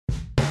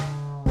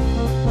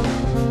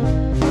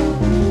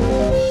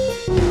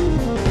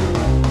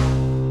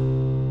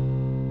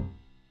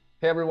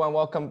Hey everyone,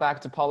 welcome back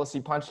to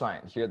Policy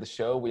Punchline. Here at the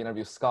show, we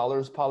interview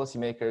scholars,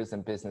 policymakers,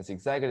 and business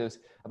executives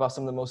about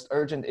some of the most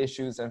urgent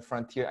issues and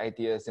frontier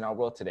ideas in our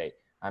world today.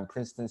 I'm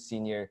Princeton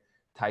senior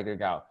Tiger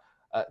Gao.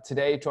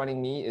 Today,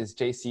 joining me is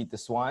JC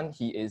DeSwan.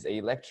 He is a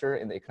lecturer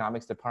in the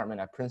economics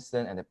department at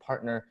Princeton and a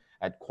partner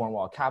at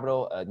Cornwall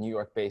Capital, a New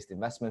York-based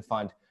investment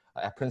fund.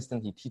 At Princeton,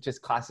 he teaches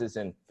classes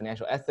in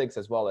financial ethics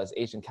as well as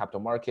Asian capital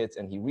markets,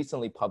 and he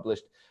recently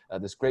published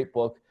this great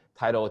book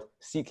titled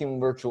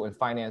Seeking Virtue in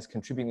Finance,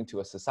 Contributing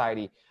to a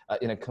Society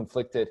in a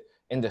Conflicted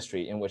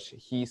Industry, in which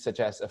he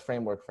suggests a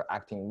framework for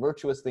acting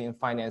virtuously in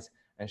finance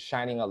and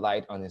shining a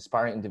light on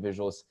inspiring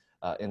individuals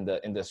in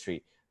the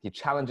industry. He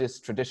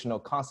challenges traditional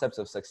concepts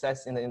of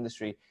success in the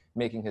industry,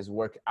 making his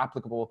work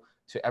applicable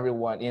to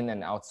everyone in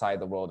and outside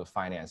the world of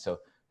finance. So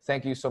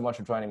thank you so much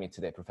for joining me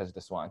today, Professor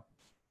DeSwan.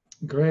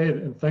 Great,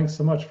 and thanks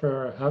so much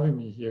for having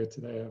me here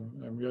today.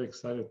 I'm really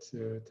excited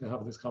to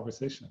have this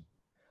conversation.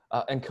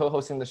 And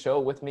co-hosting the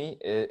show with me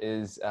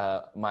is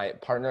my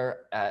partner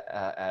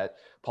at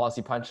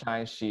Policy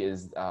Punchline. She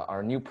is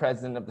our new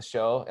president of the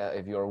show.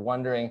 If you're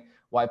wondering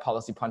why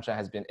Policy Punchline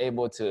has been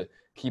able to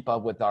keep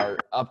up with our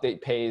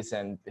update pace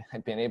and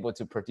been able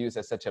to produce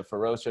at such a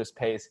ferocious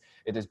pace,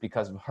 it is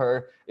because of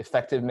her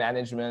effective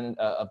management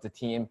of the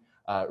team,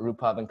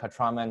 Rupa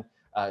Venkatraman.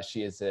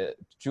 She is a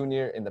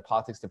junior in the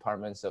politics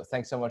department. So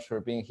thanks so much for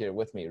being here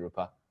with me,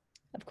 Rupa.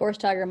 Of course,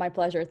 Tiger, my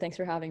pleasure. Thanks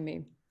for having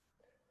me.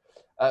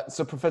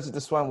 So Professor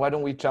DeSwan, why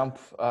don't we jump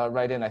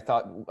right in? I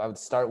thought I would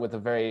start with a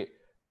very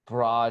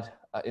broad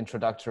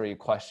introductory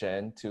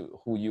question to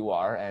who you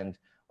are and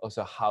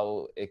also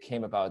how it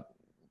came about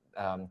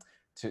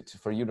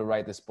for you to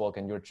write this book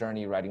and your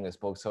journey writing this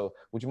book. So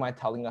would you mind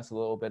telling us a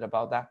little bit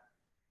about that?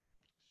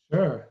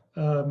 Sure.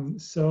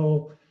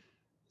 So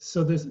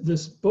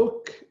this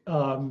book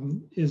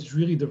is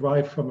really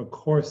derived from a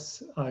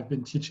course I've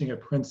been teaching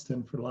at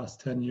Princeton for the last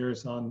 10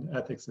 years on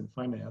ethics and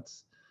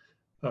finance.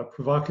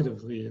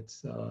 Provocatively,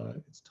 it's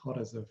taught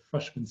as a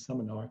freshman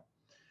seminar,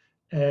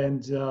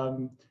 and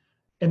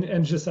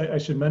just I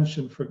should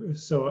mention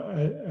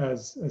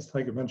as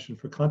Tiger mentioned,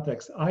 for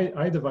context,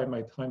 I divide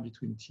my time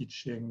between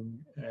teaching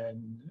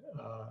and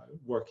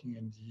working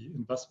in the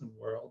investment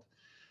world.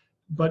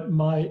 But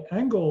my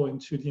angle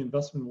into the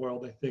investment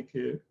world, I think,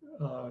 it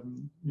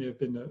may have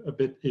been a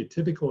bit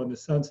atypical in the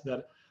sense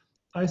that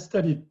I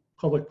studied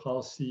public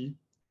policy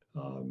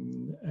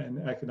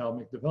and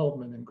economic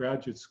development in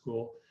graduate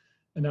school.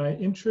 And I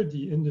entered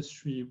the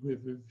industry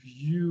with a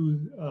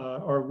view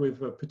or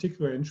with a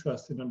particular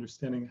interest in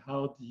understanding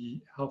how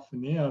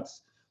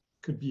finance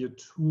could be a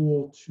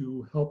tool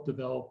to help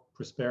develop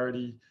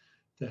prosperity,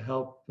 to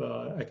help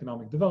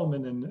economic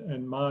development.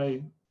 And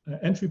my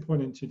entry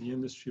point into the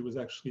industry was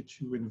actually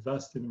to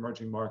invest in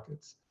emerging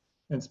markets,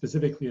 and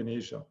specifically in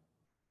Asia.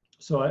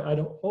 So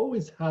I'd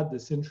always had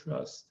this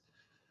interest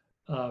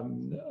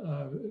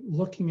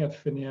looking at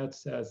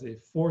finance as a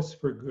force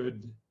for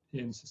good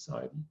in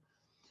society.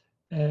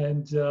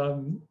 And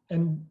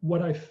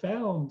what I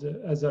found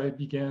as I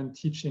began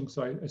teaching,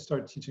 so I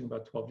started teaching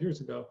about 12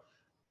 years ago,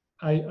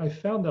 I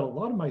found that a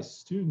lot of my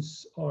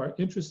students are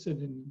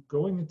interested in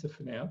going into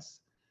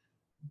finance,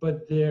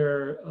 but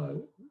they're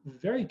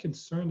very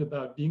concerned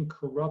about being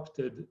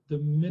corrupted the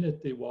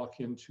minute they walk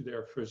into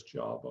their first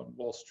job on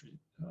Wall Street.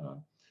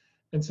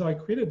 And so I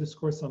created this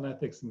course on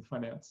ethics and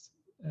finance.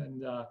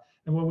 And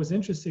what was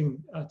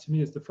interesting to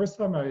me is the first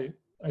time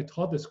I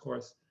taught this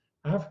course,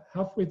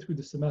 halfway through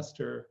the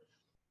semester,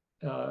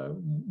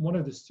 one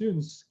of the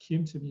students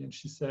came to me and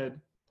she said,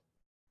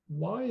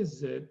 why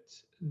is it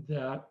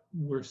that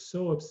we're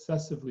so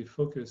obsessively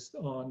focused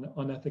on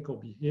unethical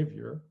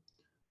behavior?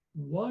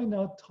 Why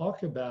not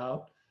talk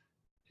about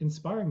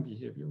inspiring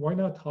behavior? Why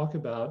not talk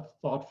about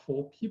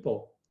thoughtful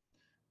people?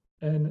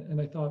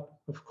 And I thought,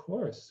 of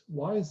course,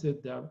 why is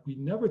it that we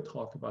never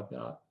talk about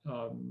that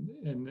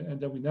and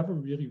that we never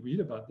really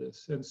read about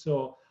this? And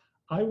so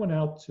I went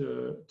out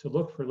to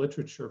look for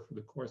literature for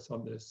the course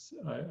on this.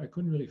 I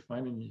couldn't really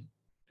find any.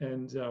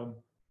 And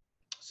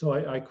so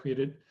I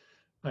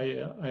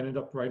ended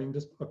up writing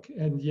this book.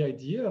 And the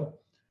idea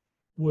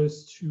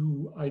was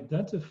to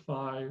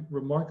identify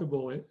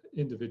remarkable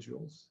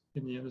individuals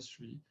in the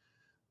industry,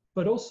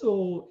 but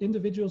also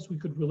individuals we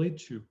could relate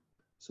to.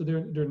 So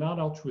they're not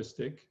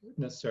altruistic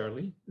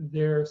necessarily.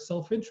 They're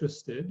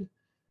self-interested.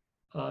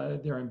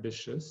 They're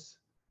ambitious.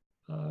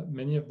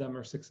 Many of them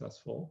are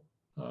successful,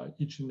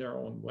 each in their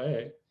own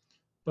way.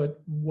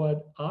 But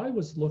what I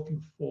was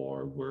looking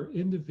for were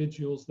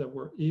individuals that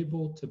were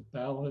able to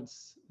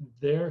balance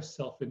their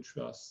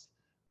self-interest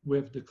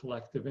with the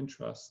collective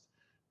interest,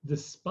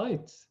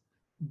 despite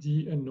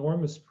the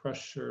enormous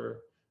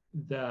pressure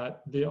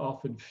that they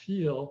often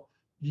feel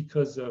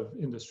because of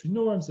industry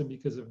norms and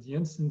because of the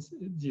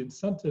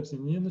incentives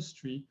in the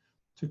industry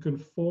to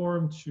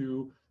conform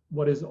to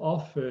what is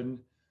often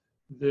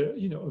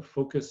a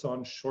focus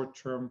on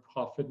short-term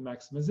profit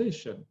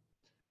maximization.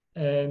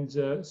 And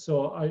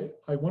so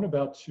I went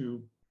about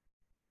to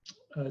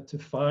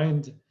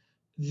find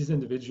these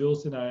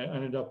individuals, and I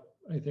ended up,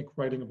 I think,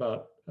 writing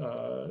about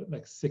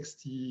like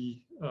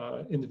 60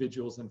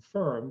 individuals and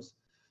firms.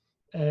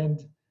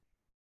 And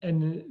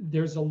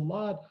there's a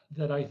lot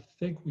that I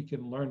think we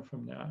can learn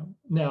from now.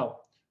 Now,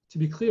 to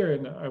be clear,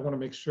 and I want to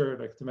make sure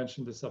like to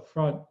mention this up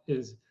front,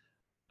 is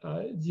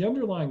the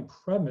underlying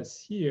premise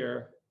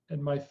here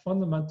and my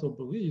fundamental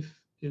belief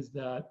is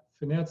that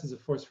finance is a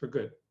force for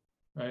good,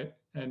 right?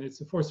 And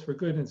it's a force for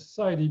good in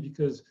society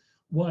because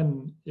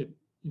one, it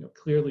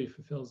clearly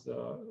fulfills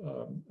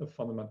a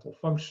fundamental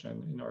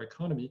function in our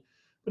economy,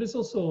 but it's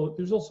also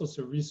there's also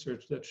some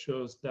research that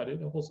shows that it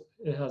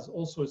has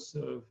all sorts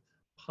of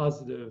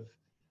positive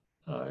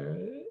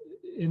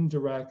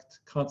indirect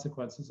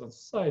consequences on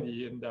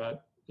society in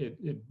that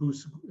it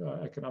boosts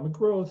economic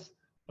growth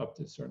up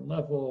to a certain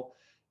level.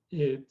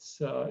 It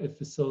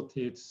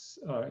facilitates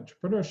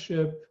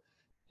entrepreneurship.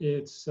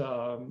 It's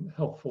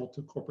helpful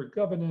to corporate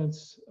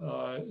governance.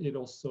 It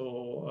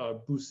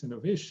also boosts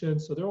innovation.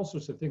 So there are all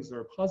sorts of things that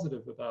are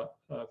positive about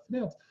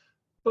finance.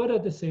 But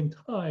at the same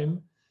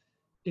time,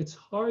 it's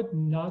hard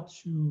not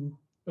to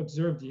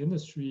observe the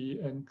industry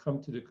and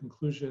come to the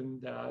conclusion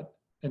that,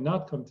 and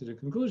not come to the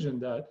conclusion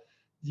that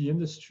the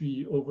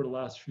industry over the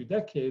last few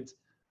decades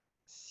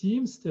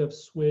seems to have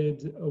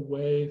swayed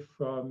away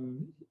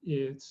from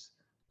its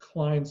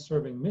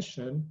client-serving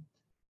mission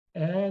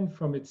and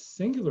from its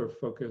singular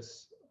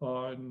focus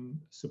on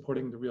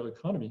supporting the real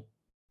economy.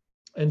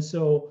 And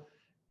so,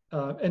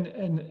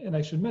 and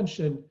I should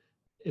mention,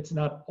 it's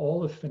not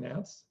all of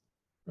finance,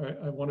 right?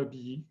 I want to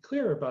be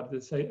clear about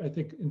this. I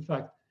think, in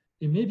fact,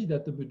 it may be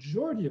that the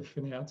majority of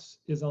finance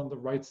is on the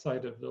right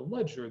side of the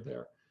ledger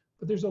there.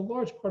 But there's a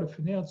large part of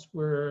finance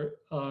where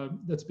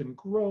that's been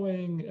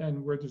growing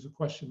and where there's a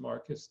question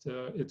mark as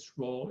to its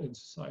role in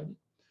society.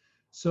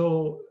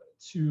 So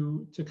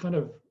to kind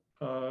of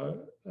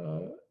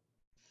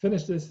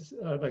finish this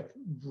like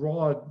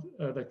broad,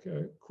 like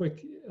a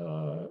quick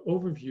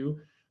overview,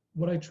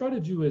 what I try to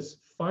do is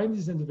find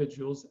these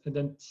individuals and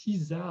then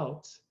tease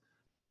out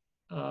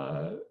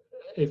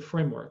a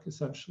framework,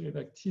 essentially,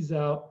 like tease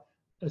out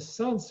a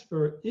sense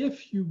for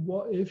if you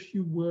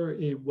were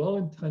a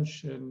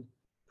well-intentioned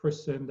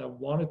person that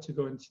wanted to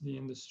go into the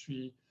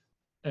industry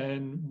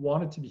and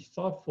wanted to be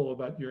thoughtful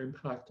about your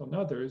impact on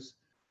others,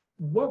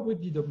 what would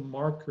be the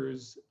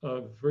markers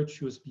of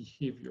virtuous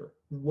behavior?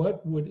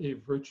 What would a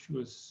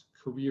virtuous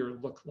career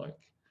look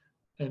like?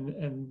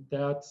 And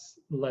that's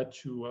led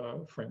to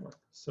a framework.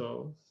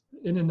 So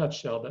in a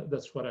nutshell,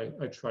 that's what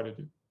I try to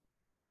do.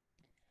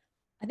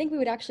 I think we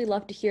would actually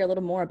love to hear a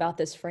little more about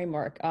this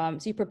framework. So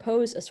you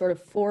propose a sort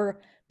of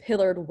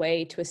four-pillared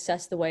way to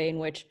assess the way in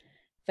which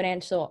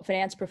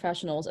finance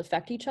professionals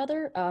affect each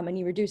other, and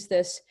you reduce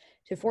this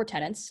to 4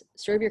 tenets: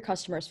 serve your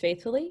customers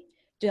faithfully,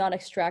 do not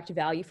extract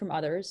value from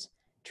others,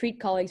 treat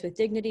colleagues with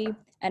dignity,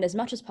 and as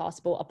much as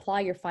possible, apply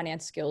your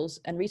finance skills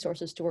and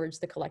resources towards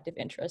the collective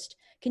interest.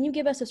 Can you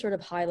give us a sort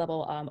of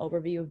high-level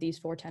overview of these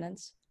 4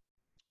 tenets?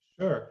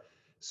 Sure.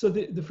 So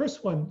the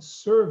first one,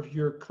 serve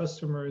your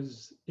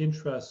customers'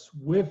 interests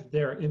with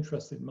their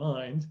interest in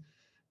mind,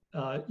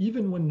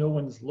 even when no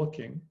one's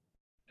looking.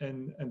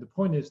 And the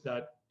point is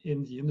that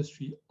in the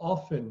industry,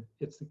 often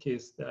it's the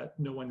case that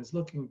no one is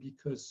looking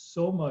because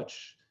so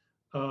much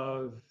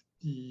of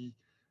the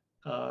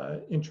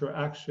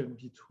interaction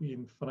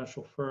between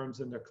financial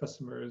firms and their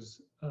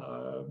customers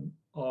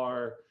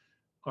are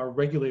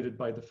regulated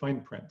by the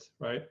fine print,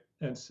 right?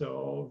 And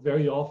so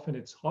very often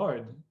it's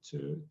hard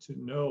to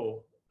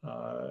know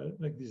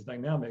like these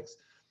dynamics.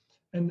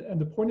 And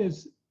the point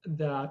is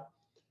that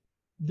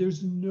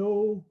there's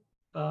no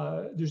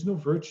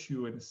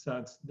virtue in a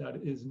sense that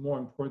is more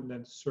important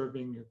than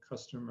serving your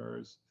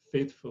customers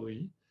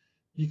faithfully,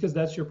 because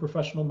that's your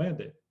professional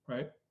mandate,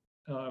 right?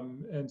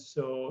 And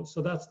so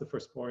that's the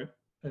first point,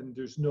 and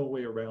there's no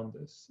way around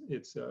this.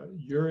 It's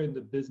you're in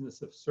the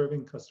business of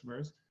serving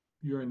customers.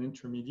 You're an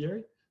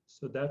intermediary,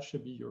 so that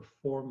should be your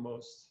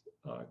foremost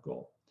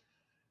goal.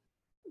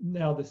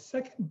 Now, the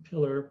second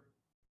pillar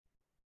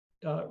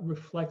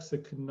reflects a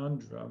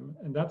conundrum,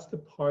 and that's the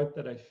part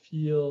that I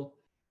feel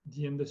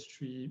the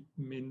industry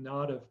may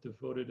not have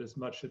devoted as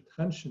much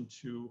attention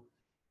to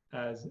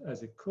as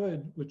it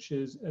could, which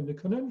is, and the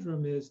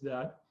conundrum is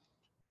that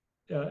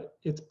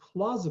it's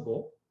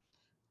plausible,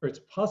 or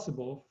it's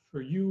possible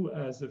for you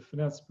as a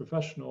finance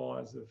professional,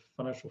 as a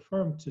financial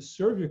firm, to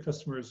serve your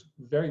customers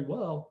very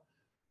well,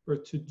 or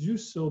to do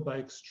so by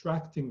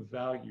extracting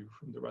value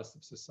from the rest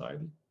of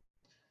society.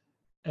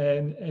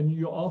 And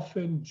you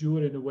often do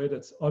it in a way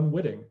that's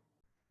unwitting.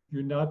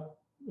 You're not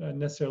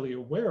necessarily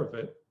aware of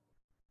it.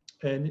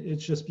 And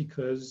it's just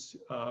because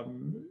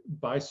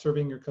by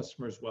serving your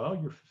customers well,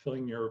 you're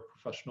fulfilling your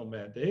professional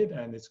mandate,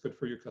 and it's good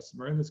for your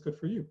customer and it's good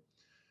for you.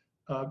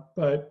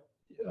 But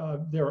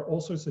there are all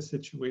sorts of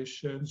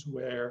situations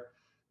where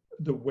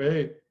the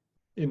way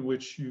in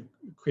which you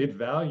create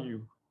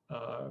value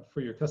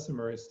for your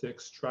customer is to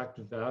extract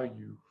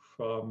value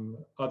from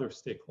other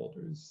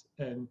stakeholders.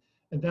 And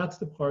that's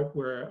the part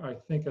where I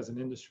think as an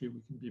industry,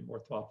 we can be more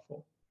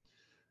thoughtful.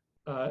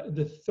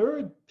 The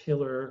third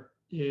pillar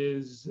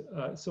is,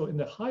 so in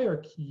the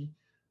hierarchy,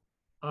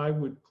 I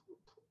would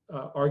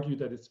argue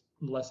that it's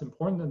less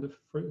important than the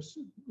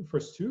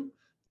first two,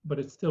 but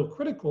it's still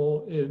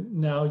critical.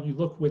 Now you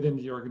look within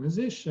the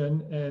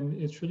organization, and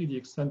it's really the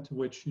extent to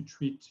which you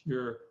treat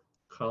your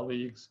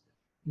colleagues,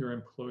 your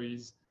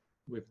employees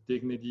with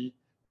dignity,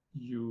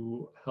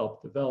 you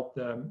help develop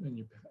them, and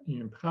you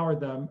empower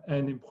them,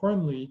 and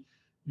importantly,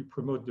 you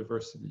promote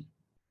diversity,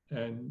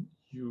 and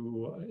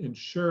you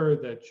ensure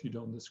that you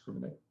don't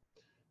discriminate.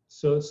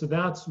 So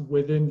that's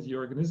within the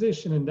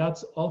organization, and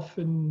that's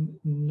often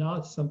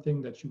not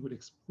something that you would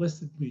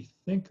explicitly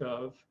think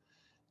of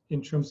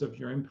in terms of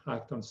your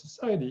impact on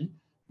society,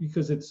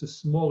 because it's a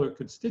smaller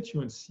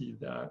constituency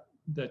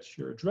that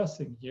you're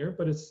addressing here,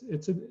 but it's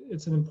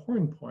an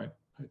important point,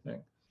 I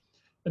think.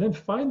 And then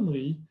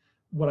finally,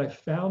 what I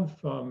found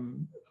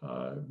from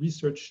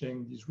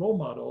researching these role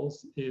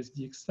models is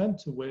the extent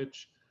to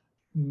which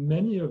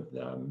many of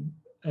them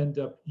end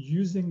up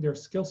using their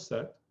skill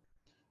set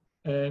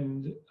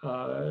and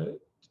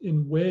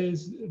in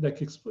ways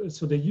that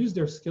so they use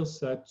their skill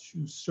set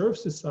to serve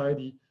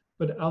society,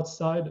 but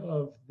outside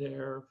of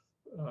their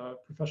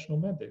professional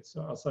mandates,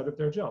 so outside of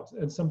their jobs.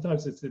 And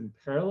sometimes it's in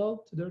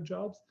parallel to their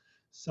jobs.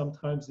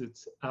 Sometimes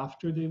it's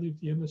after they leave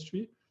the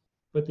industry,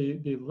 but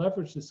they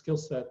leverage the skill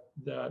set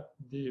that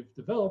they've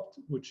developed,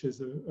 which is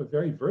a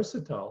very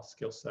versatile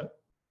skill set.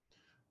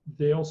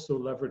 They also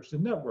leverage the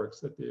networks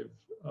that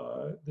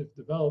they've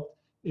developed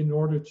in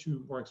order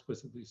to more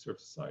explicitly serve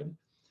society.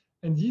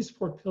 And these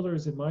four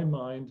pillars, in my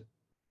mind,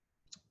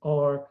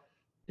 are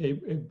a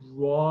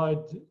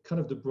broad, kind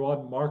of the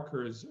broad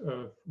markers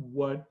of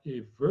what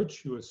a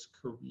virtuous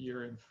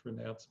career in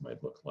finance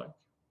might look like.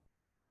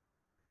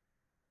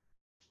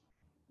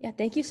 Yeah,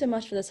 thank you so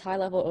much for this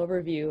high-level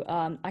overview.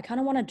 I kind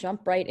of want to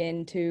jump right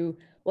into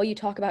what you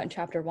talk about in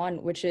chapter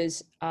 1, which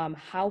is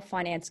how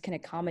finance can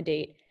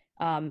accommodate,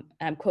 and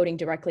I'm quoting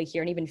directly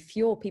here, and even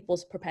fuel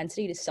people's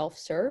propensity to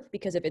self-serve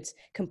because of its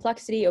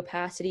complexity,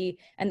 opacity,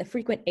 and the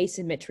frequent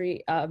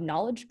asymmetry of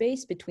knowledge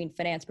base between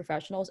finance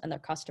professionals and their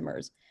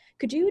customers.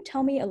 Could you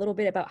tell me a little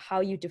bit about how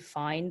you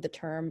define the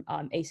term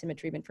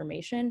asymmetry of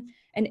information,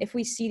 and if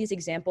we see these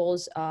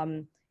examples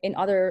in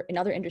other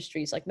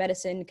industries like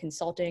medicine,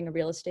 consulting, or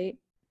real estate?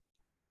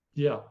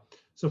 Yeah.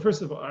 So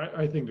first of all,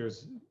 I think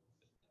there's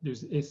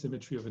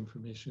asymmetry of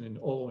information in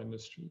all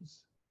industries,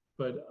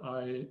 but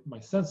my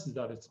sense is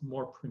that it's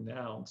more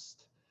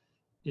pronounced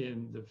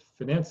in the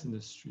finance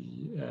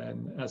industry,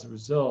 and as a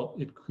result,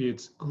 it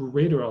creates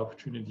greater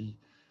opportunity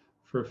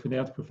for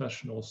finance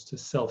professionals to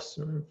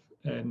self-serve.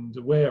 And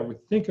the way I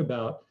would think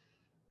about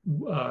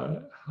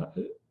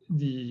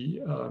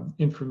the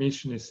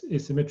information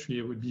asymmetry,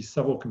 it would be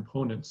several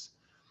components.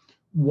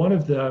 One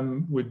of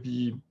them would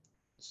be,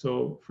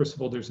 so first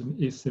of all, there's an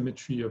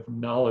asymmetry of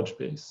knowledge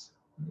base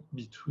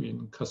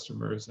between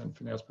customers and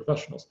finance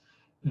professionals.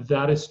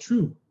 That is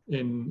true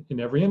in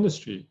every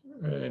industry,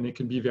 and it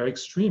can be very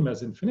extreme,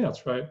 as in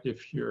finance, right?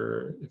 If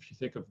you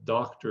think of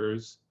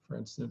doctors, for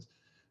instance,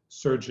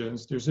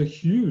 surgeons, there's a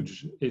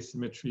huge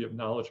asymmetry of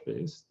knowledge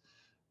base,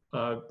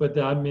 but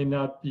that may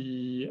not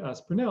be as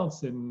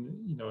pronounced in,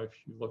 if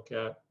you look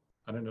at,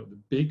 I don't know, the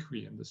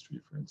bakery industry,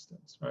 for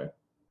instance, right?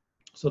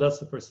 So that's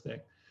the first thing.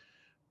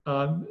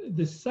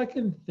 The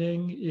second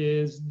thing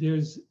is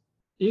there's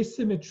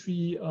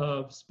asymmetry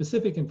of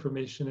specific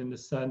information in the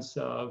sense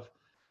of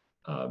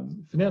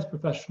finance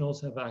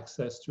professionals have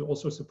access to all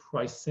sorts of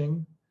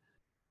pricing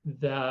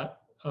that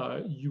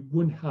you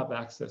wouldn't have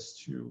access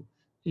to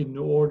in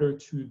order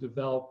to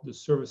develop the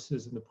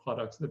services and the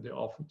products that they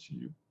offer to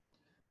you.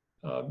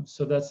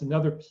 So that's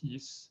another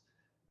piece.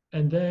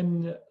 And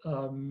then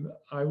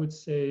I would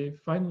say,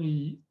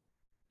 finally,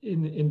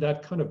 in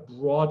that kind of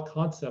broad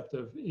concept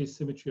of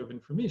asymmetry of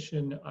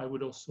information, I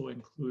would also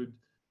include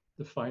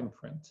the fine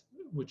print,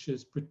 which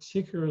is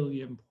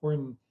particularly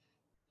important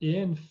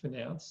in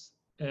finance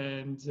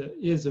and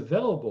is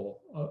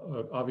available,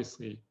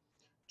 obviously,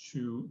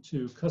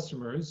 to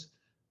customers,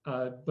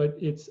 but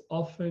it's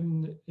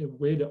often a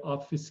way to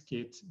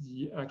obfuscate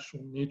the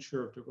actual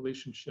nature of the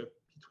relationship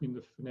between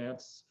the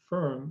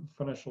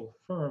financial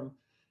firm,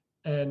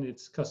 and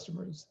its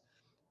customers.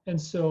 And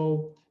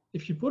so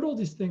if you put all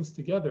these things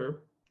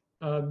together,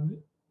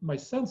 my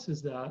sense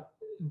is that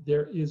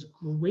there is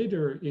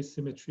greater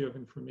asymmetry of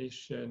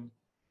information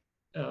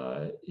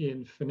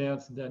in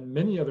finance than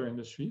many other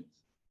industries,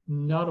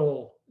 not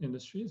all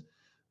industries.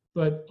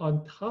 But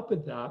on top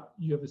of that,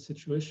 you have a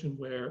situation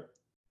where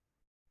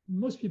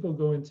most people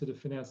go into the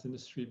finance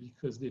industry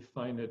because they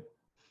find it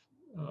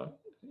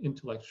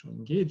intellectually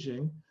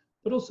engaging,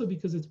 but also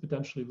because it's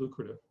potentially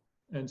lucrative.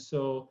 And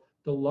so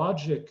the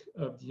logic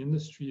of the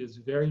industry is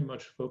very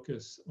much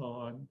focused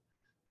on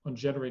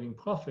generating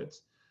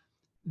profits.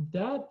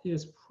 That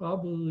is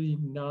probably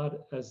not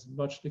as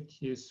much the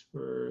case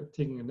for,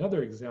 taking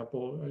another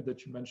example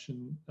that you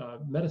mentioned,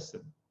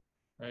 medicine,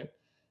 right?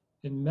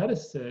 In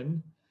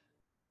medicine,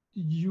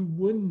 you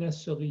wouldn't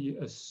necessarily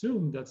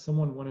assume that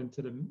someone went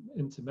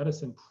into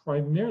medicine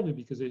primarily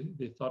because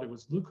they thought it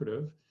was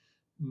lucrative.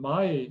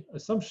 My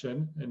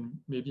assumption, and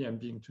maybe I'm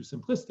being too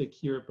simplistic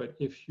here, but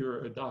if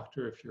you're a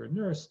doctor, if you're a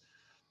nurse,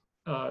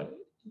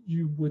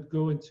 you would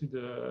go into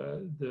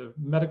the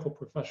medical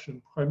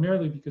profession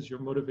primarily because you're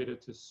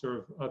motivated to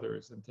serve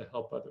others and to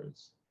help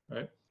others,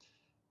 right?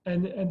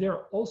 And there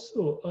are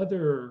also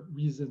other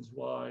reasons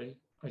why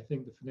I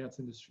think the finance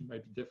industry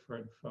might be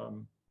different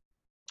from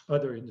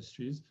other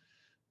industries.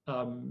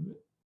 And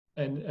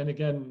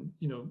again,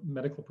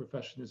 medical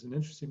profession is an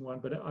interesting one,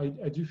 but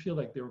I do feel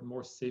like there are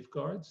more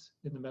safeguards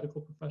in the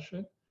medical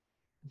profession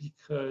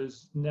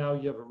because now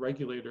you have a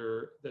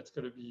regulator that's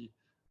going to be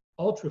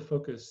ultra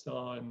focused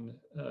on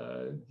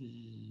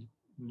the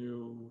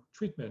new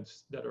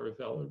treatments that are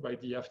available, right?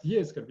 The FDA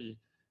is going to be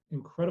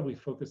incredibly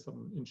focused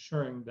on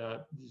ensuring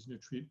that these new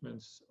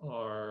treatments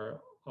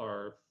are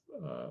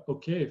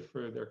okay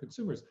for their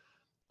consumers.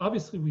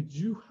 Obviously, we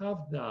do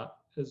have that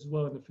as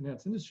well in the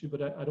finance industry,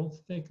 but I don't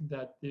think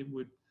that they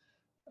would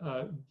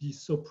be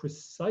so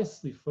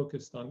precisely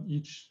focused on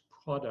each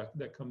product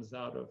that comes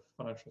out of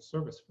financial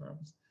service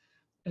firms.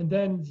 And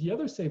then the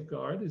other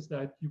safeguard is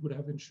that you would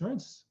have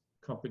insurance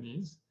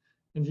companies,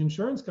 and the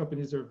insurance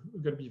companies are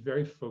going to be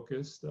very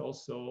focused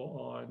also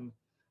on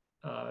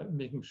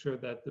making sure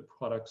that the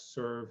products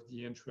serve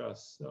the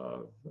interests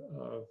of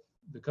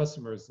the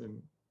customers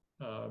and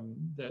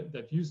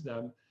that use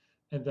them,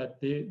 and that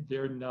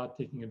they're not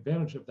taking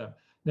advantage of them.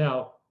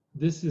 Now,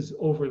 this is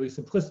overly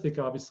simplistic,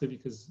 obviously,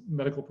 because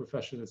medical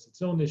profession has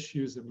its own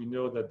issues, and we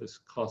know that this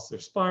costs are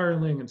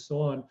spiraling and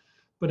so on.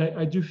 But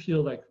I do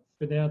feel like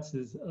finance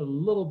is a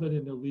little bit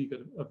in a league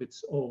of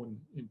its own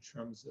in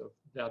terms of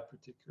that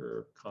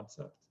particular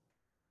concept.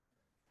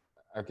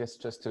 I guess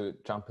just to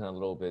jump in a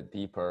little bit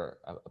deeper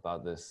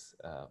about this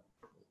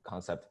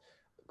concept,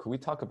 could we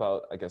talk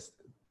about, I guess,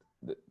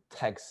 the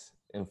tech's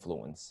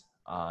influence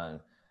on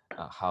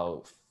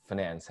how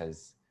finance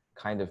has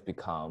kind of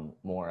become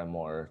more and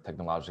more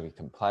technologically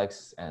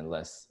complex and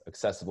less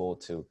accessible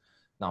to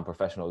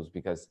non-professionals?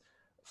 Because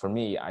for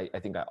me, I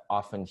think I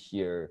often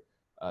hear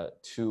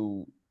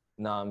two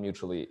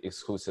non-mutually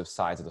exclusive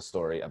sides of the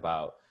story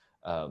about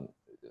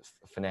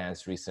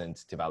finance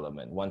recent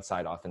development. One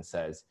side often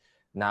says,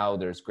 now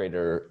there's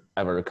greater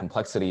ever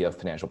complexity of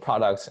financial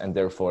products, and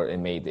therefore it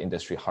made the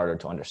industry harder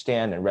to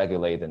understand and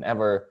regulate than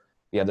ever.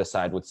 The other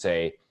side would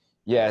say,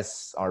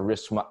 yes, our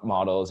risk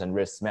models and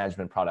risk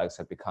management products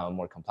have become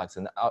more complex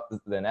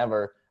than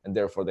ever, and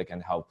therefore they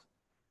can help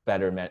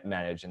better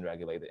manage and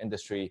regulate the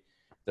industry.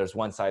 There's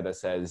one side that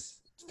says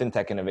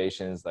fintech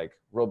innovations like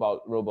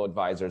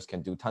robo-advisors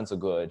can do tons of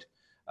good.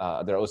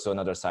 There's also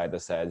another side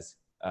that says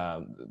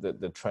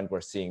the trend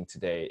we're seeing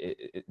today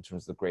in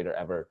terms of greater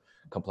ever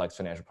complex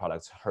financial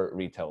products hurt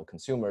retail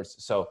consumers.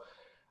 So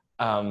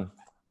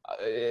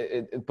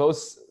it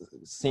both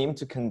seem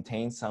to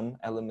contain some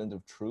element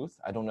of truth.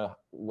 I don't know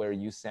where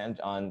you stand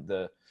on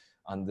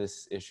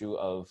this issue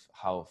of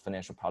how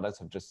financial products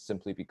have just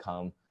simply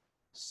become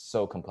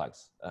so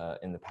complex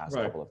in the past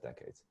couple of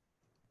decades.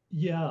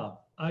 Yeah,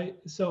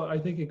 so I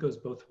think it goes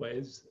both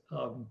ways.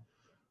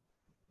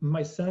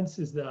 My sense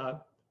is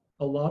that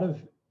a lot of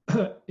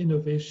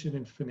innovation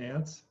in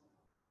finance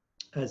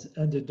has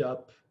ended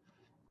up,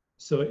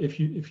 so if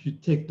you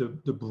take the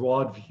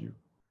broad view,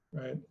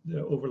 right,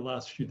 over the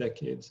last few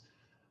decades,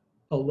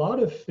 a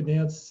lot of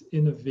finance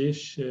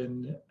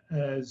innovation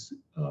has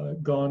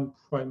gone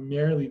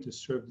primarily to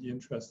serve the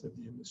interest of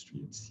the industry,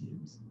 it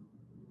seems.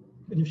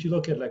 And if you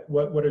look at like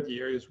what are the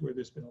areas where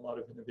there's been a lot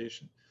of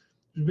innovation,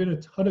 there's been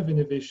a ton of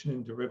innovation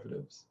in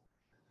derivatives.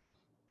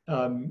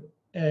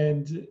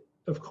 And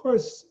of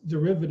course,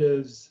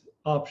 derivatives,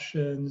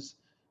 options,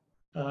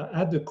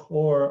 at the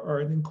core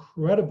are an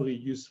incredibly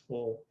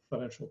useful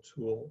financial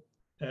tool.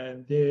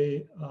 And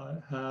they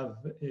have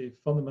a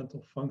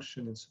fundamental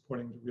function in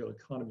supporting the real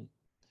economy.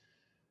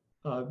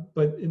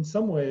 But in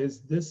some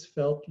ways, this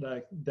felt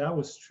like that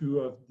was true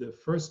of the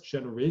first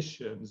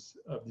generations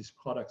of these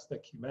products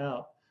that came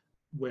out,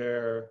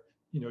 where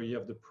you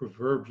have the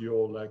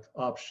proverbial like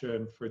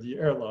option for the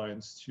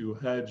airlines to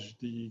hedge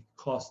the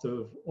cost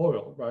of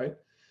oil, right?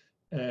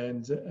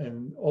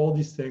 And all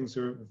these things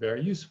are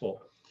very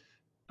useful.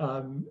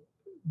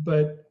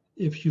 But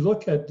if you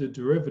look at the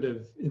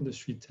derivative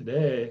industry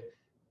today,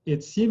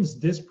 it seems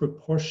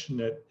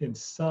disproportionate in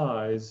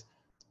size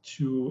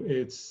to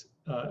its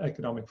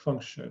economic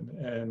function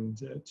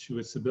and to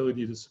its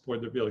ability to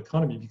support the real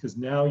economy, because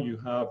now you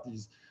have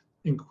these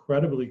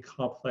incredibly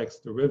complex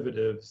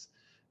derivatives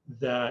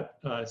that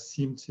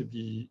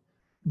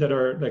that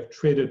are like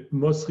traded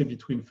mostly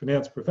between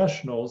finance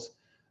professionals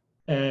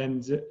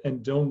and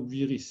don't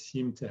really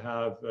seem to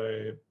have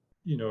a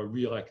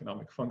real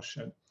economic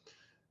function.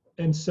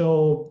 And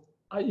so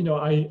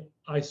I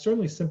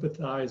certainly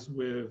sympathize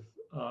with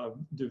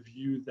the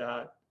view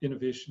that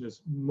innovation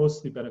has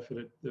mostly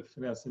benefited the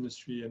finance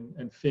industry,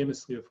 and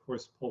famously, of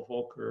course, Paul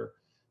Volcker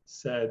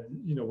said,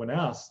 when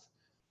asked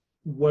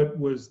what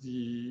was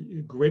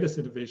the greatest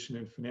innovation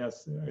in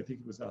finance, I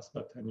think he was asked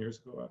about 10 years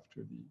ago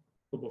after the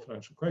global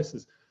financial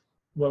crisis,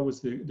 what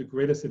was the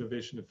greatest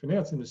innovation in the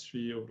finance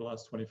industry over the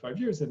last 25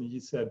 years? And he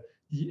said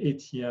the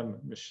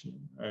ATM machine,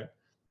 right?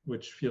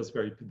 Which feels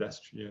very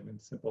pedestrian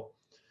and simple.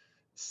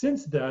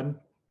 Since then,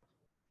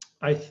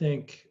 I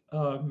think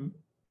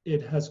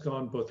it has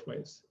gone both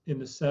ways in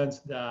the sense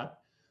that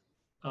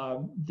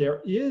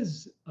there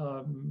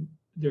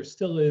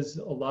still is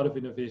a lot of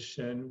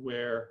innovation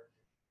where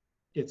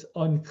it's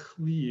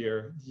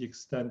unclear the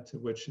extent to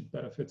which it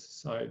benefits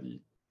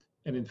society.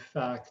 And in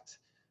fact,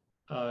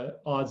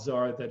 odds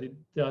are that it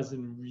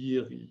doesn't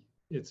really.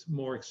 It's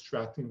more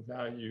extracting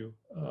value.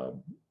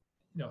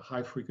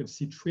 High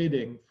frequency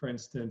trading, for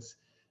instance,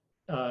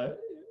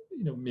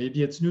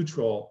 maybe it's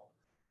neutral.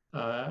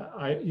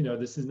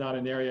 This is not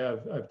an area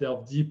I've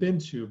delved deep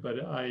into, but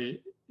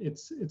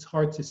it's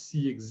hard to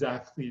see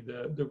exactly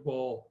the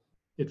role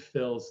it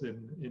fills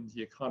in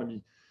the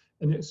economy.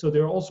 And so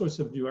there are all sorts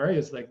of new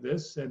areas like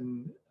this,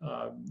 and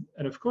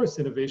of course,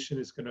 innovation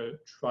is going to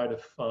try to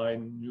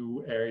find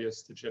new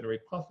areas to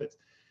generate profits.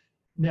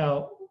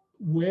 Now,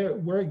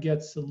 where it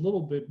gets a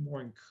little bit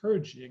more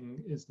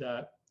encouraging is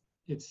that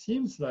it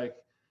seems like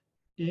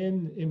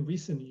in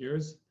recent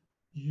years,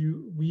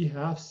 we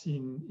have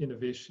seen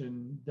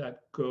innovation that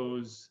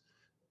goes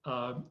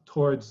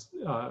towards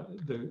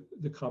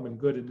the common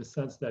good in the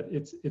sense that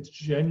it's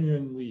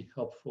genuinely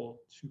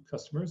helpful to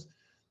customers.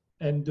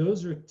 And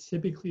those are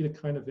typically the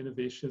kind of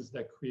innovations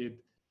that create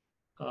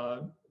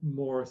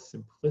more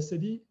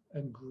simplicity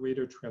and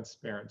greater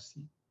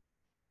transparency,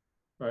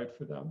 right,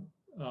 for them.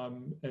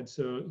 And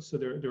so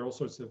there are all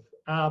sorts of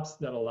apps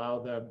that allow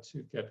them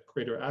to get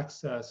greater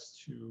access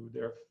to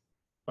their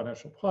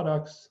financial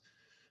products.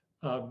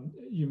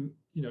 You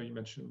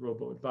mentioned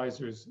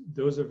robo-advisors.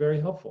 Those are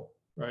very helpful,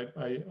 right?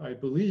 I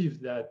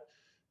believe that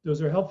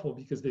those are helpful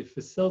because they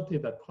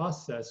facilitate that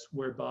process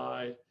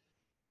whereby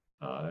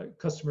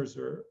customers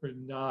are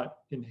not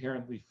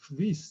inherently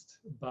fleeced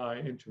by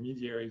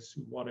intermediaries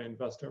who want to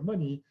invest their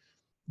money.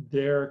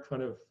 They're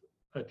kind of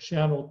a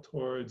channel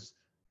towards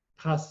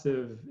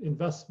passive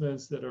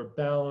investments that are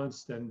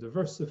balanced and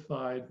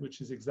diversified,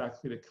 which is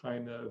exactly the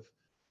kind of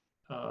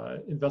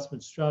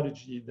investment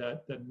strategy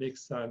that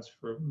makes sense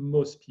for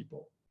most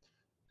people.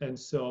 And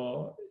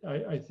so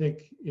I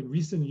think in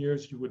recent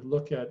years, you would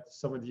look at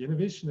some of the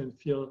innovation and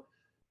feel,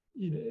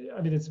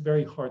 it's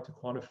very hard to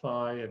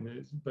quantify,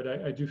 but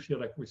I do feel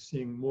like we're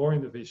seeing more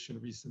innovation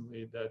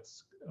recently that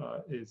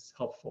is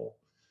helpful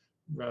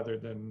rather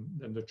than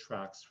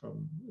detracts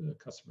from the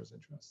customer's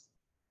interest.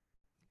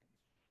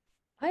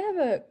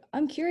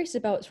 I'm curious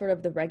about sort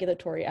of the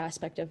regulatory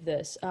aspect of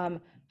this.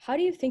 How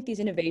do you think these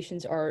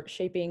innovations are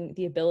shaping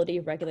the ability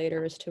of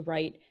regulators to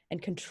write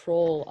and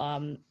control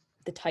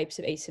the types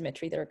of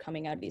asymmetry that are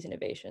coming out of these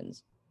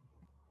innovations?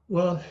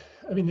 Well,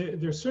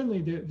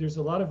 there's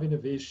a lot of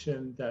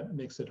innovation that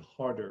makes it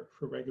harder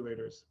for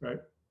regulators, right?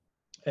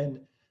 And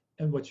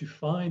what you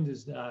find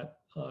is that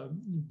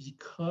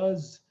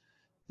because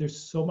there's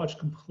so much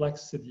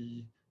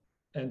complexity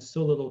and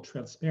so little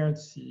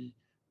transparency,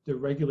 the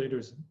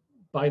regulators,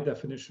 by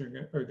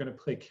definition, are going to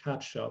play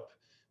catch up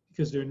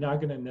because they're not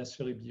going to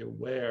necessarily be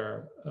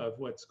aware of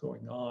what's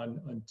going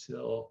on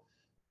until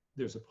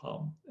there's a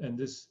problem. And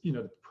this,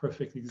 the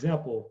perfect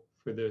example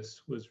for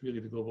this was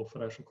really the global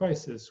financial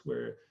crisis,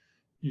 where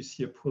you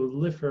see a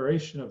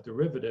proliferation of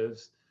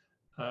derivatives,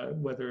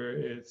 whether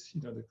it's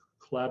the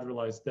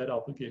collateralized debt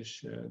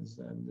obligations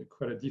and the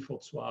credit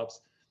default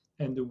swaps,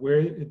 and the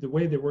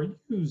way they were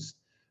used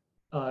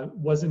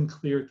wasn't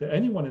clear to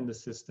anyone in the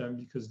system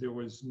because there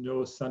was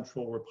no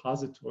central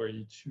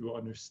repository to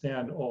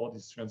understand all of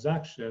these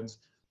transactions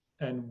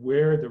and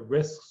where the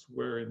risks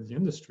were in the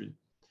industry.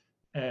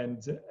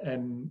 And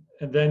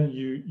then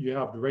you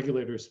have the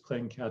regulators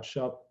playing catch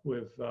up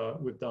with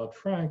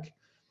Dodd-Frank,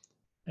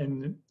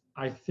 and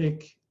I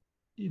think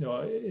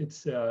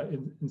it's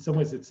in some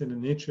ways it's in the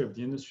nature of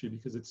the industry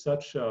because it's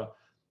such an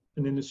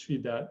industry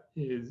that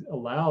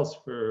allows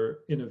for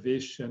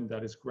innovation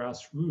that is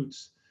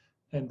grassroots,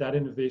 and that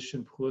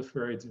innovation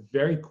proliferates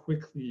very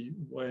quickly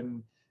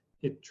when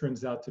it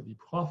turns out to be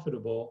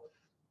profitable.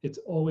 It's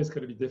always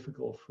going to be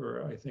difficult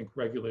for, I think,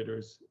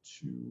 regulators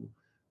to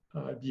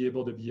be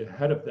able to be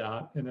ahead of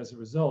that, and as a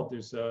result,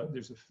 there's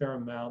a fair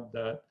amount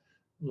that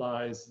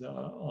lies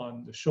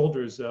on the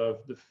shoulders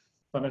of the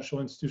financial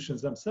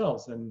institutions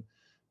themselves, and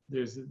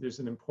there's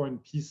an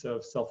important piece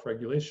of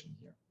self-regulation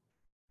here.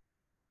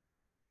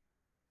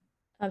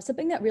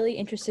 Something that really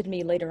interested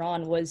me later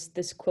on was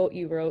this quote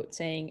you wrote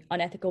saying,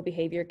 "Unethical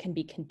behavior can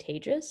be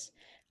contagious."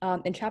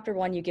 In chapter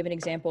 1, you give an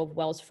example of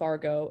Wells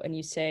Fargo, and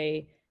you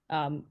say,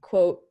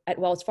 quote, "At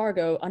Wells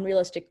Fargo,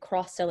 unrealistic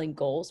cross-selling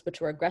goals, which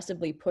were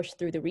aggressively pushed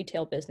through the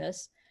retail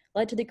business,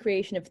 led to the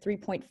creation of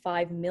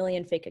 3.5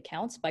 million fake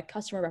accounts by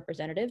customer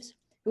representatives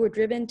who were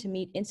driven to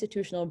meet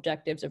institutional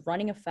objectives of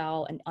running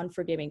afoul an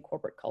unforgiving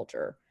corporate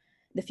culture.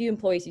 The few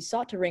employees who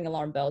sought to ring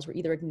alarm bells were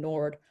either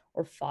ignored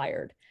or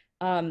fired."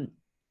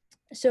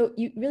 So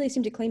you really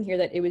seem to claim here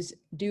that it was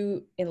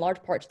due in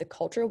large part to the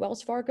culture of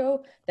Wells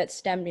Fargo that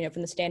stemmed,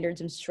 from the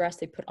standards and stress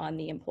they put on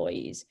the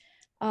employees.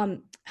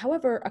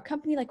 However, a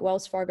company like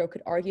Wells Fargo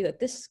could argue that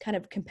this kind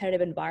of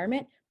competitive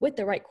environment with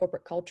the right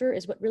corporate culture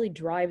is what really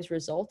drives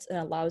results and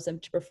allows them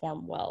to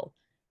perform well.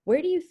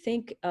 Where do you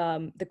think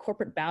the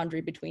corporate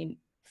boundary between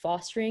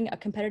fostering a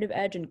competitive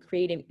edge and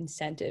creating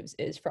incentives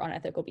is for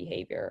unethical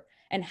behavior?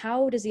 And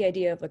how does the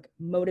idea of like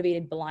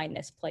motivated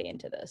blindness play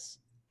into this?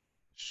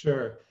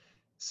 Sure.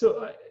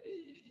 So,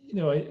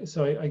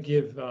 I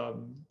give,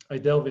 I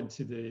delve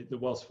into the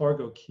Wells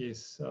Fargo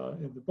case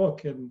in the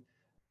book, and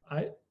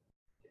I,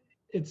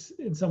 it's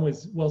in some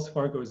ways Wells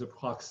Fargo is a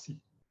proxy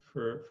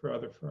for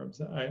other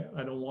firms.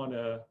 I don't want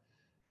to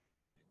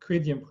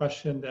create the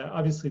impression that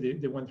obviously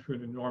they went through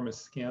an enormous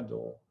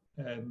scandal,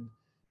 and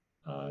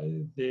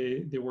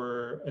they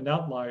were an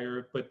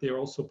outlier, but they're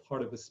also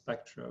part of a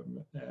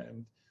spectrum.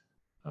 And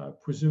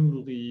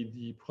presumably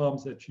the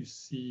problems that you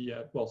see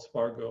at Wells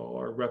Fargo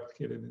are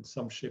replicated in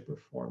some shape or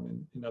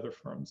form in other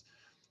firms.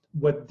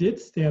 What did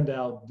stand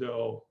out,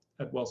 though,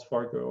 at Wells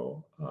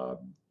Fargo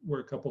were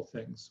a couple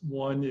things.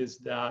 One is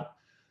that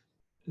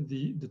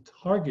the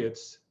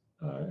targets,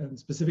 and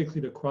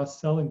specifically the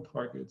cross-selling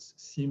targets,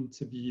 seemed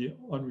to be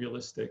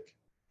unrealistic.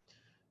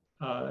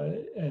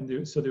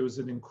 So there was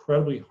an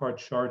incredibly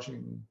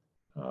hard-charging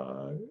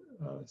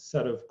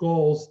set of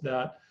goals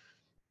that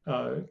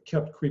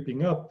kept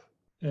creeping up,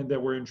 and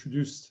that were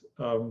introduced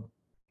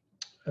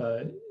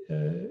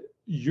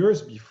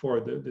years before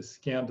the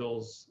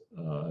scandals,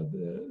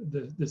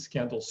 the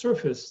scandal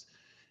surfaced.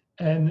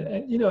 And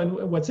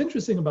what's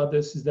interesting about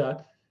this is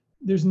that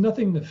there's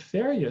nothing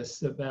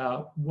nefarious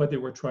about what they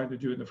were trying to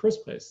do in the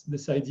first place.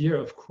 This idea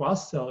of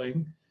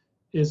cross-selling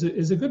is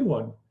a good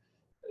one.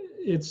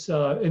 It's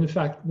in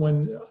fact,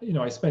 when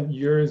I spent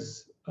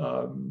years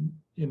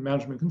in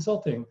management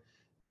consulting,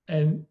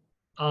 and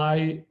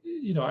I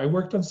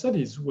worked on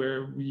studies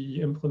where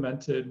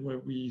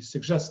we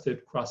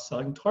suggested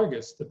cross-selling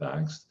targets to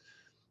banks,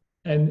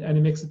 and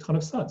it makes a ton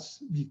of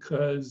sense,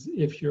 because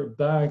if you're a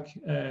bank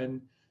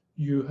and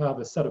you have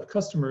a set of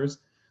customers,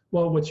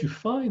 well, what you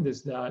find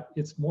is that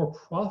it's more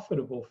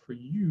profitable for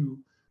you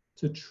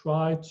to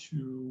try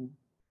to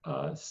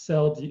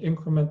sell the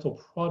incremental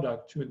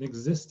product to an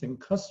existing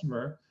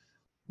customer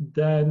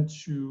than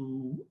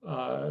to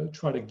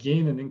try to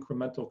gain an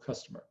incremental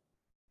customer.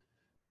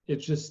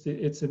 It's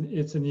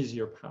an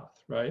easier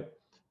path, right?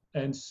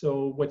 And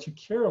so what you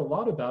care a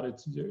lot about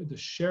is the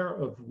share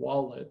of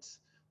wallet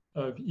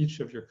of each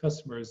of your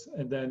customers.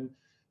 And then,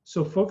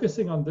 so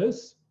focusing on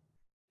this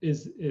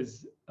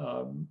is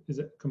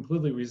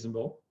completely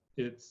reasonable.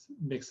 It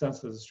makes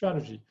sense as a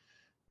strategy.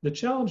 The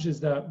challenge is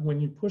that when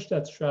you push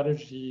that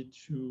strategy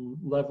to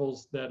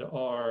levels that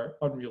are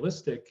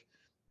unrealistic,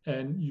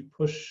 and you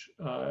push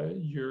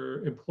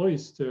your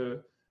employees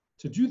to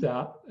do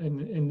that,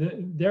 and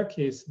in their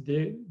case,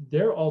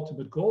 their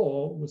ultimate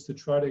goal was to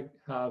try to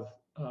have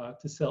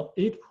to sell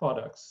 8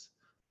 products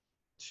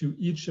to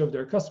each of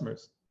their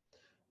customers.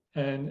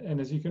 And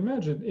as you can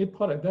imagine, 8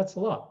 products, that's a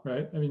lot,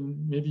 right? I mean,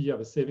 maybe you have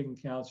a saving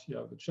account, you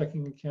have a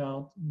checking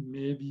account,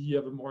 maybe you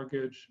have a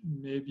mortgage,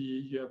 maybe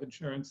you have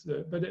insurance,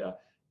 but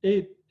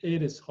 8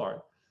 is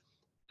hard.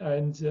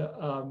 And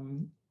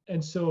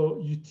so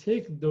you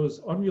take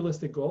those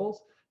unrealistic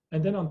goals,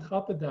 and then on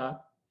top of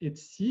that, it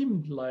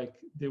seemed like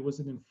there was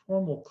an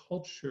informal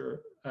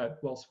culture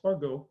at Wells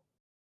Fargo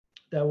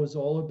that was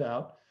all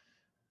about,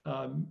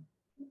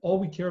 all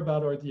we care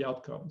about are the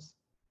outcomes.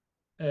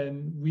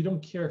 And we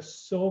don't care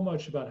so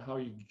much about how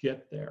you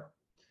get there.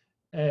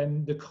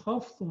 And the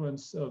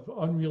confluence of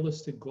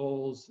unrealistic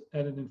goals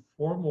and an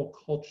informal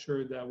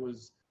culture that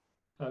was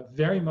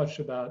very much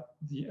about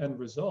the end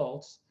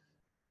results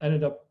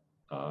ended up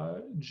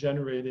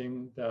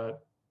generating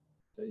that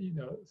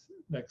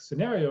next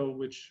scenario,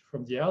 which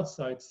from the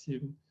outside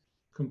seemed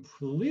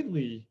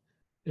completely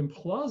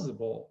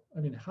implausible. I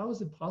mean, how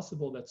is it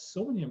possible that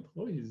so many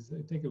employees,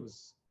 I think it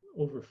was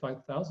over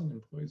 5,000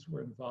 employees,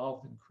 were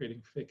involved in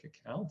creating fake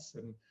accounts,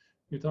 and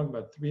you're talking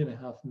about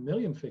 3.5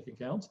 million fake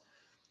accounts.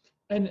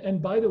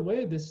 And by the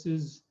way, this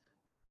was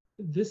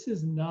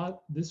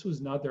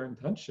not their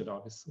intention,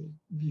 obviously,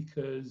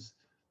 because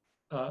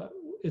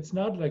it's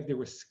not like they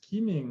were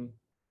scheming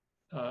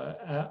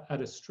at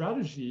a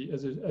strategy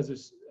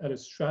at a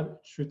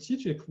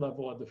strategic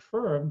level at the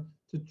firm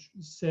to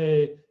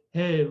say,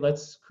 hey,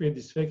 let's create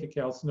these fake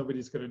accounts,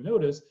 nobody's going to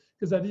notice.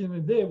 Because at the end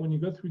of the day, when you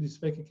go through these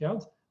fake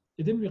accounts,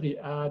 it didn't really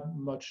add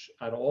much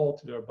at all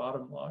to their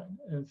bottom line.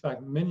 And in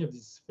fact, many of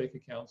these fake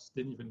accounts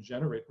didn't even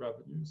generate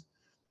revenues.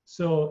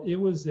 So it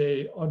was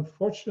a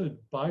unfortunate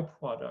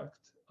byproduct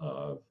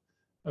of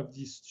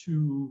these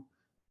two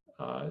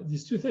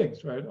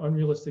things, right?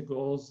 Unrealistic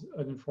goals,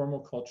 an informal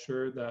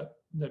culture that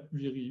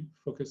really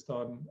focused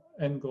on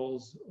end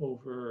goals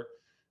over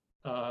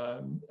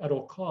at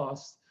all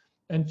costs.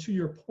 And to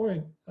your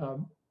point,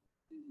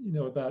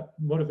 about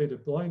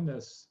motivated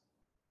blindness,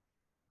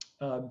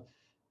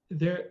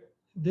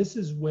 this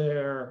is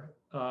where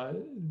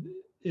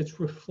it's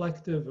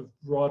reflective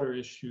of broader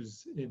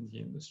issues in the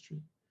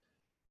industry.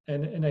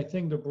 And I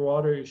think the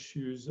broader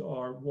issues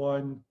are,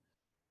 one,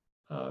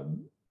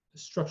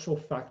 structural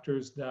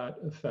factors that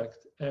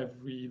affect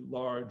every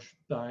large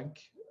bank,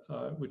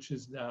 which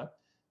is that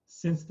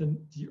since the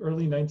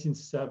early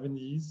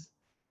 1970s,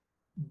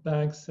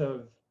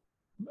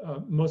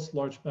 most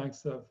large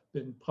banks have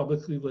been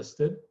publicly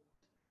listed.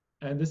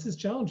 And this is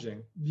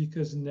challenging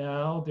because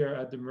now they're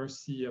at the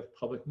mercy of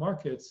public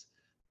markets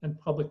and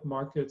public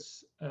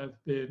markets have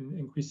been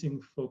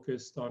increasingly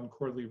focused on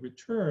quarterly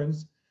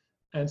returns.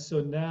 And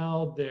so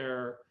now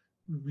they're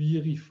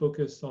really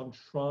focused on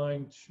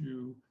trying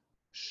to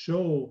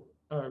show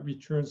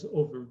returns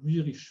over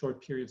really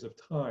short periods of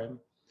time.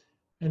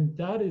 And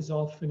that is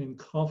often in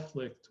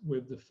conflict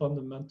with the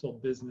fundamental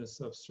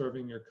business of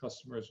serving your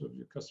customers with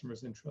your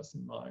customers' interests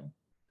in mind.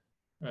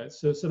 Right?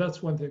 So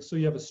that's one thing. So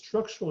you have a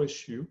structural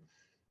issue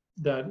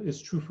that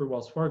is true for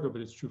Wells Fargo,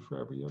 but it's true for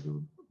every other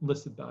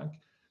listed bank.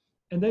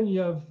 And then you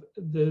have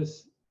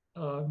this,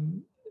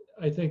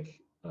 I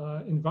think,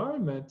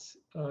 environment,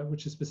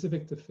 which is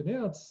specific to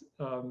finance,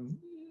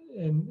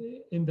 and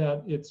in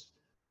that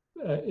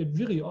it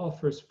really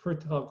offers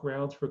fertile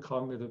grounds for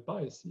cognitive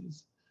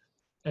biases.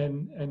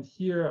 And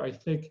here, I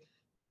think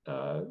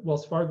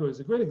Wells Fargo is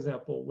a great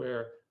example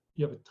where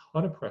you have a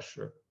ton of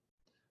pressure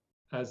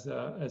as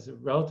a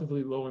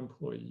relatively low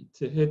employee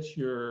to hit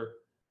your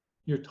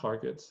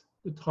targets.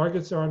 The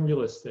targets are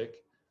unrealistic.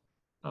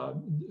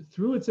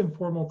 Through its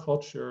informal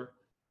culture,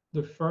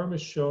 the firm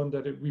has shown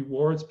that it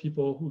rewards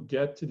people who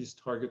get to these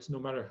targets no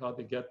matter how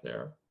they get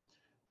there.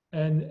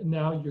 And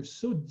now you're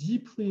so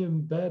deeply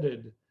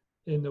embedded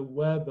in a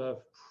web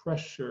of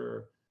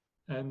pressure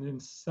and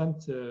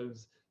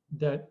incentives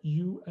that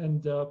you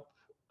end up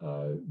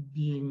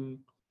being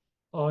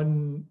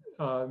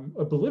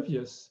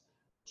oblivious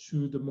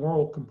to the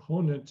moral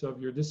component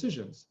of your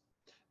decisions.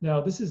 Now,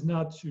 this is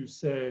not to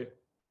say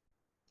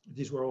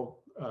these were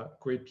all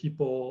great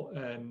people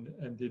and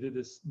they did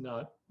this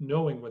not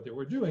knowing what they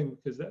were doing,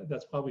 because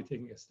that's probably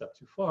taking a step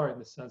too far, in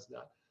the sense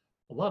that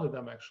a lot of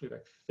them actually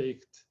like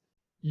faked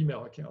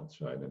email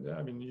accounts, right? And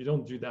I mean, you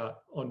don't do that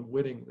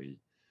unwittingly,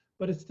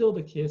 but it's still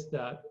the case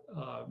that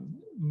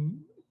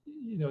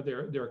you know,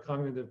 there are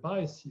cognitive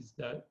biases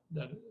that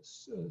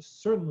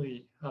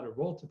certainly had a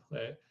role to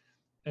play.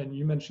 And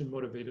you mentioned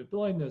motivated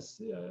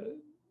blindness.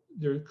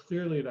 There are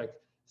clearly like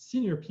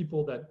senior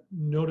people that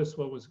noticed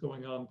what was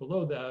going on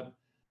below them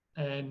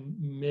and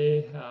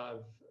may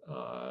have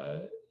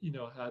you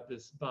know, had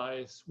this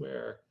bias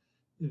where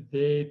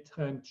they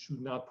tend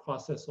to not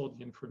process all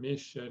the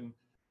information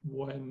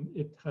when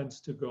it tends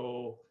to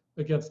go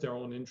against their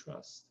own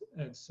interests.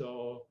 And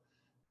so,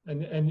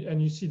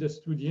 and you see this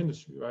through the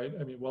industry, right?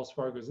 I mean, Wells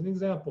Fargo is an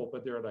example,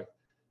 but there are like,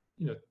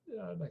 you know,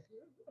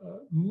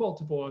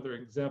 multiple other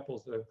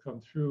examples that have come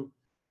through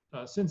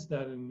since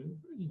then, and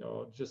you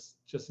know, just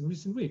in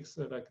recent weeks,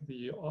 like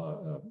the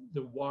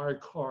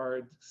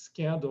Wirecard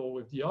scandal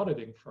with the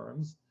auditing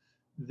firms.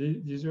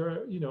 These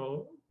are, you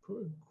know,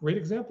 great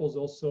examples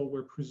also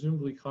where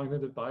presumably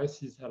cognitive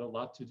biases had a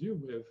lot to do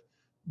with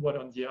what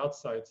on the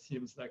outside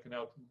seems like an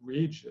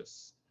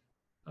outrageous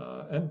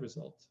end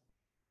result.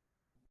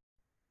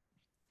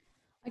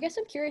 I guess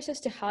I'm curious as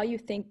to how you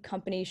think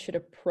companies should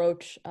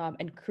approach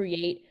and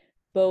create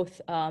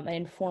both an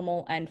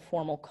informal and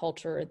formal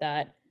culture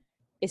that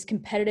is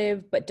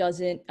competitive but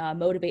doesn't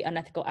motivate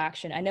unethical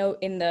action. I know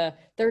in the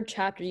third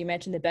chapter, you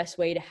mentioned the best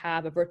way to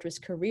have a virtuous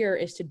career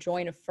is to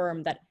join a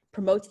firm that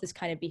promotes this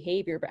kind of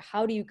behavior, but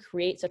how do you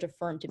create such a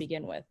firm to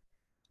begin with?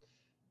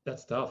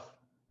 That's tough.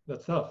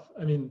 That's tough.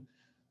 I mean,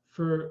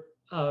 for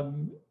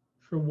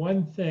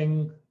one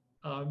thing,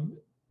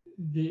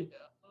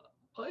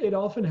 it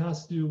often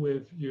has to do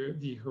with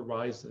the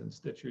horizons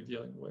that you're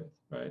dealing with,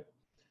 right?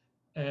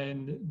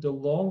 And the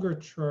longer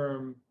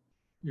term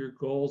your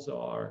goals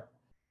are,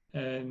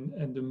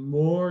 and the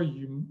more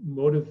you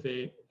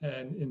motivate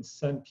and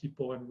incent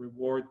people and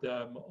reward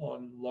them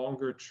on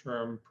longer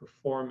term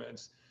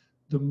performance,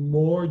 the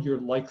more you're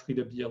likely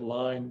to be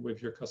aligned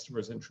with your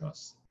customers'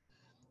 interests.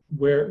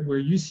 Where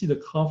you see the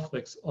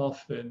conflicts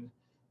often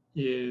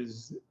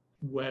is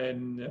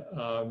when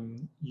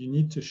you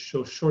need to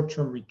show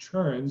short-term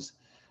returns,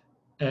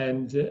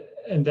 and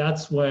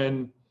that's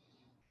when,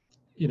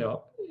 you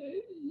know,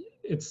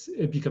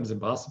 it becomes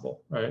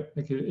impossible, right?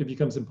 Like it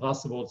becomes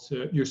impossible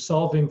to, you're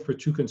solving for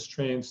two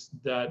constraints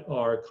that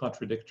are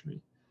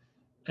contradictory.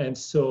 And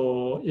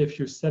so if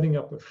you're setting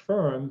up a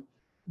firm,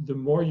 the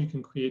more you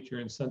can create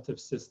your incentive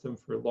system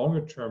for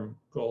longer term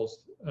goals,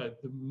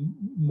 the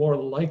more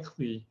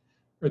likely,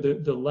 or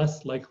the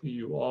less likely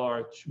you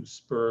are to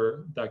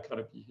spur that kind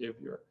of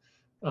behavior.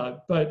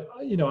 But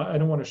you know, I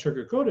don't want to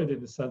sugarcoat it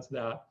in the sense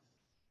that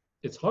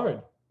it's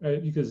hard,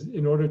 right? Because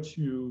in order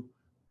to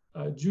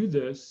do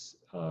this,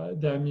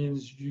 that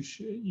means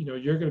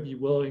you're going to be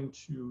willing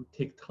to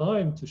take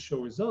time to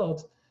show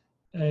results,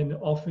 and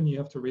often you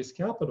have to raise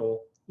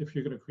capital if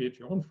you're going to create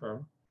your own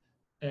firm.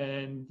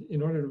 And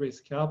in order to raise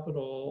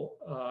capital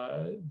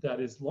that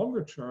is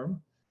longer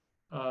term,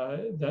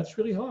 that's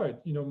really hard.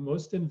 You know,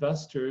 most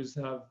investors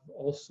have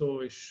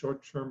also a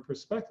short-term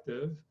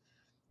perspective,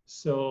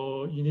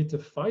 so you need to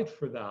fight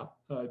for that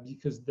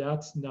because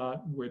that's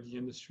not where the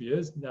industry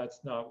is, and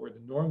that's not where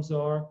the norms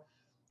are.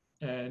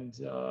 And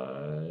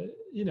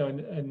you know,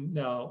 and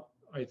now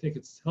I think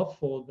it's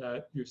helpful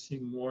that you're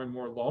seeing more and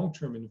more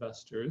long-term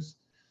investors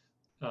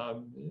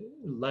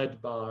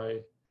led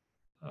by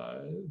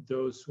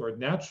those who are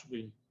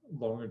naturally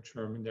longer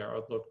term in their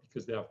outlook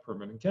because they have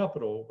permanent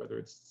capital, whether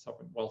it's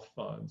sovereign wealth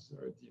funds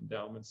or the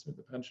endowments or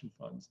the pension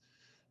funds.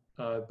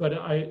 But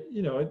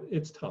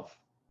it's tough.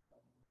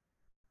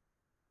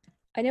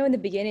 I know in the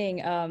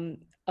beginning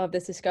of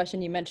this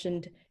discussion, you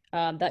mentioned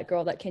that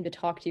girl that came to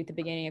talk to you at the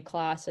beginning of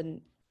class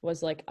and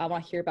was like, I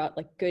want to hear about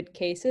like good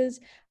cases.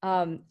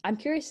 I'm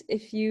curious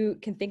if you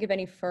can think of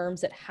any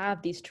firms that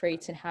have these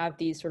traits and have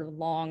these sort of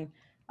long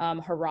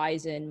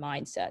horizon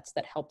mindsets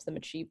that helps them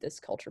achieve this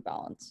culture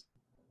balance.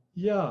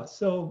 Yeah,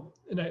 so,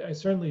 and I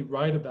certainly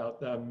write about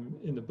them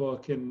in the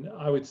book, and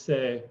I would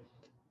say,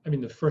 I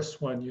mean, the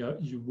first one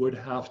you would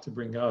have to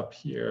bring up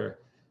here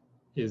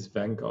is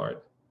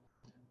Vanguard.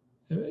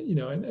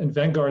 And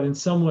Vanguard in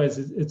some ways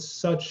it's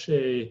such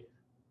a,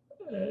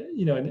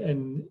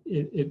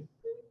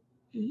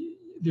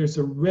 there's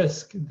a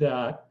risk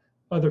that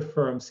other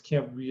firms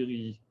can't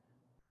really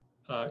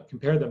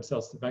compare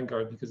themselves to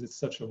Vanguard because it's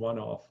such a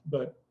one-off,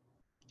 but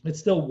it's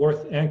still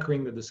worth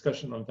anchoring the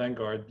discussion on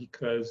Vanguard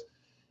because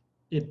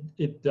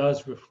it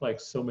does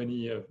reflect so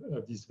many of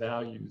these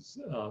values.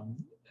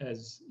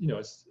 As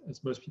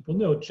most people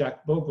know,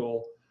 Jack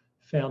Bogle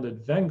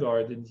founded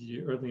Vanguard in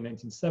the early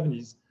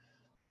 1970s,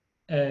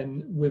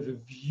 and with a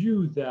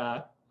view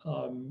that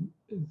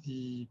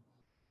the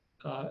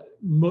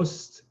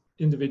most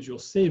individual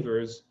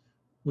savers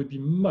would be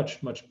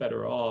much, much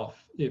better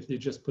off if they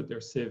just put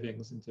their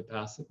savings into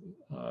passive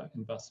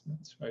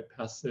investments, right?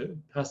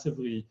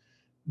 Passively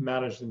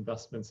managed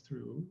investments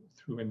through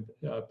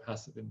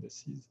passive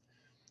indices.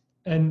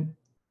 And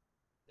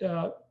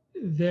the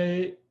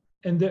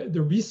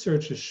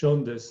research has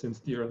shown this since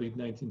the early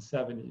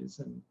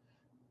 1970s.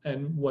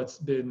 And what's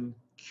been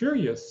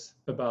curious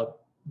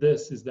about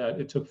this is that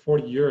it took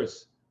 40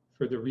 years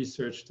for the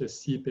research to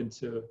seep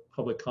into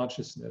public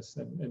consciousness.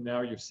 And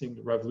now you're seeing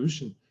the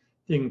revolution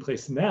taking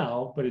place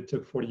now, but it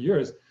took 40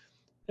 years.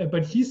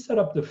 But he set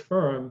up the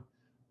firm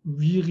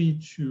really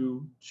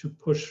to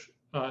push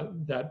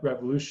that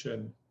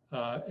revolution.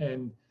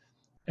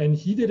 And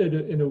he did it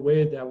in a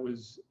way that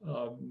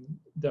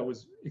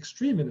was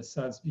extreme in a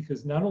sense,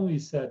 because not only he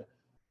said,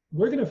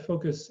 we're going to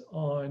focus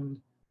on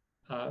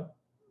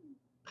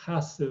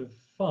passive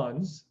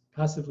funds,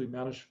 passively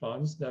managed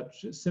funds that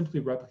just simply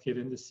replicate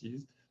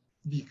indices,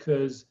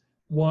 because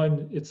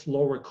one, it's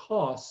lower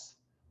costs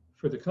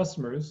for the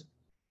customers,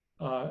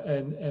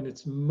 and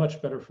it's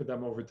much better for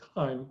them over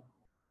time.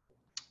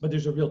 But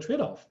there's a real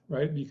trade-off,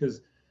 right?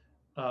 Because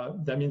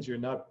that means you're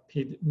not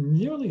paid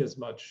nearly as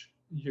much.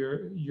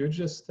 You're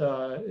just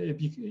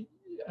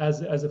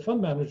as a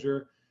fund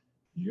manager,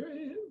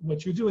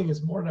 what you're doing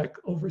is more like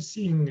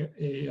overseeing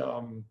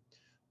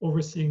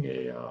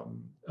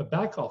a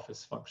back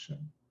office function.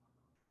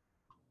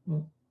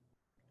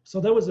 So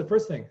that was the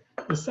first thing.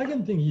 The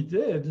second thing he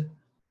did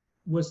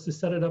was to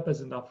set it up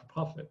as a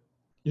not-for-profit.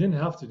 He didn't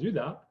have to do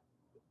that,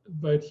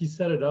 but he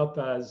set it up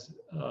as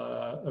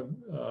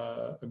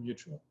a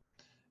mutual.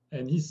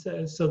 And he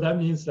said, so that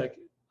means like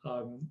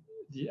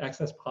the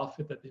excess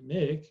profit that they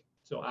make,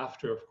 so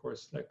after, of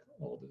course, like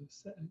all the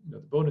the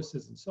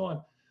bonuses and so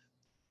on,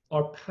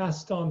 are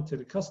passed on to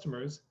the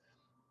customers.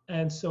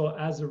 And so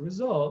as a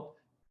result,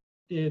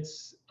 it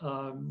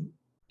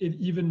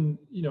even,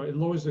 it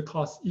lowers the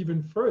cost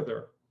even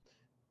further.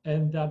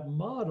 And that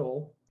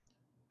model,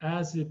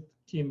 as it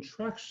gained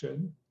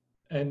traction,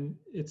 and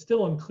it's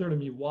still unclear to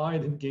me why it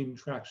didn't gain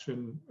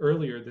traction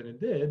earlier than it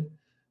did,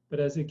 but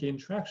as it gained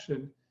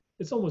traction,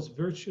 it's almost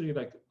virtually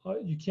like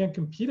you can't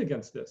compete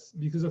against this,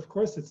 because of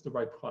course it's the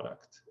right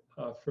product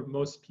for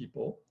most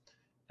people.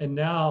 And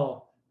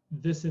now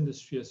this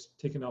industry has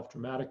taken off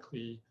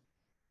dramatically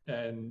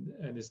and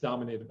is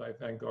dominated by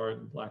Vanguard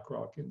and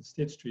BlackRock and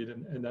State Street,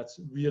 and that's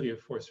really a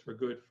force for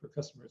good for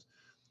customers.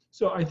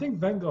 So I think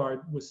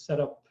Vanguard was set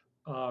up,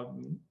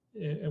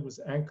 it was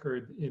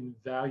anchored in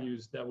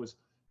values that it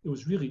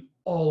was really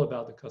all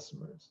about the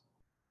customers,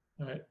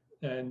 right?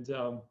 And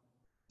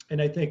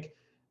I think,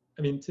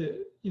 I mean,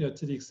 to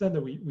the extent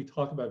that we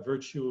talk about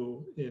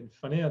virtue in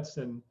finance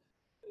and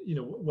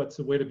what's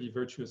the way to be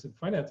virtuous in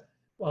finance?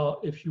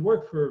 Well, if you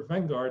work for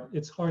Vanguard,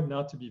 it's hard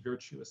not to be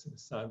virtuous in a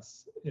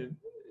sense.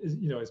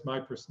 Is my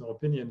personal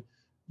opinion,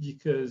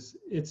 because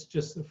it's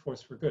just a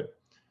force for good.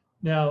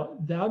 Now,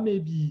 that may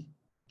be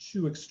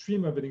too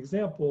extreme of an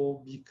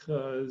example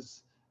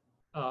because,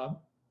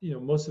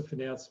 most of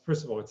finance,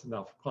 first of all, it's a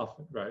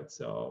not-for-profit, right?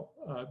 So,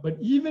 but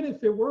even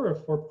if it were a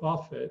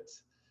for-profit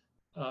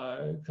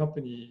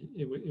company,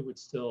 it would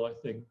still, I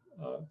think,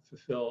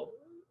 fulfill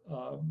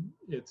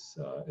its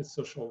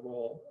social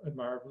role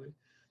admirably.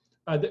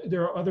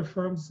 There are other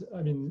firms.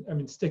 I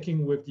mean,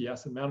 sticking with the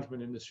asset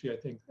management industry, I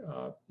think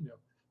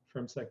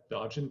firms like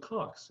Dodge and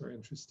Cox are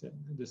interesting.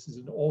 This is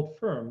an old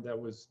firm that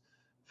was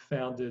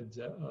founded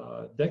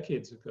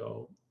decades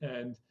ago,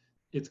 and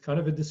it's kind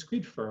of a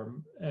discrete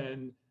firm.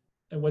 And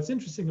what's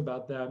interesting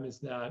about them is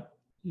that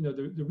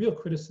the real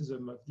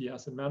criticism of the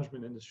asset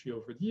management industry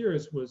over the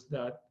years was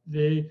that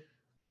they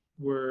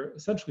were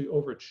essentially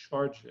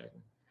overcharging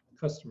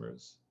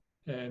customers.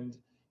 And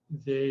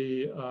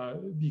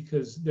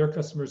because their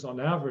customers on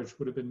average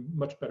would have been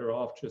much better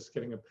off just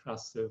getting a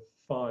passive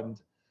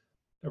fund,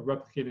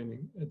 replicating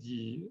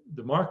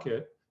the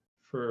market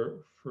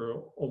for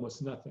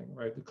almost nothing,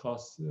 right? The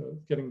cost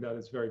of getting that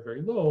is very,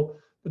 very low,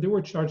 but they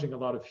were charging a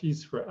lot of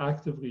fees for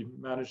actively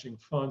managing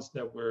funds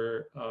that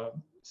were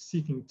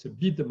seeking to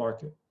beat the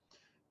market.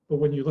 But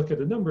when you look at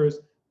the numbers,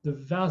 the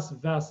vast,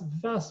 vast,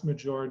 vast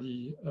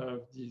majority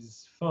of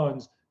these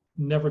funds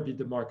never beat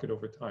the market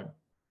over time.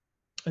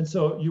 And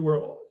so you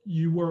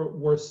were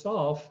worse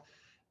off.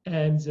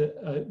 And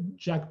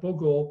Jack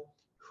Bogle,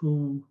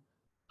 who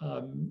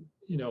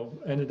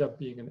ended up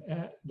being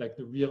like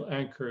the real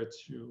anchor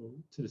to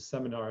the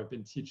seminar I've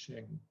been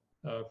teaching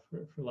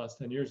for the last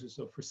 10 years or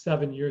so. For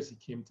 7 years, he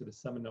came to the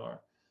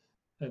seminar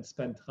and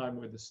spent time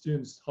with the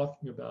students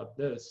talking about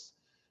this.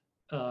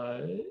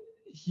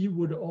 He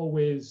would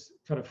always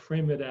kind of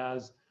frame it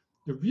as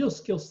the real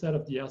skill set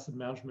of the asset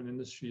management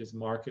industry is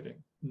marketing,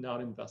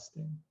 not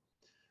investing.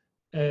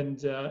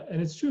 And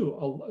it's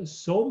true.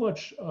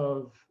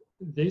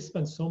 They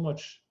spend so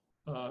much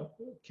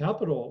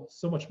capital,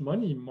 so much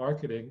money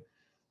marketing,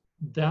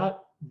 that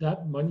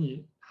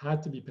money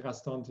had to be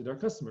passed on to their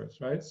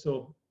customers, right?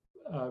 So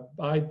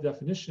by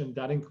definition,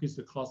 that increased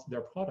the cost of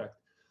their product.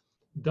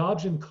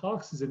 Dodge and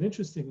Cox is an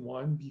interesting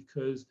one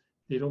because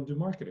they don't do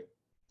marketing.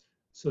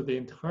 So they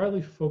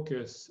entirely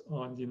focus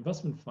on the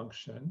investment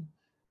function.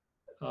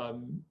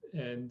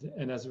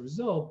 And as a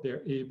result,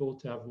 they're able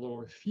to have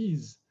lower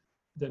fees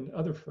than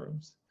other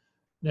firms.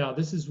 Now,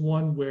 this is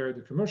one where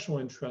the commercial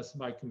interests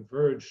might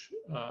converge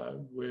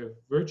with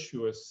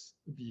virtuous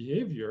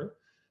behavior,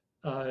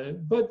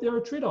 but there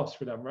are trade-offs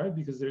for them, right?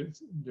 Because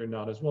they're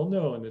not as well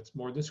known. It's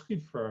more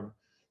discreet firm,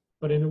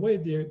 but in a way,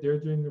 they're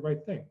doing the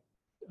right thing.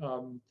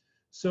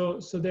 So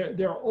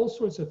there are all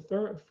sorts of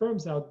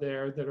firms out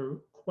there that are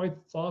quite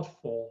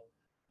thoughtful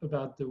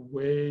about the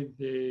way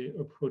they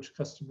approach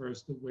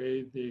customers, the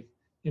way they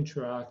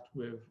interact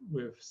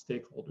with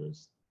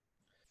stakeholders.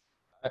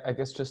 I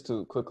guess just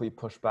to quickly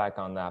push back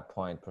on that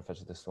point,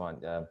 Professor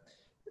Desuan,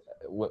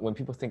 when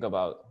people think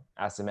about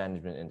asset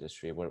management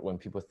industry, when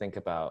people think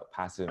about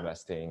passive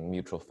investing,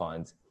 mutual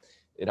funds,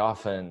 it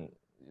often,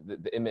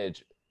 the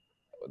image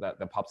that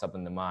pops up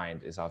in the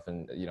mind is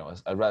often,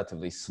 a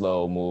relatively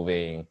slow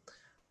moving,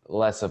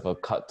 less of a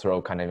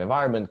cutthroat kind of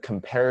environment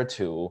compared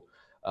to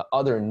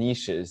other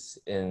niches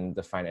in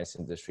the finance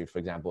industry. For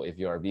example, if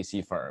you're a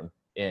VC firm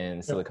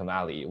in Silicon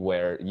Valley,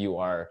 where you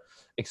are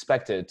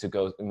expected to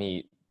go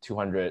meet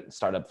 200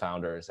 startup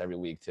founders every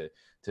week to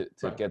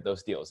get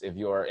those deals. If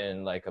you're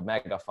in like a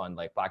mega fund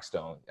like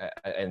Blackstone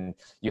and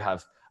you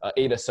have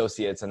 8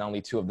 associates and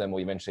only 2 of them will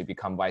eventually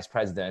become vice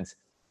presidents,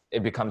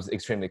 it becomes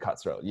extremely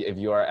cutthroat. If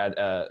you are at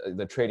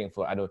the trading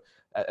floor,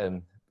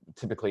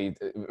 typically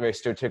very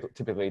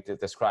stereotypically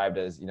described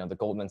as the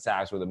Goldman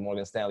Sachs or the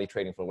Morgan Stanley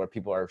trading floor, where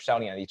people are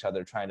shouting at each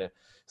other trying to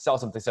sell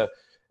something. So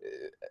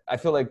I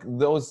feel like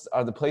those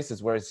are the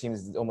places where it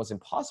seems almost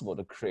impossible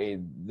to create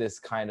this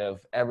kind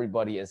of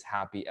everybody is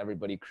happy,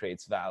 everybody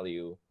creates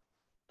value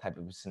type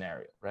of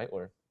scenario, right?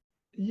 Or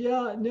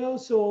yeah, no.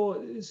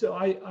 So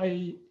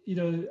I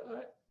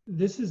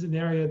this is an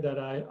area that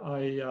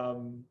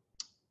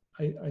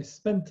I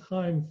spend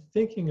time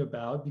thinking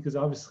about, because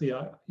obviously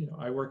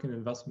I work in an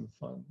investment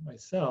fund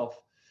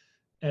myself,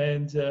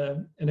 and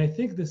I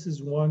think this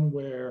is one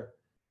where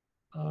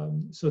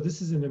so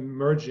this is an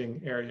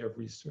emerging area of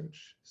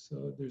research.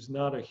 So there's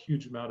not a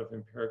huge amount of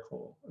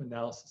empirical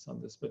analysis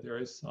on this, but there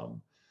is some,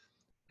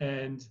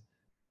 and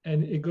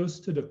it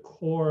goes to the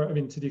core. I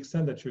mean, to the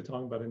extent that you're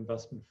talking about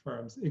investment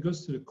firms, it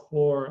goes to the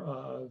core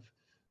of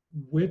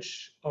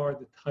which are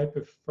the type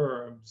of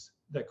firms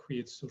that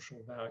create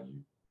social value,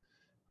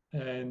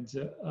 and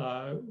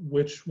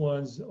which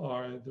ones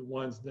are the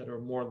ones that are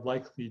more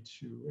likely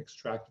to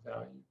extract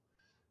value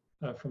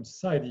from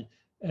society.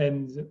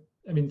 And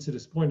I mean, to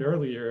this point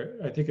earlier,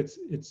 I think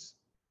it's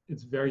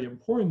very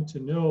important to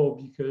know,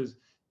 because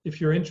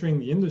if you're entering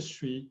the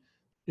industry,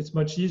 it's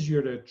much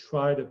easier to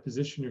try to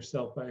position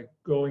yourself by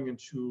going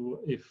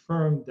into a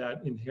firm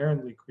that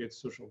inherently creates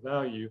social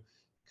value,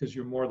 because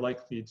you're more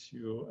likely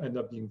to end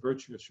up being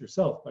virtuous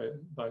yourself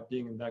by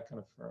being in that kind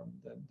of firm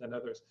than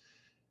others.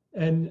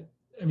 And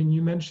I mean,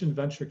 you mentioned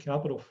venture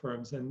capital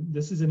firms, and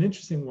this is an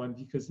interesting one,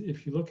 because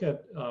if you look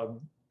at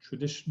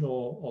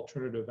traditional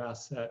alternative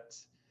asset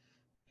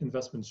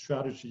investment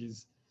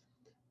strategies,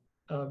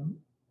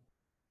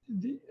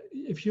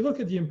 if you look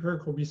at the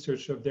empirical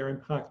research of their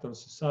impact on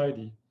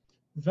society,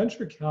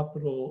 venture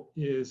capital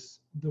is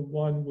the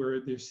one where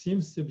there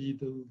seems to be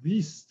the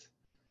least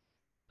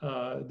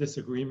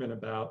disagreement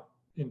about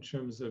in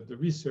terms of the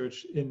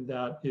research, in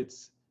that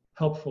it's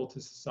helpful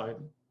to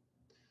society.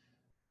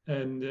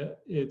 And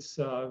it's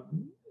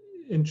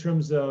in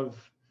terms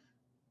of,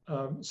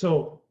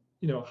 so,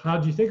 how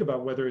do you think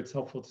about whether it's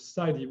helpful to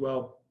society?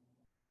 Well,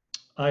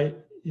 I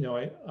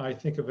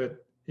think of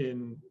it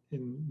in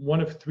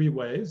one of 3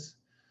 ways.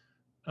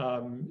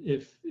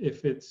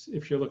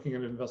 If you're looking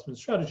at an investment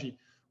strategy,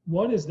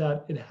 one is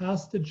that it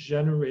has to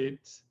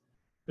generate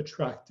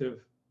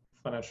attractive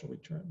financial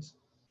returns.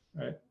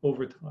 right,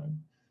 over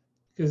time.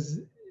 Because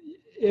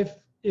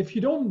if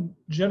you don't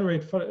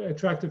generate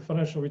attractive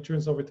financial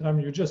returns over time,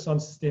 you're just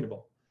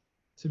unsustainable.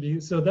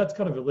 So that's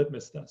kind of a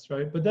litmus test,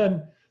 right? But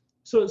then,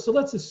 so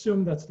let's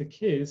assume that's the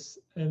case,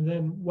 and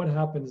then what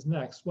happens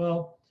next?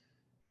 Well,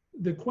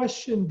 the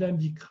question then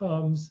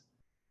becomes,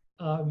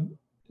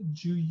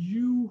 do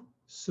you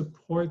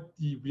support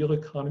the real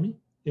economy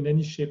in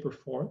any shape or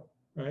form,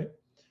 right?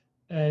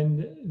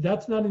 And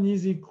that's not an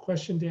easy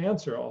question to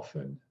answer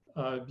often,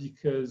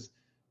 because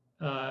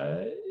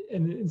and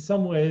in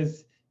some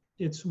ways,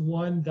 it's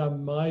one that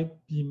might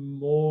be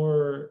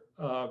more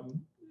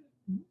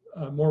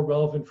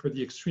relevant for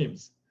the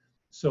extremes.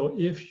 So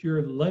if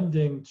you're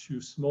lending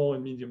to small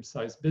and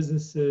medium-sized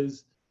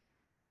businesses,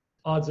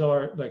 odds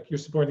are like you're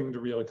supporting the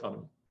real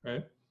economy,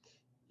 right?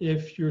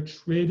 If you're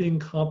trading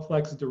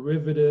complex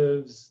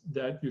derivatives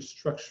that you're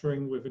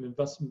structuring with an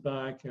investment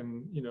bank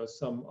and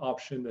some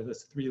option that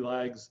has 3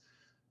 legs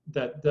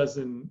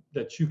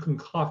that you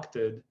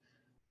concocted,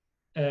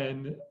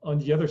 and on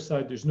the other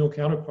side there's no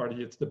counterparty,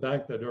 it's the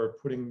bank that are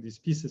putting these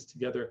pieces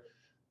together,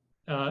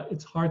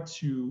 it's hard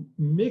to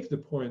make the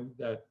point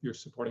that you're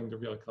supporting the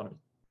real economy,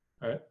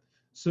 right?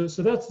 So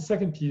that's the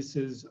second piece,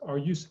 is are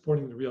you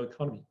supporting the real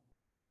economy?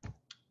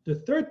 The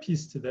third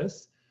piece to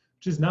this,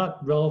 which is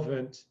not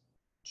relevant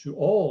to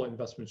all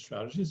investment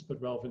strategies, but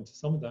relevant to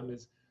some of them,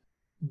 is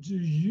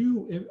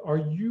are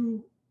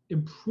you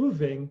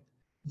improving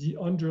the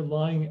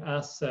underlying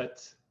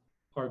asset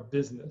or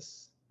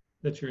business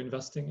that you're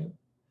investing in?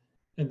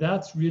 And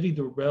that's really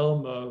the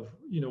realm of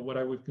what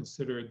I would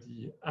consider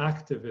the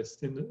activist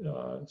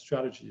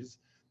strategies.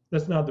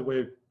 That's not the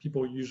way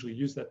people usually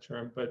use that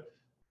term, but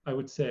I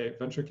would say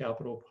venture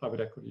capital, private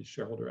equity,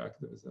 shareholder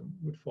activism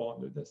would fall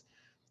under this.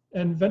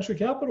 And venture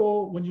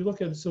capital, when you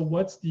look at it, so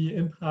what's the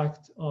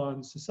impact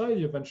on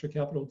society of venture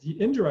capital?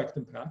 The indirect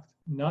impact,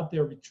 not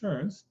their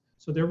returns.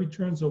 So their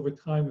returns over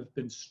time have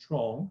been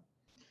strong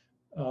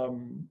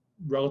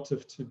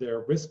relative to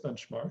their risk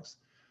benchmarks.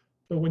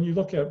 But when you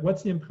look at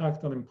what's the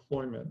impact on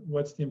employment,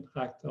 what's the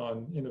impact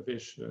on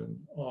innovation,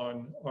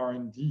 on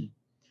R&D,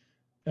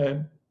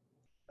 and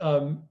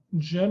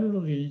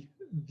generally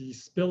the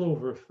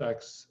spillover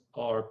effects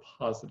are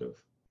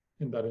positive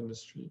in that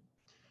industry.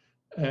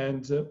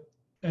 And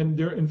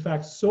they're in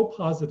fact so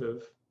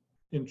positive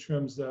in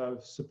terms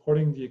of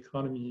supporting the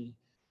economy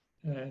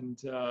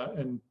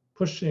and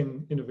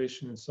pushing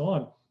innovation and so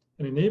on,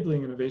 and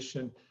enabling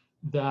innovation,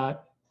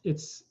 that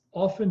it's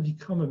often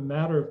become a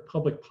matter of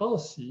public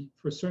policy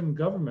for certain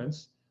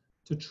governments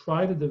to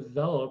try to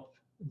develop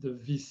the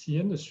VC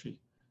industry,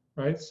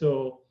 right?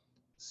 So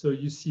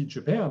you see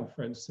Japan,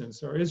 for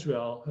instance, or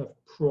Israel have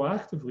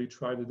proactively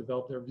tried to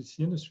develop their VC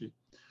industry.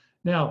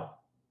 Now,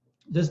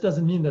 this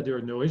doesn't mean that there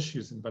are no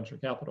issues in venture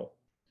capital.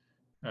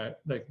 Right?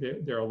 Like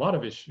there are a lot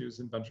of issues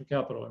in venture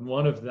capital, and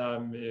one of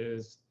them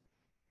is,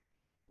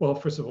 well,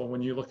 first of all,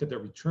 when you look at their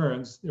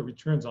returns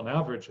on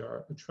average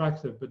are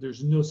attractive, but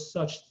there's no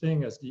such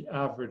thing as the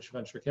average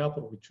venture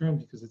capital return,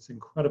 because it's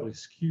incredibly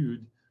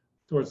skewed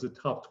towards the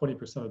top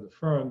 20% of the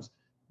firms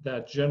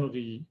that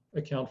generally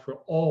account for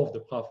all of the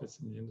profits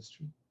in the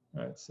industry,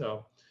 right?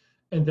 So,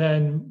 and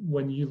then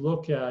when you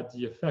look at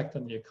the effect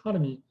on the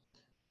economy,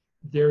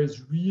 there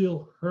is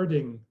real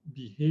herding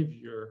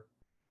behavior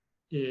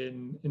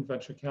in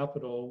venture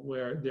capital,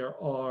 where there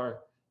are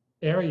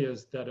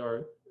areas that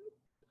are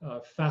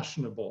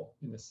fashionable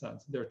in a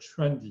sense, they're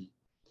trendy.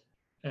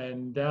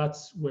 And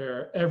that's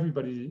where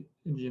everybody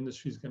in the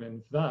industry is going to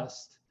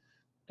invest.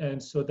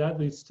 And so that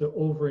leads to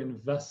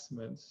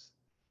overinvestments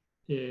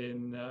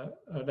in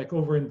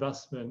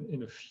overinvestment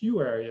in a few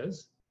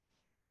areas,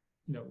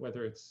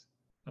 whether it's,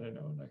 I don't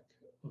know, like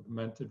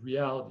augmented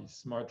reality,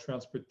 smart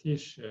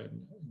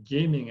transportation,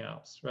 gaming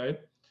apps, right?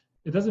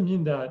 It doesn't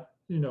mean that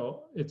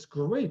it's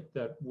great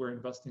that we're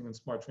investing in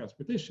smart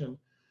transportation,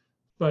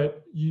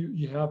 but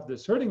you have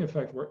this herding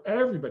effect where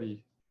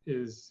everybody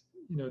is,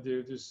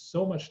 there's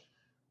so much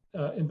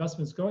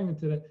investments going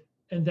into that,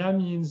 and that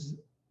means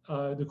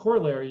the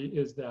corollary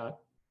is that,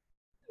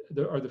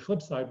 the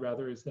flip side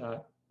rather, is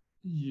that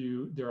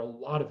there are a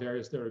lot of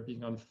areas that are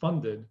being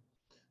unfunded,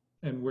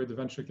 and where the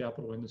venture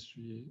capital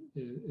industry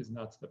is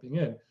not stepping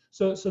in.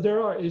 So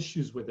there are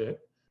issues with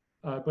it.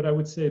 But I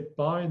would say,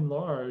 by and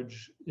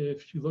large,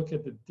 if you look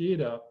at the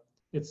data,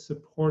 it's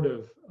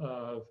supportive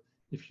of,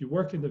 if you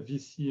work in the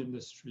VC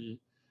industry,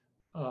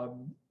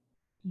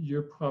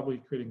 you're probably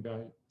creating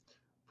value.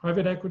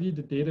 Private equity,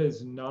 the data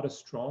is not as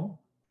strong,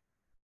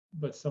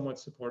 but somewhat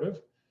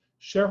supportive.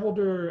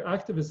 Shareholder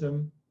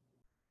activism,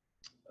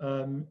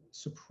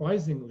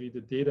 surprisingly,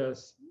 the data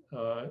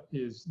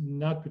is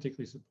not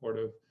particularly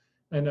supportive.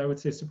 And I would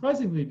say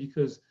surprisingly,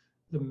 because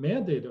the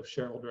mandate of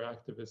shareholder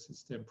activists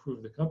is to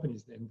improve the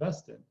companies they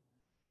invest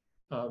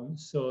in.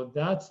 So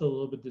that's a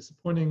little bit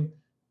disappointing,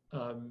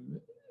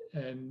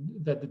 and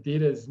that the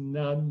data is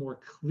not more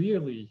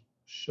clearly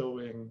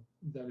showing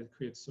that it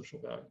creates social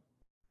value.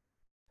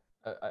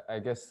 I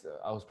guess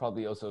I was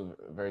probably also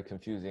very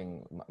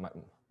confusing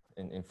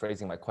in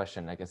phrasing my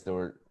question. I guess there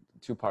were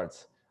two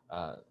parts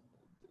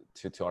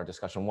to our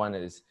discussion. One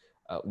is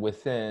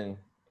within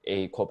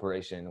a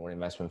corporation or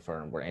investment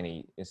firm or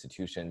any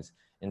institution's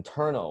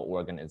internal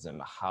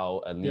organism,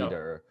 how a Yeah.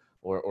 leader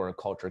or a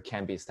culture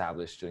can be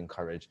established to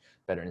encourage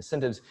better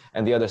incentives.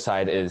 And the other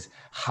side is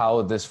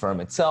how this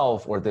firm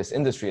itself or this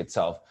industry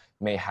itself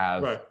may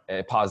have Right.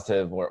 a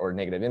positive or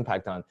negative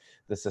impact on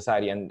the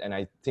society. And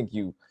I think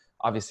you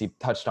obviously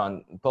touched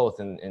on both,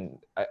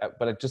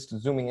 but just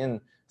zooming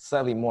in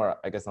slightly more,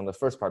 I guess, on the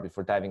first part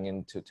before diving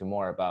into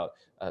more about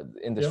the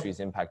industry's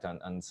impact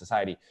on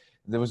society.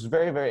 There was a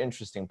very, very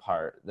interesting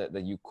part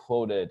that you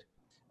quoted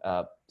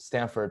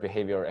Stanford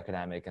behavioral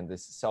economic and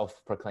this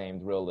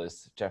self-proclaimed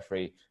realist,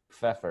 Jeffrey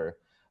Pfeffer,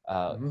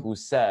 who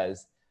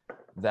says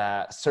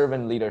that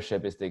servant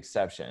leadership is the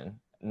exception,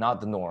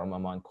 not the norm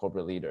among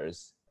corporate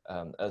leaders.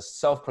 As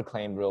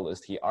self-proclaimed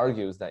realist, he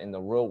argues that in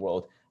the real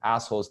world,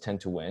 assholes tend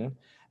to win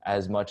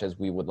as much as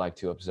we would like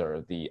to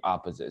observe the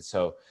opposite.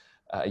 So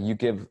you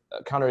give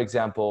a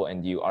counterexample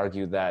and you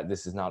argue that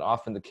this is not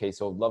often the case.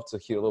 So I'd love to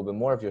hear a little bit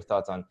more of your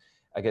thoughts on,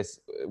 I guess,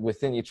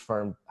 within each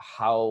firm,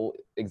 how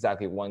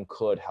exactly one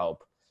could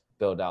help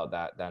build out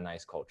that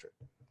nice culture.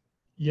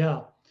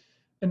 Yeah.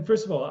 And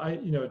first of all,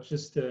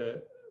 just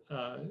to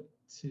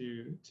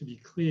be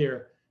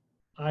clear,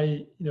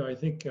 I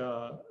think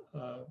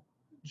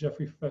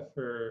Jeffrey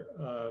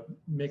Pfeffer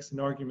makes an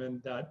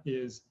argument that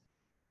is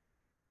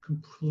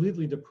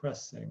completely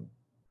depressing.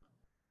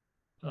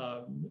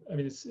 I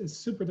mean, it's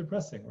super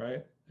depressing,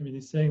 right? I mean,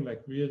 he's saying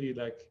like really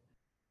like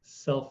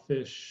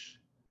selfish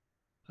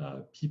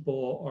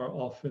people are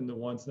often the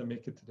ones that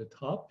make it to the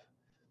top,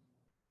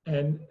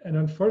 and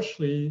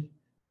unfortunately,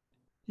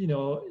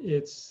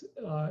 it's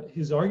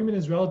his argument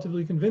is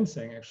relatively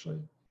convincing actually.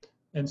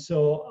 And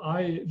so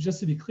just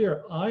to be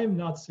clear, I'm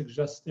not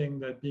suggesting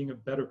that being a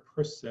better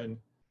person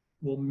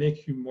will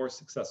make you more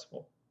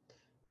successful.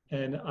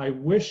 And I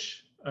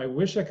wish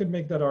I could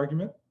make that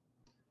argument.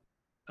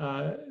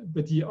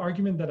 But the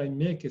argument that I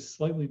make is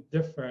slightly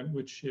different,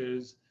 which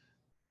is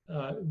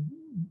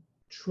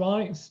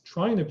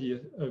trying to be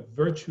a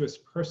virtuous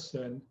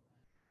person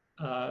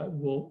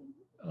will,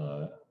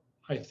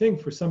 I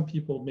think, for some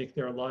people, make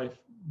their life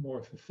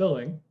more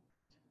fulfilling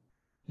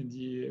in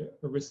the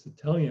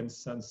Aristotelian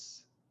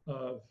sense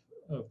of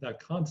that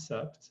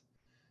concept.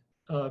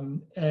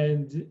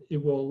 And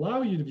it will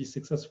allow you to be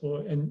successful,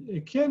 and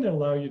it can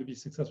allow you to be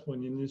successful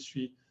in the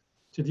industry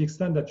to the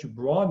extent that you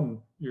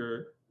broaden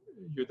your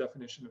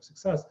definition of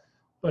success.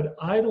 But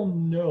I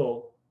don't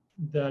know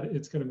that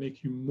it's going to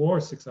make you more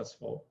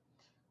successful.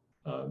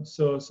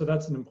 So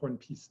that's an important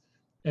piece,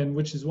 and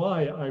which is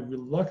why I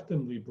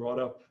reluctantly brought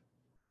up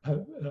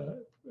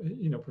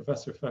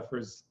Professor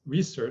Pfeffer's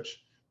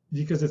research,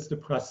 because it's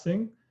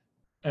depressing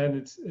and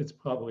it's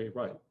probably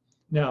right.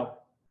 Now,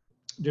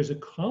 there's a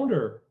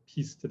counter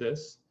piece to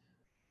this,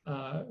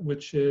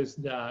 which is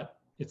that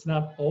it's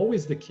not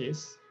always the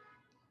case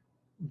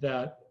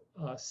that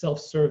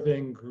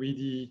self-serving,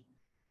 greedy,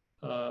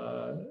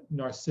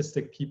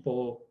 narcissistic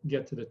people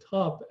get to the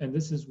top. And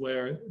this is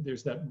where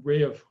there's that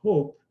ray of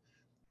hope.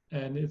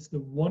 And it's the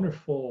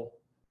wonderful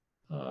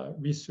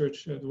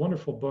research, the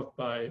wonderful book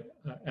by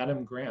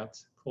Adam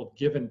Grant called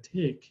Give and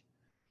Take,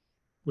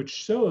 which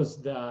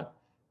shows that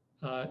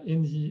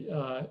in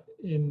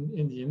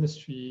the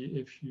industry,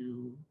 if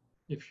you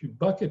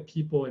bucket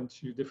people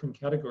into different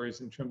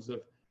categories in terms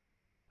of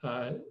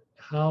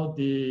how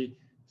they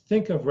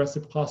think of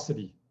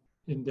reciprocity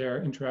in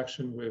their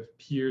interaction with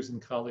peers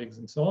and colleagues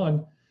and so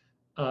on,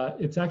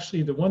 it's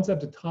actually the ones at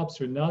the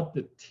tops are not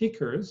the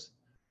takers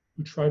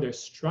who try to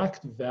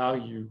extract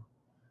value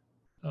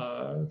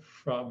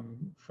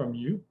from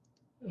you.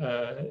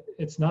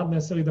 It's not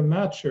necessarily the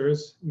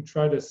matchers who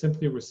try to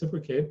simply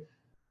reciprocate,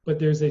 but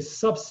there's a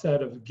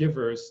subset of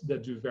givers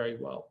that do very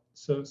well.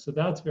 So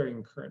that's very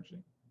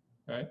encouraging,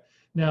 right?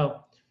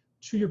 Now,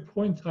 to your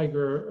point,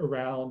 Tiger,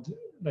 around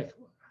like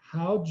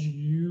how do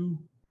you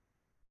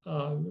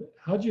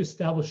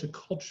establish a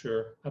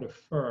culture at a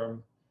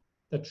firm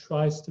that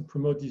tries to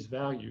promote these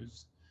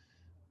values?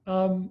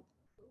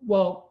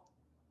 Well,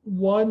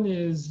 one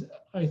is,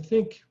 I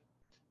think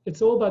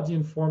it's all about the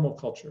informal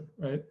culture,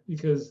 right?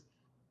 Because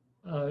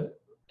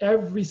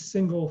every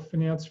single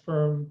finance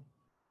firm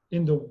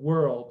in the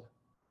world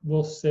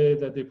will say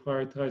that they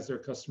prioritize their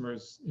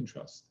customers'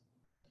 interest.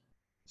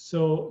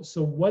 So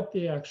what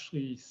they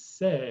actually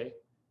say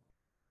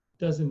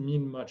doesn't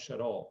mean much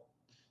at all.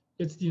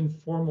 It's the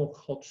informal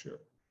culture,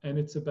 and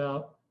it's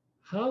about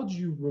how do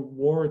you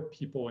reward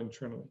people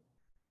internally?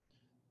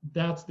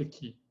 That's the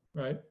key,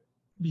 right?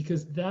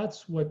 Because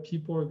that's what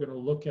people are going to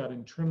look at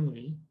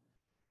internally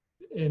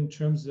in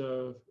terms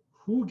of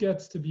who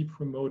gets to be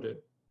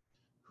promoted,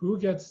 who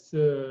gets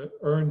to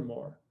earn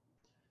more.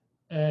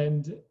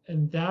 And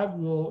that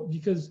will,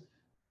 because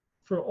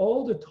for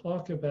all the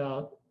talk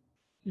about,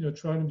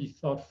 trying to be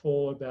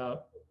thoughtful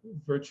about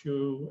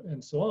virtue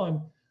and so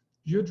on,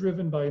 you're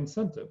driven by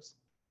incentives.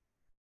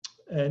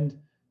 And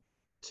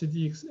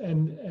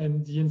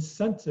the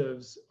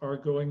incentives are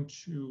going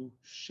to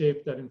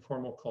shape that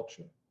informal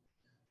culture.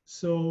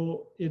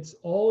 So it's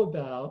all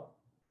about,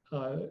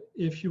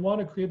 if you want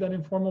to create that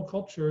informal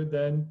culture,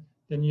 then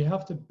then you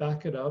have to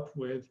back it up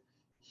with,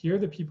 here are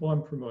the people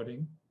I'm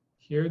promoting,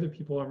 here are the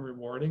people I'm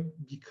rewarding,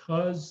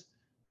 because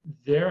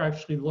they're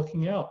actually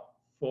looking out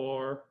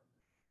for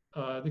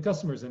the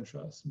customer's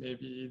interests.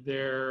 Maybe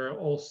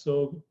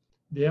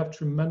they have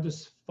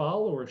tremendous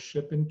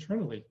followership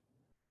internally,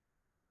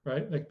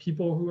 right? Like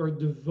people who are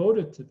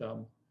devoted to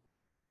them,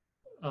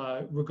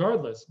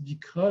 regardless,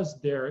 because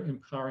they're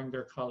empowering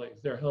their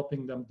colleagues, they're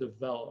helping them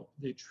develop,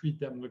 they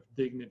treat them with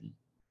dignity.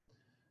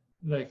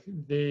 Like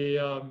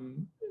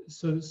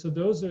so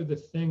those are the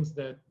things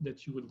that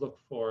you would look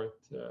for,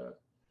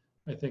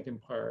 I think, in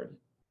priority.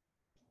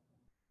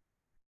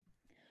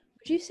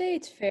 Would you say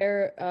it's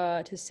fair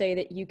to say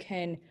that you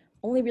can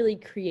only really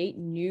create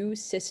new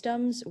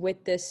systems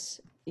with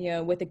this,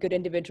 with a good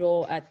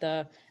individual at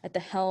the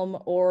helm,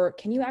 or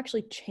can you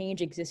actually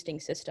change existing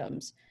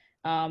systems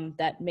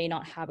that may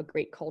not have a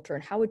great culture?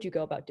 And how would you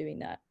go about doing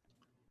that?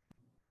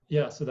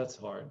 Yeah, so that's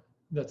hard.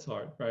 That's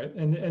hard, right?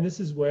 And this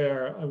is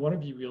where I want to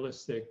be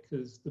realistic,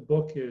 because the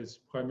book is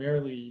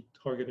primarily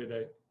targeted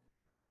at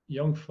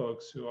young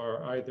folks who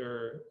are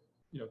either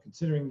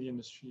considering the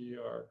industry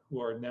or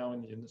who are now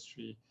in the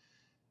industry.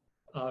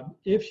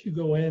 If you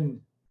go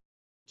in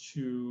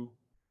to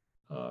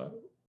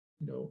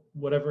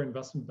whatever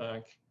investment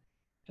bank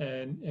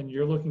and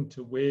you're looking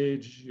to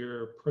wage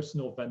your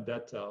personal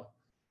vendetta,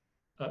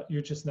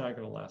 you're just not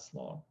going to last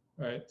long,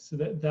 right? So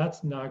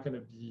that's not going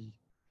to be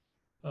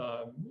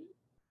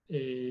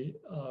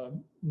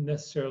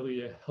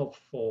necessarily a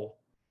helpful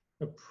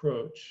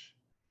approach.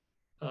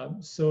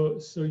 So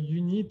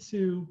you need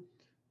to.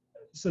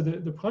 So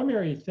the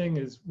primary thing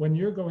is, when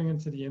you're going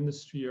into the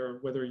industry, or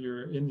whether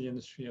you're in the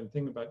industry and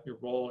thinking about your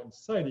role in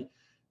society,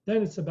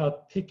 then it's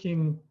about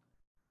picking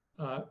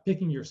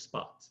your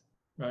spot,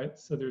 right?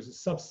 So there's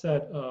a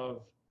subset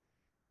of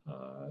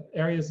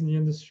areas in the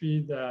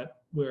industry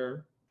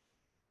where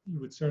you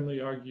would certainly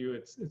argue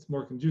it's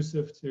more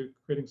conducive to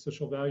creating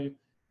social value,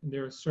 and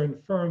there are certain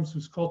firms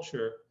whose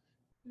culture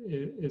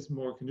is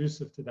more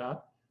conducive to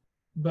that.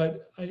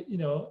 But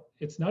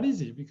it's not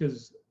easy,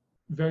 because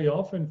very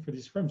often for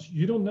these firms,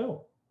 you don't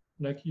know.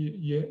 Like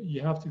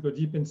you have to go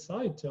deep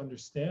inside to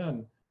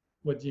understand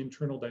what the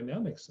internal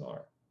dynamics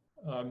are.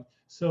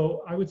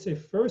 So I would say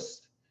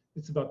first,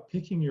 it's about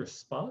picking your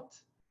spot,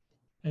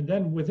 and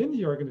then within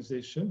the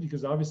organization,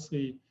 because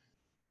obviously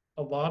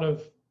a lot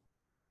of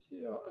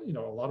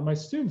my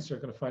students are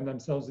going to find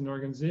themselves in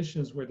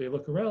organizations where they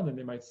look around and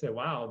they might say,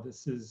 wow,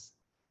 this is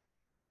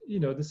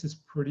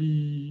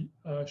pretty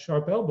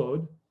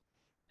sharp-elbowed.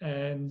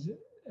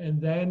 And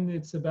then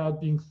it's about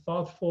being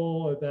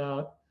thoughtful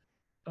about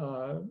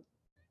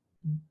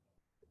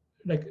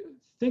like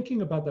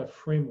thinking about that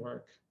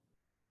framework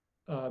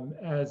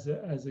as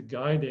a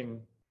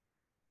guiding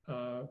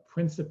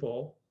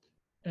principle,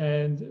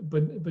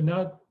 but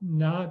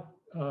not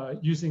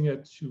using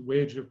it to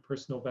wage a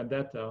personal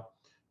vendetta.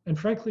 And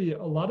frankly,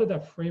 a lot of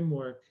that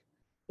framework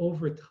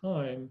over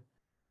time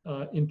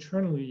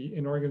internally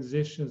in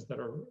organizations that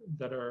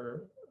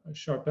are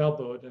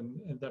sharp-elbowed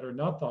and that are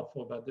not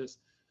thoughtful about this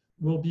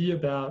will be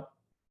about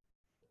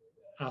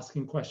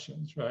asking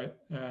questions, right?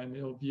 And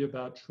it'll be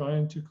about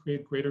trying to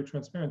create greater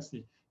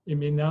transparency. It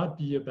may not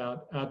be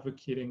about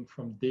advocating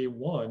from day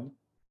one,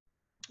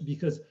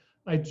 because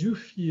I do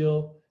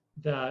feel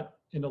that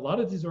in a lot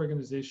of these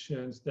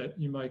organizations that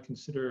you might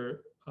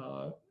consider,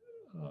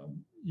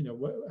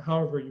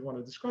 however you want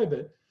to describe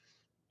it,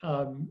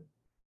 a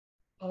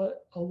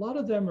lot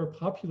of them are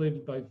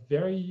populated by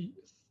very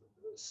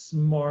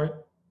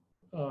smart,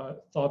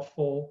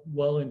 thoughtful,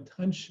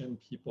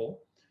 well-intentioned people,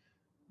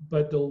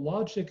 but the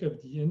logic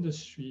of the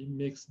industry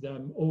makes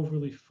them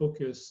overly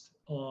focused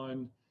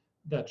on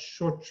that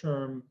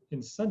short-term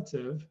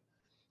incentive.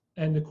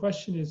 And the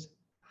question is,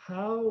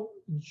 how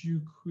do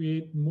you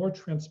create more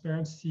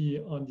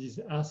transparency on these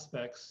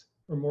aspects,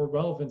 or more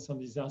relevance on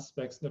these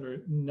aspects that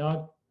are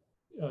not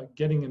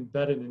getting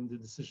embedded in the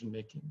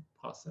decision-making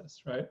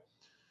process, right?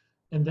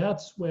 And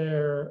that's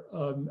where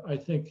I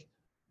think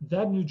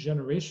that new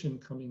generation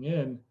coming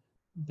in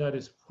that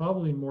is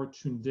probably more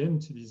tuned in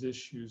to these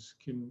issues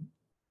can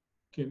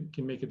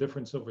make a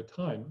difference over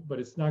time, but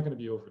it's not going to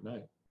be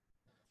overnight.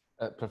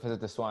 Professor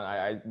Desuan,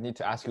 I need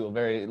to ask you a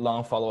very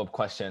long follow-up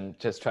question,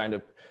 just trying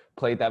to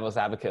play devil's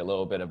advocate a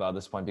little bit about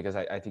this point, because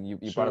I think you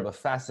Sure. brought up a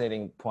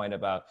fascinating point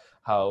about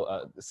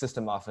how the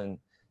system often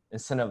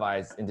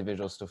incentivize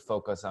individuals to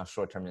focus on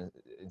short-term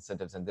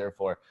incentives, and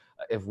therefore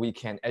if we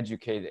can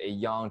educate a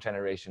young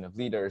generation of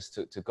leaders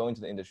to go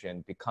into the industry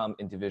and become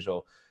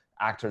individual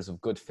actors of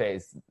good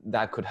faith,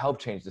 that could help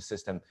change the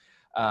system.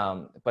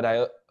 But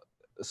I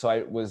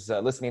was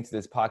listening to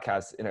this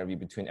podcast interview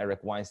between Eric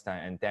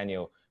Weinstein and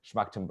Daniel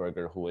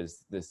Schmachtenberger, who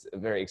is this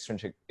very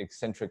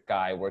eccentric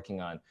guy working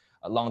on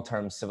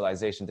long-term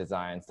civilization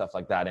design, stuff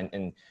like that.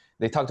 And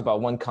they talked about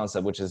one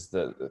concept, which is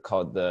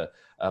called the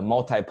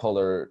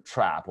multipolar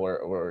trap,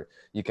 or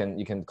you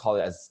can call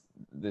it as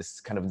this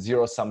kind of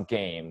zero-sum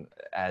game,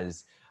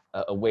 as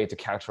a way to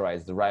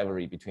characterize the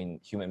rivalry between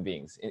human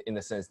beings, in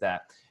the sense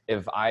that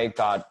if I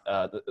got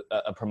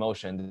a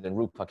promotion, then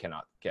Rupa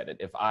cannot get it.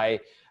 If I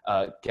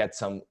get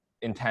some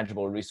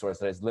intangible resource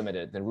that is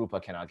limited, then Rupa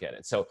cannot get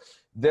it. So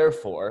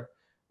therefore,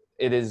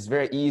 it is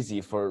very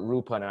easy for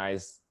Rupa and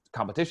I's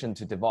competition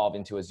to devolve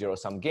into a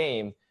zero-sum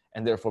game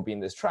and therefore be in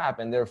this trap.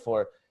 And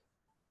therefore,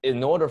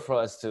 in order for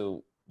us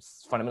to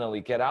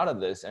fundamentally get out of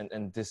this and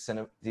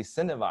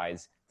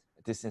disincentivize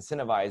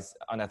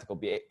unethical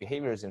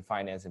behaviors in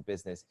finance and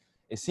business,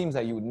 it seems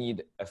that you would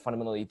need a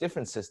fundamentally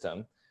different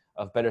system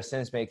of better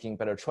sense making,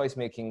 better choice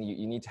making.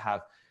 You need to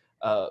have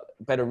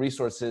better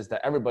resources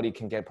that everybody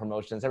can get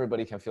promotions,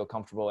 everybody can feel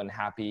comfortable and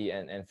happy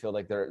and feel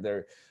like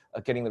they're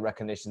getting the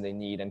recognition they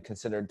need and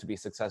considered to be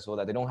successful,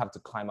 that they don't have to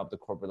climb up the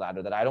corporate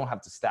ladder, that I don't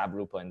have to stab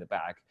Rupa in the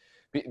back.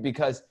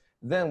 Because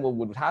then what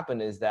would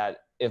happen is that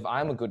if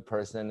I'm a good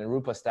person and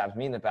Rupa stabs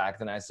me in the back,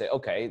 then I say,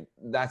 okay,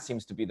 that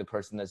seems to be the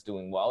person that's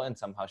doing well and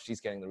somehow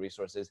she's getting the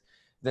resources.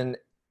 Then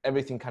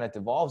everything kind of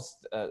devolves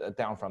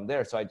down from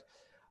there. So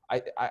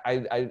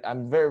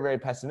I'm very, very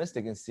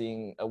pessimistic in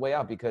seeing a way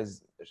out,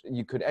 because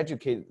you could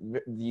educate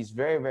these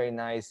very, very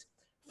nice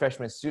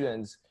freshman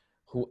students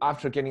who,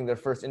 after getting their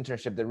first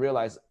internship, they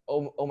realize,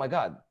 oh my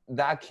God,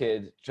 that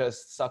kid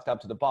just sucked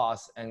up to the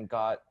boss and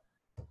got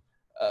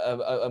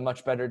a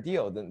much better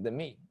deal than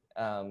me.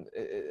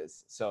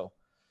 So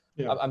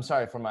yeah. I'm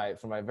sorry for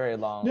my very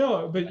long.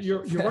 No, but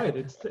you're right.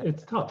 It's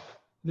tough.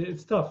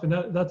 It's tough, and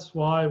that's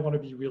why I want to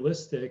be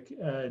realistic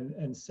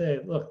and say,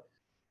 look,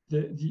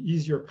 the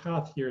easier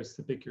path here is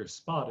to pick your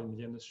spot in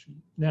the industry.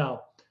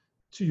 Now,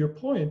 to your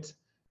point,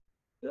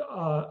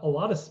 a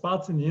lot of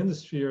spots in the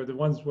industry are the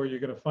ones where you're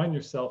going to find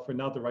yourself are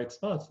not the right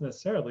spots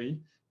necessarily,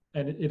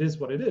 and it is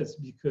what it is,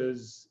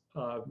 because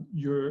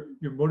you're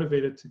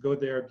motivated to go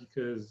there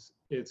because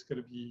it's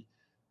going to be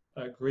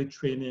great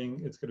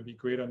training, it's going to be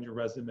great on your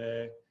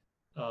resume,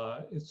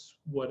 it's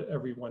what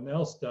everyone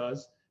else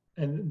does,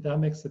 and that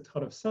makes a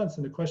ton of sense.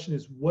 And the question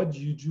is, what do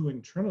you do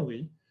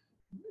internally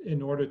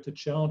in order to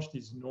challenge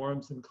these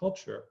norms and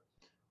culture?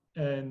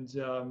 And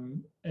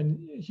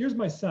here's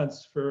my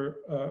sense for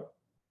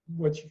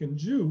what you can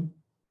do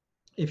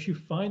if you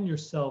find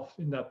yourself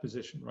in that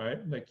position, right?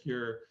 Like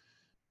you're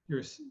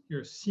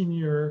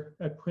senior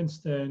at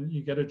Princeton,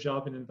 you get a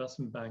job in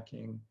investment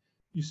banking,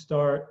 you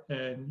start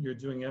and you're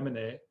doing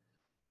M&A,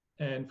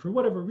 and for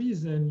whatever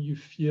reason you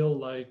feel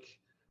like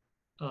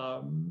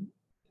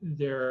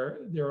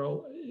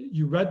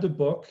you read the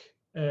book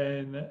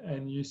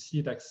and you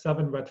see like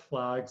 7 red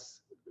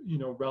flags,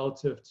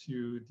 relative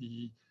to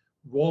the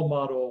role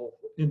model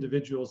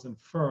individuals and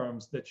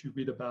firms that you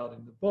read about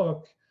in the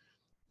book.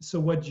 So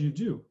what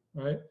do,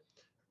 right?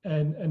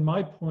 And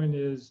my point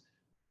is,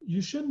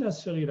 you shouldn't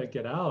necessarily like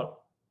get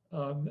out.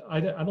 I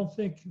don't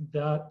think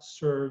that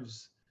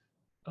serves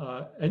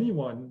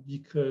anyone,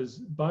 because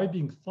by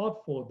being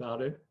thoughtful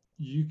about it,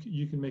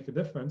 you can make a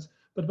difference.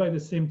 But by the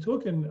same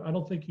token, I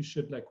don't think you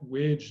should like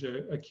wage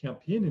a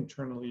campaign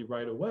internally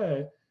right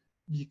away,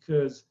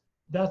 because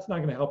that's not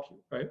going to help you,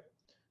 right?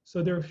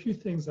 So there are a few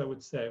things I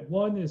would say.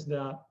 One is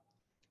that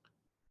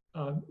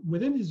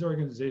within these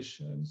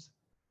organizations,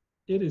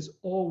 it is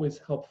always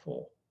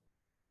helpful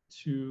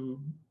to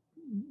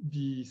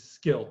be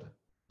skilled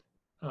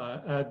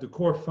at the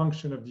core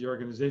function of the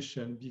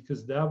organization,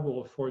 because that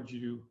will afford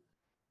you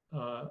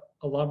a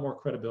lot more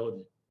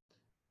credibility.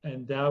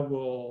 And that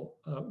will,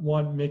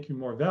 one, make you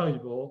more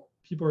valuable.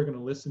 People are going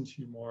to listen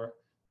to you more,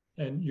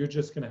 and you're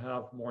just going to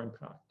have more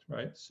impact,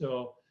 right?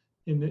 So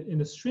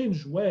in a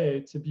strange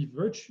way, to be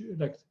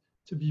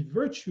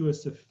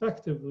virtuous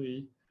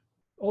effectively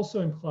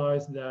also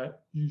implies that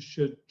you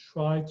should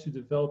try to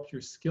develop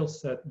your skill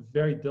set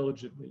very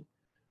diligently.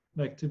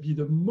 Like, to be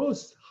the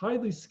most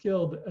highly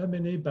skilled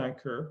M&A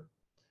banker,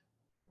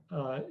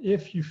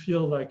 if you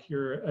feel like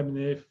your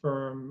M&A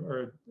firm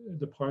or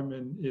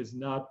department is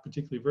not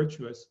particularly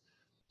virtuous,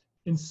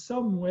 in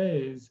some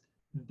ways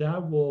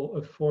that will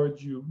afford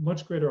you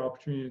much greater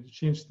opportunity to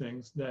change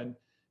things than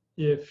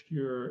if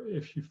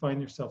you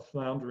find yourself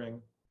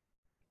floundering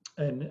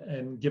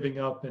and giving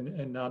up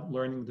and not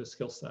learning the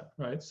skill set,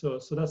 right? So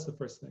that's the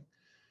first thing.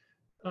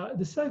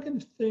 The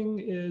second thing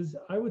is,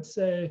 I would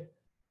say,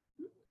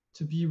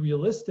 to be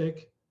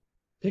realistic,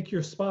 pick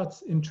your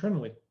spots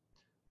internally.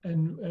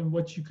 And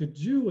what you could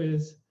do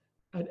is,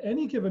 at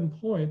any given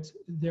point,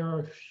 there are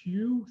a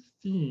few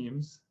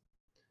themes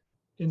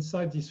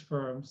inside these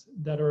firms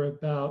that are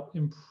about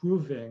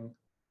improving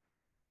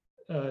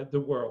the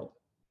world,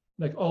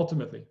 like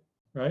ultimately,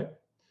 right?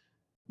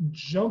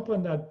 Jump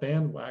on that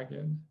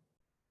bandwagon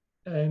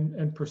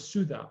and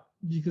pursue that,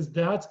 because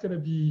that's going to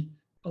be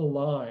a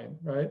line,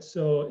 right?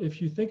 So if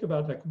you think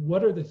about like,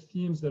 what are the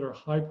themes that are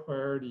high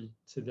priority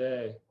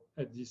today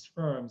at these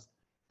firms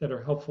that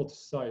are helpful to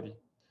society?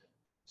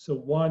 So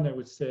one, I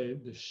would say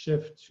the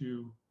shift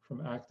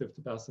from active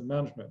to passive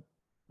management,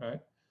 right?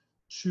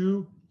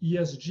 2,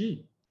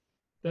 ESG.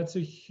 That's a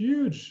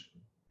huge,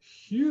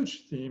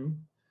 huge theme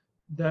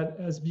that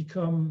has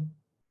become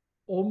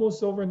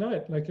almost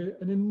overnight, like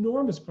an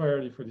enormous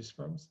priority for these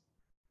firms,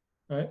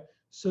 right?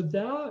 So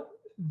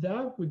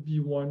that would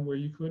be one where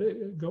you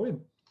could go in.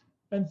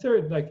 And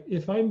third, like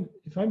if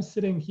I'm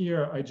sitting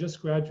here, I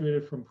just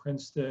graduated from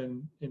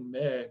Princeton in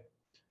May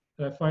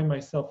and I find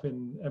myself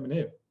in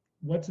M&A.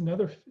 What's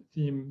another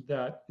theme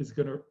that is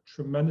going to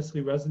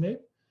tremendously resonate?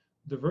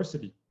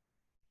 Diversity,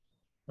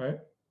 right?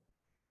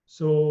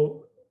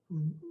 So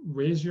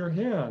raise your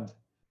hand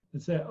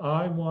and say,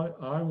 I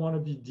want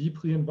to be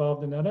deeply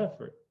involved in that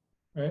effort,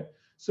 right?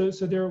 So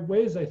there are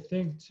ways, I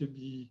think, to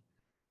be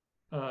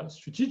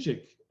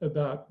strategic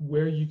about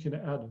where you can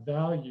add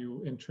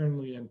value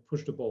internally and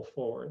push the ball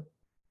forward.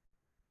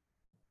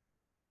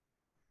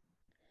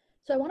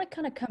 So I want to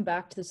kind of come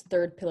back to this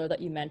third pillar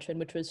that you mentioned,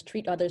 which was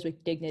treat others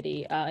with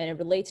dignity, and it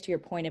relates to your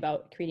point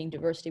about creating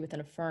diversity within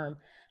a firm.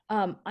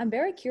 I'm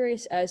very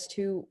curious as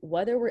to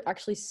whether we're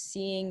actually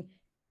seeing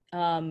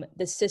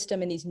the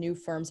system in these new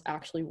firms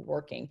actually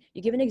working.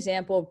 You give an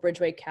example of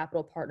Bridgeway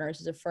Capital Partners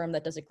as a firm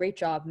that does a great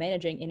job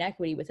managing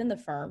inequity within the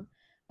firm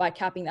by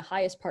capping the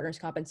highest partner's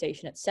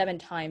compensation at 7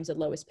 times the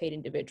lowest paid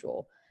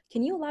individual.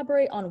 Can you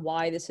elaborate on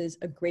why this is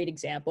a great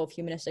example of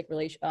humanistic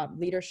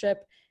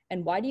leadership?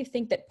 And why do you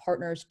think that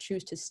partners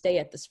choose to stay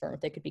at this firm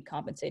if they could be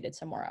compensated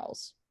somewhere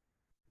else?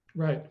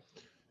 Right.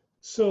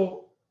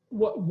 So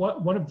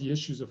one of the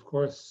issues, of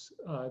course,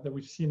 that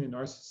we've seen in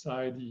our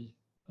society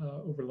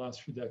over the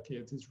last few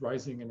decades is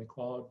rising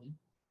inequality.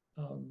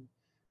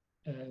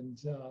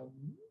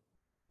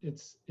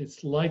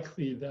 It's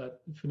likely that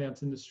the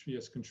finance industry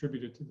has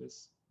contributed to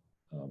this.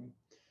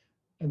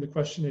 And the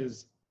question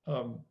is,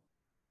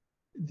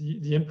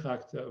 the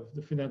impact of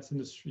the finance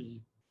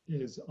industry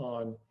is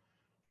on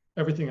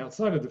everything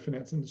outside of the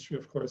finance industry,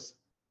 of course,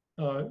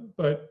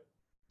 but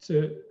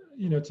to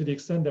the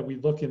extent that we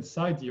look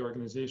inside the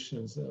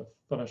organizations of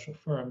financial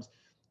firms,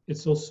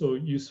 it's also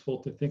useful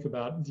to think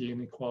about the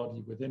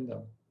inequality within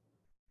them.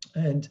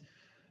 And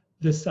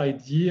this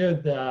idea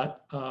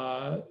that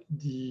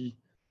the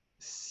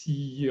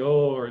CEO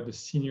or the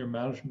senior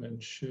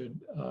management should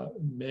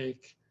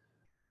make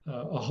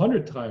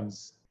 100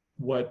 times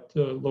what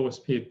the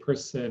lowest paid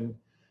person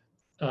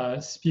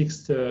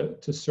speaks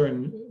to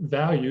certain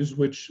values,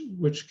 which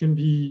can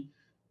be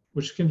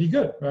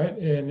good, right?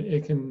 And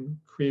it can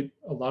create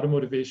a lot of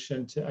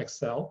motivation to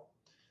excel.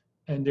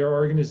 And there are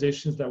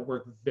organizations that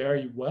work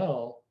very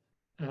well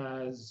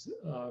as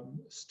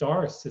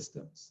star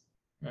systems,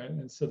 right?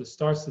 And so the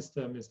star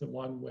system is the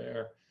one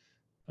where,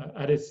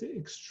 at its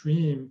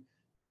extreme,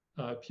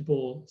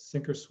 people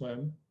sink or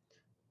swim.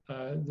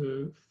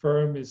 The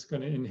firm is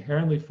going to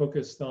inherently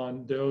focus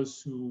on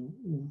those who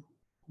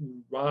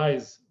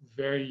rise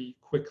very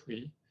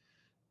quickly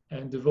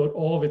and devote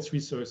all of its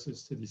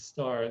resources to these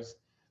stars,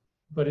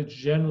 but it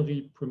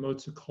generally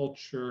promotes a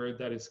culture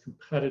that is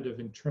competitive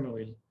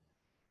internally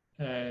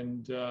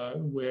and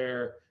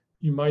where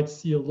you might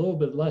see a little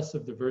bit less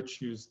of the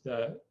virtues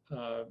that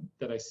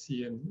I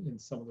see in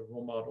some of the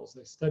role models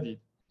I studied.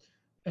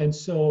 And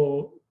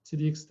so to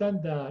the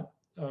extent that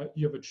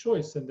you have a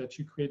choice and that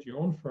you create your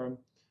own firm,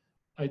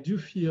 I do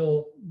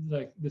feel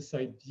like this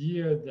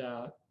idea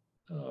that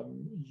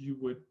you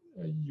would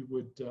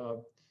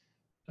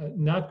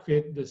not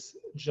create this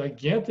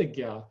gigantic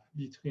gap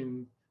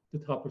between the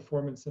top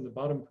performance and the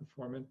bottom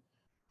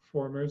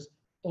performers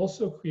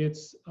also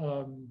creates,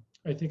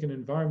 I think, an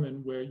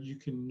environment where you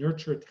can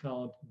nurture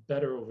talent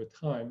better over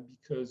time,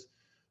 because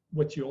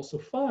what you also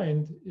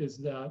find is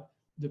that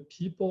the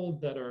people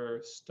that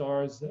are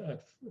stars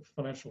at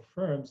financial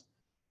firms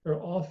are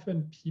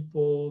often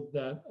people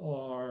that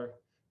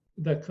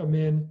come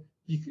in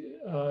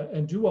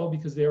and do well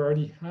because they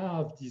already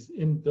have these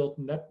inbuilt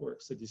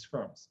networks at these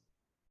firms.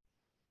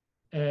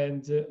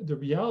 And the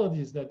reality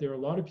is that there are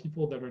a lot of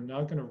people that are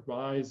not going to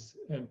rise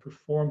and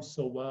perform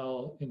so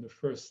well in the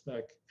first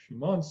few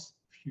months,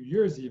 few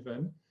years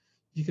even,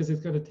 because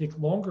it's going to take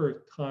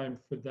longer time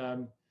for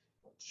them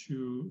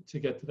to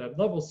get to that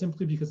level,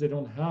 simply because they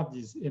don't have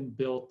these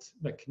inbuilt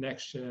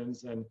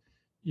connections. And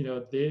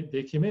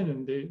they came in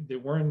and they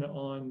weren't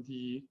on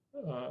the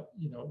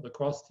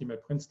lacrosse team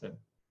at Princeton,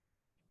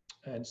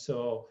 and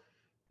so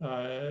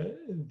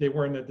they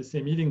weren't at the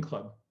same eating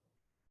club,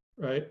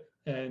 right?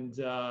 And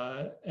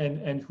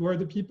who are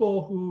the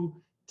people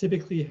who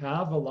typically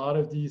have a lot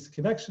of these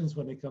connections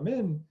when they come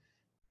in?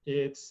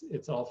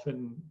 It's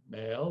often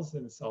males,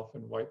 and it's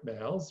often white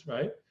males,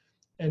 right?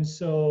 And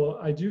so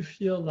I do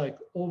feel like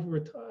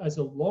as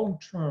a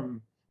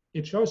long-term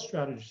HR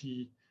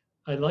strategy,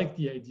 I like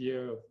the idea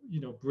of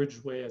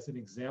Bridgeway as an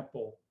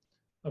example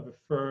of a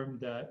firm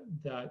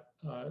that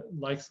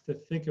likes to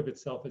think of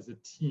itself as a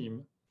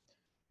team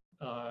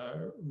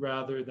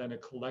rather than a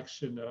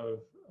collection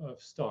of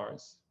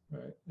stars.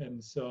 Right,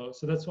 and so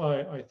that's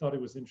why I thought it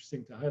was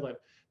interesting to highlight.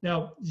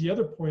 Now, the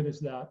other point is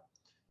that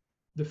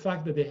the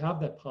fact that they have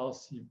that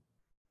policy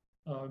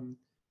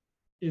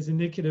is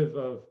indicative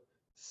of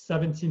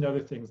 17 other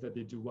things that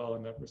they do well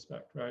in that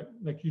respect, right?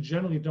 Like, you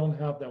generally don't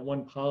have that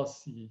one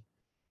policy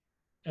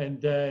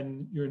and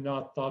then you're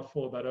not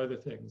thoughtful about other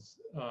things.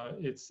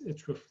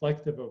 It's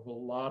reflective of a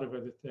lot of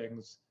other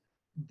things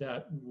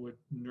that would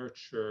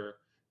nurture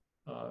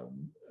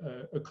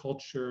a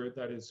culture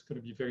that is going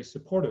to be very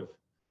supportive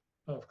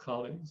of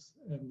colleagues,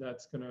 and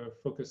that's going to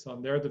focus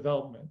on their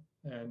development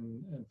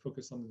and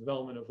focus on the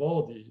development of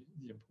all the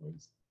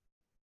employees.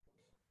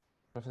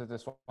 Professor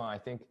Deswan, I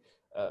think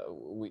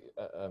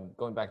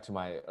going back to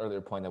my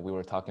earlier point that we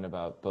were talking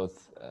about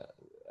both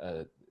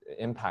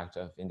impact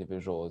of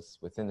individuals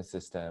within the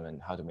system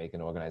and how to make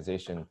an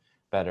organization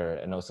better,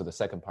 and also the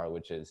second part,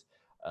 which is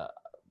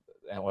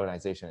an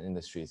organization and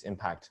industry's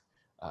impact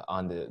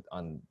on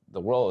the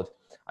world.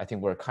 I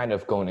think we're kind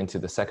of going into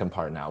the second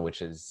part now,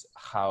 which is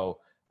how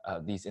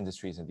these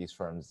industries and these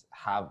firms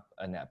have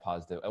a net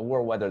positive,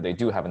 or whether they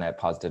do have a net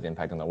positive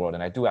impact on the world.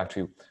 And I do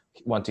actually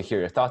want to hear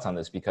your thoughts on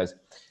this, because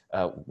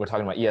we're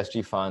talking about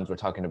ESG funds, we're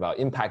talking about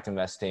impact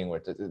investing, or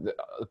the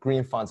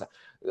green funds.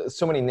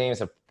 So many names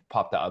have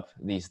popped up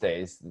these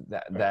days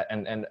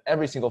and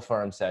every single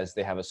firm says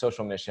they have a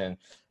social mission,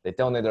 they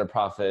donate their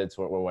profits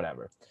or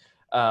whatever.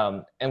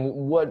 And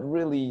what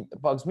really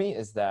bugs me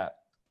is that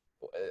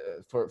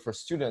for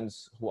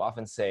students who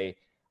often say,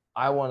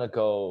 I want to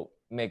go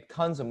make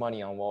tons of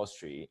money on Wall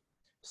Street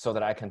so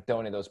that I can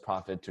donate those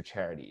profits to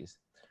charities.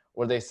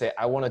 Or they say,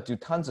 I want to do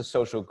tons of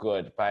social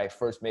good by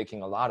first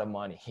making a lot of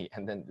money.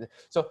 And then,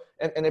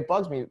 and it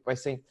bugs me by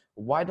saying,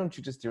 why don't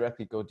you just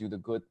directly go do the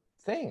good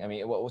thing? I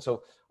mean,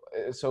 so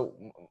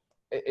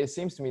it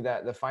seems to me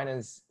that the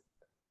finance,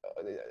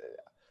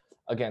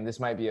 again, this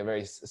might be a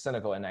very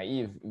cynical and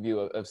naive view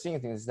of seeing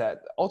things,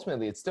 that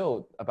ultimately it's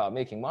still about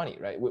making money,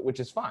 right? Which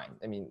is fine.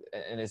 I mean,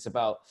 and it's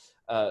about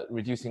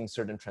reducing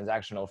certain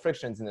transactional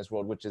frictions in this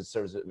world, which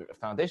serves a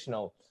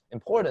foundational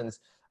importance.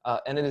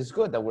 And it is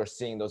good that we're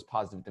seeing those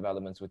positive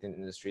developments within the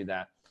industry,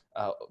 that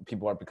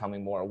people are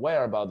becoming more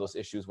aware about those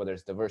issues, whether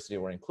it's diversity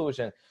or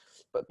inclusion.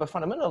 But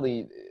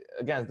fundamentally,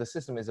 again, the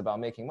system is about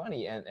making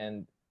money,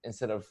 and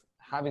instead of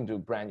having to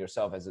brand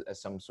yourself as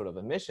some sort of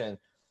a mission,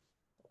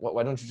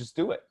 why don't you just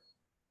do it?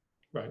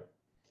 Right.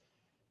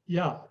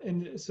 Yeah,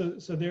 and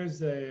so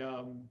there's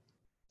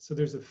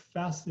a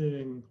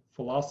fascinating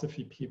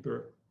philosophy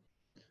paper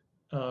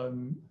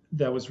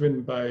that was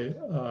written by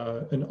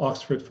an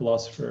Oxford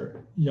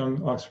philosopher,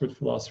 young Oxford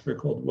philosopher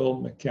called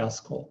Will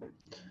MacAskill,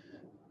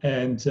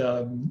 and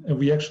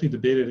we actually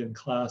debated in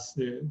class.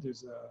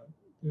 There's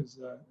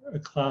a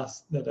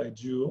class that I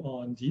do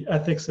on the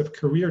ethics of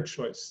career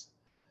choice,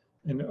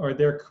 and are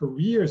there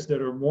careers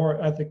that are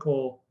more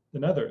ethical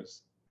than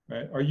others?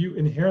 Right? Are you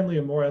inherently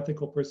a more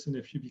ethical person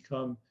if you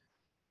become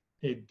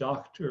a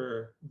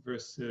doctor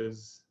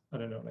versus, I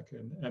don't know, like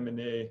an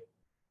M&A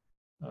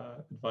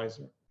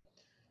advisor?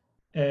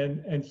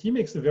 And he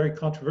makes a very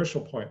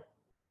controversial point,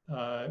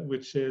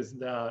 which is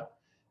that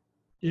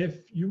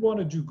if you want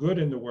to do good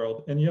in the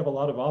world and you have a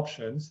lot of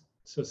options,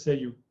 so say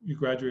you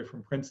graduate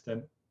from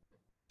Princeton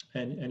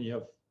and you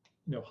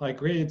have high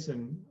grades,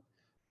 and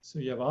so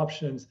you have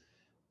options,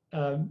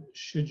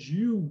 should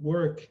you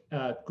work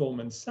at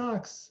Goldman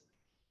Sachs,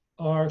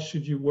 or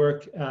should you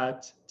work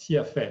at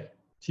TFA,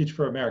 Teach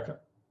for America,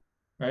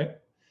 right?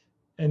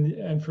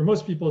 And for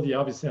most people, the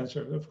obvious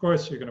answer, of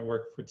course, you're going to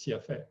work for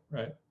TFA,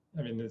 right?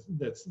 I mean,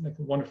 that's like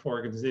a wonderful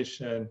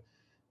organization.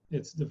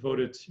 It's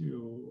devoted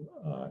to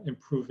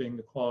improving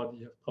the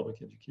quality of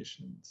public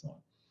education and so on.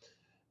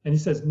 And he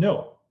says,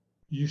 no,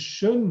 you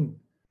shouldn't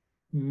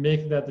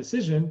make that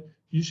decision.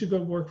 You should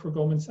go work for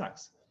Goldman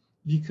Sachs,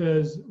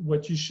 because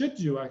what you should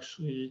do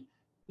actually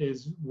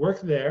is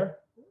work there,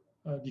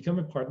 become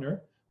a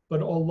partner,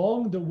 but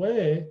along the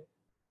way,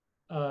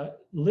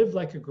 live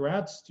like a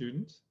grad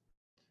student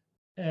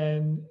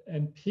and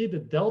pay the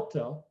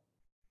delta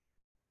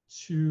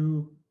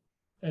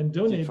and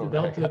donate the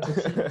delta to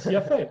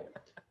TFA.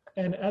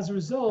 And as a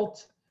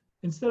result,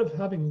 instead of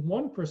having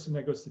one person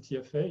that goes to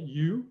TFA,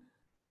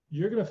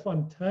 you're going to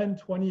fund 10,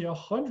 20,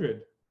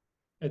 100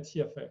 at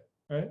TFA,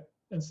 right?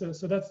 And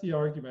so that's the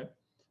argument.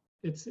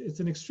 It's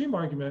an extreme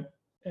argument,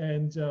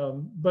 and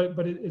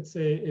but it's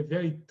a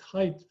very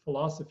tight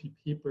philosophy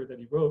paper that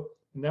he wrote,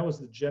 and that was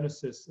the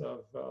genesis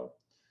of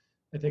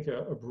I think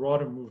a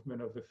broader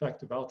movement of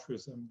effective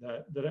altruism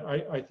that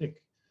I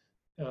think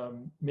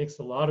makes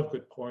a lot of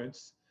good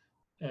points,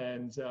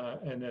 and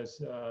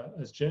as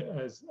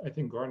I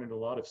think garnered a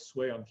lot of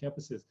sway on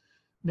campuses.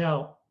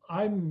 Now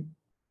I'm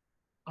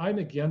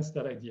against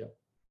that idea.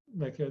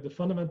 Like the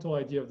fundamental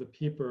idea of the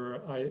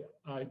paper,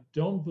 I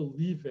don't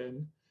believe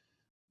in,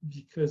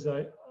 because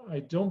I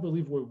don't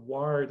believe we're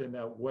wired in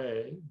that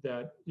way,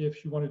 that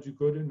if you want to do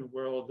good in the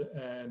world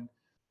and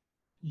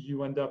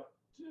you end up,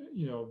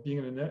 being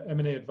an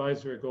M&A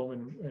advisor at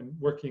Goldman and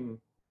working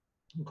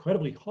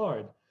incredibly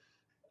hard,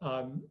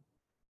 and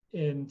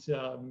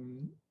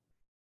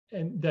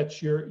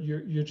that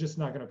you're just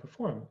not going to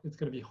perform. It's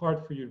going to be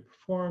hard for you to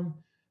perform.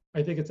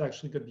 I think it's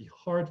actually going to be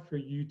hard for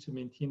you to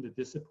maintain the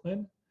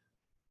discipline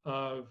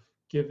of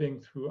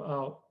giving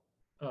throughout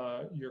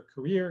your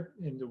career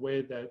in the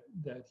way that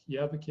he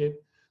advocated.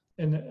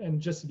 And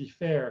just to be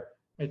fair,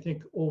 I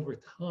think over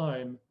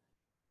time,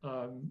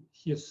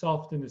 he has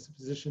softened his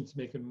position to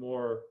make it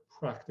more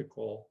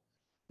practical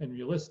and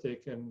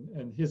realistic.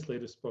 And his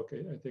latest book,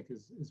 I think,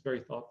 is very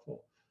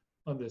thoughtful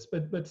on this.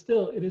 But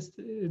still, it is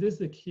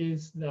the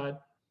case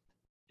that,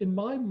 in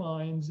my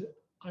mind,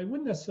 I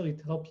wouldn't necessarily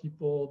tell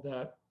people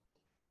that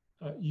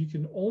you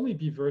can only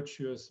be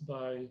virtuous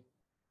by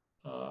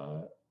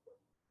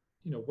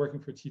working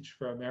for Teach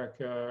for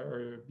America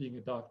or being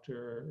a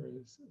doctor or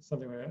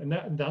something like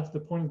that. And that's the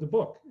point of the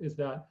book, is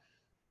that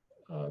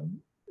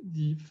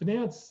the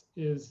finance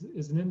is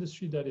an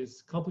industry that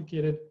is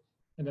complicated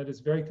and that is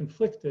very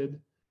conflicted,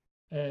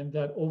 and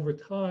that over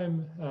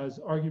time has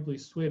arguably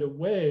swayed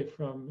away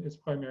from its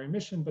primary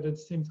mission. But at the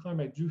same time,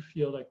 I do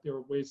feel like there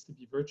are ways to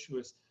be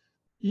virtuous,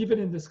 even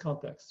in this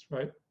context,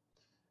 right?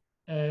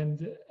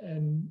 And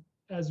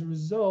as a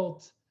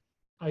result,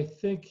 I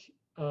think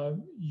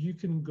you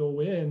can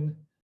go in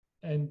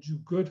and do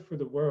good for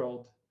the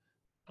world,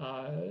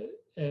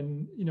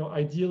 and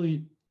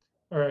ideally,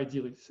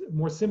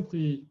 more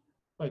simply,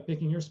 by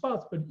picking your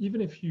spots. But even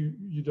if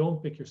you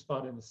don't pick your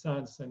spot in a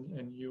sense,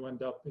 and you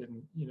end up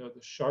in the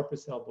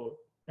sharpest elbow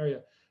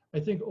area, I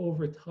think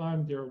over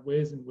time there are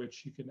ways in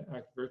which you can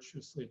act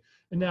virtuously.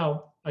 And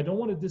now I don't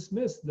want to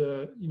dismiss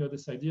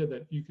this idea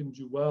that you can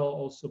do well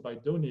also by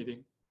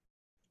donating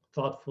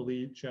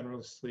thoughtfully,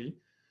 generously,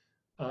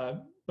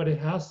 but it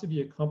has to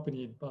be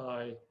accompanied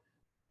by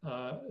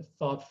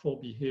thoughtful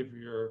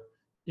behavior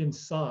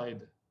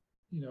inside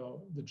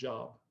the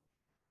job.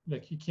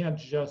 Like, you can't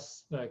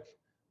just like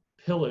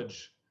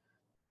pillage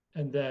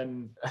and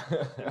then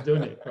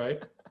donate,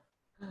 right?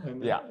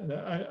 And yeah,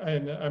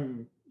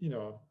 I'm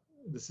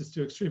this is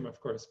too extreme, of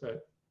course,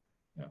 but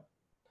yeah.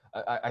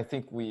 I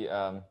think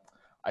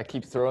I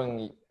keep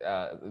throwing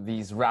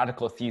these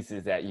radical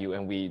theses at you,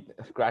 and we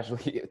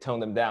gradually tone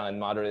them down and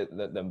moderate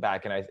them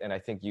back. And I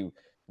think you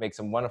make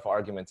some wonderful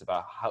arguments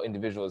about how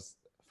individuals,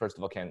 first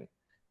of all, can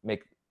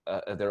make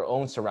their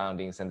own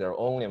surroundings and their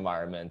own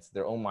environments,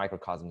 their own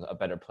microcosms, a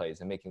better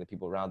place, and making the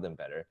people around them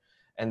better.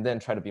 And then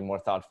try to be more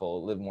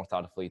thoughtful, live more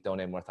thoughtfully,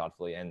 donate more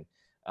thoughtfully, and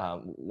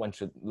one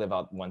should live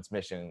out one's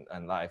mission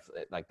and life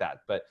like that.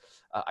 But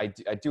I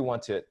do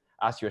want to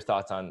ask your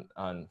thoughts on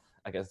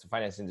I guess the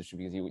finance industry,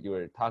 because you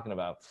were talking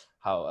about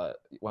how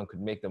one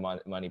could make the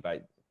money by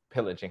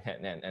pillaging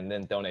and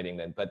then donating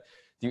them. But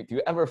do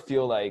you ever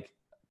feel like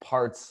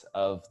parts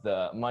of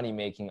the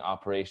money-making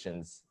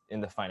operations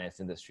in the finance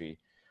industry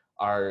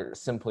are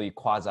simply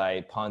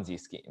quasi Ponzi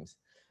schemes?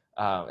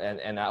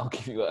 And I'll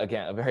give you,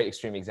 again, a very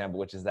extreme example,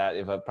 which is that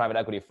if a private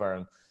equity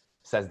firm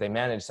says they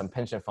manage some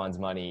pension funds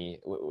money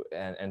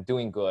and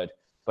doing good,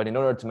 but in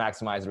order to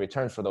maximize the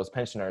returns for those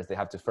pensioners, they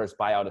have to first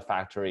buy out a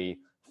factory,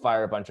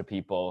 fire a bunch of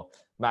people,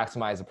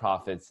 maximize the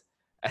profits,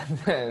 and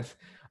then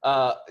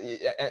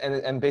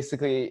and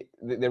basically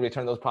they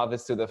return those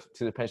profits to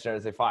the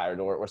pensioners they fired,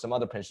 or some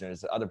other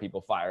pensioners, other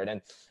people fired.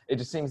 And it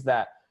just seems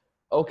that,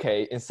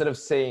 okay, instead of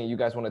saying you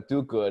guys want to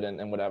do good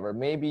and whatever,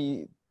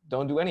 maybe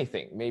don't do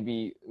anything.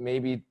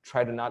 Maybe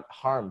try to not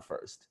harm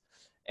first.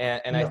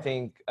 And yeah. I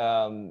think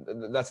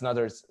that's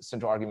another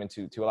central argument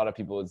to a lot of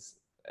people.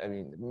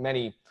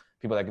 Many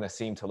people like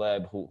Nassim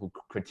Taleb who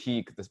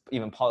critique this,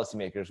 even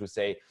policymakers who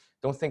say,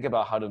 don't think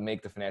about how to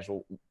make the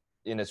financial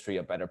industry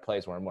a better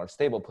place or a more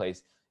stable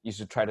place. You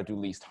should try to do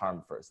least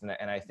harm first. And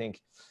I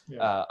think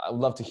I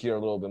would love to hear a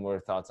little bit more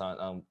thoughts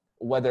on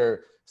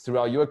whether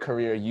throughout your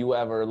career you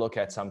ever look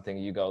at something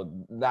you go,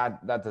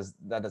 that does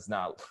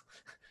not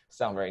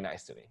sound very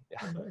nice to me.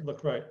 Yeah.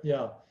 Look, right.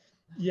 Yeah.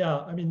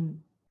 I mean,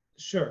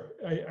 sure.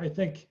 I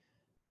think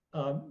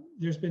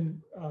there's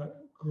been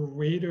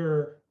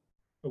greater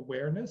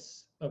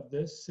awareness of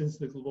this since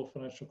the global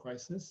financial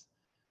crisis,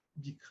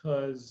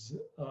 because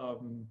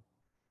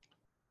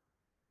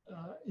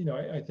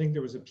I think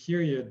there was a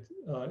period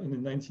in the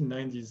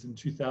 1990s and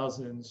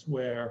 2000s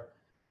where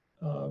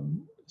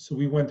so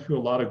we went through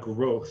a lot of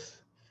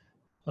growth,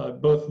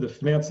 both the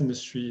finance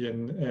industry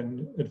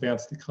and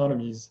advanced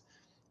economies.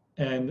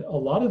 And a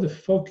lot of the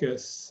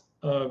focus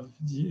of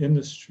the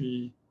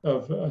industry,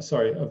 of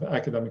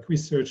academic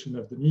research and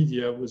of the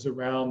media, was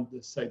around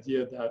this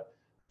idea that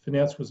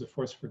finance was a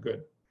force for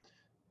good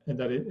and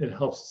that it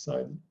helps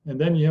society. And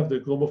then you have the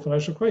global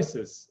financial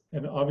crisis.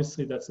 And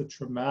obviously that's a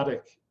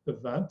traumatic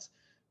event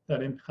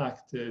that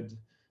impacted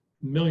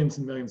millions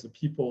and millions of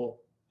people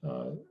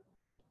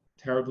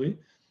terribly.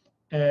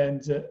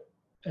 And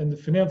the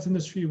finance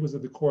industry was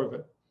at the core of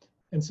it.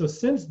 And so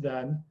since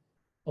then,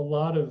 a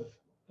lot of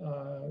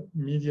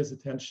media's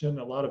attention,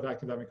 a lot of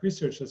academic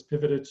research has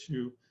pivoted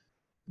to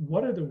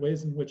what are the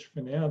ways in which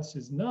finance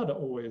is not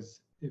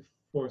always a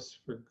force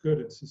for good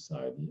in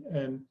society.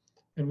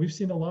 And we've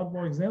seen a lot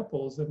more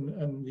examples,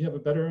 and we have a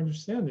better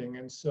understanding.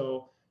 And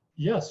so,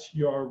 yes,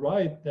 you are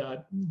right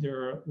that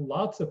there are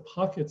lots of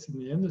pockets in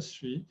the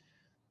industry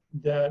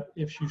that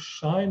if you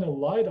shine a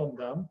light on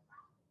them,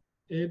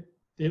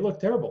 they look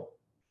terrible,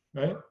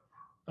 right?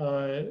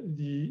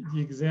 The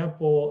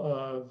example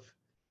of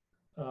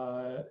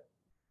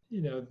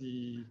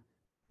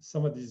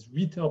some of these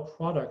retail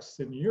products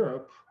in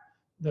Europe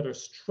that are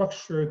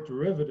structured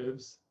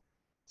derivatives,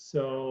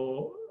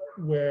 so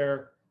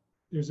where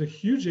there's a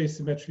huge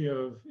asymmetry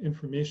of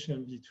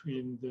information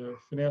between the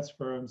finance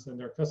firms and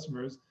their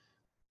customers,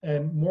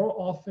 and more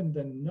often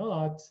than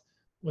not,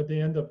 what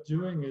they end up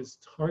doing is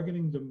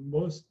targeting the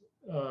most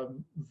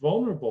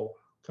vulnerable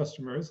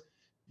customers,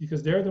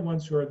 because they're the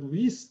ones who are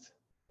least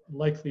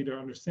likely to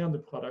understand the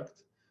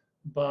product,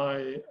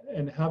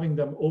 and having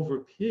them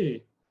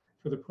overpay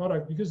for the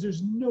product, because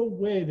there's no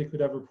way they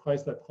could ever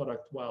price that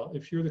product well.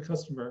 If you're the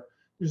customer,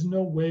 there's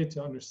no way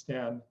to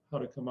understand how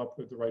to come up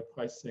with the right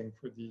pricing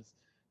for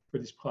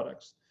these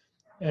products.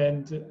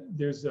 And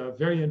there's a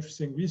very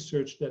interesting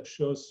research that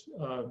shows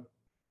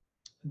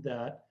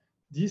that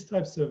these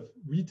types of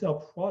retail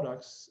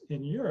products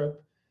in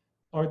Europe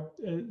are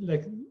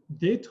like,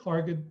 they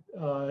target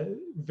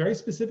very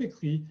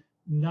specifically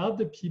not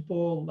the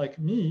people like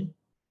me,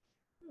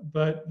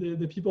 but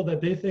the people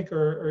that they think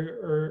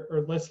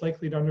are less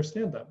likely to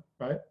understand them,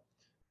 right?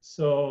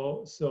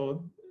 So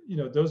you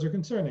know, those are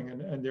concerning,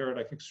 and there are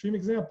like extreme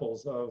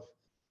examples of,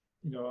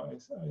 you know,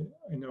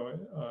 I know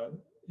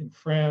in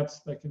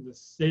France, like in the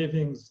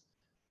savings,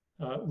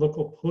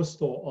 local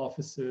postal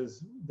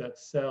offices that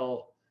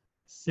sell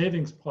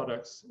savings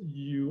products,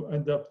 you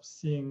end up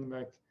seeing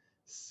like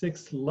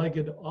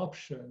 6-legged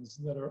options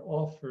that are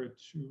offered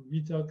to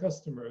retail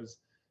customers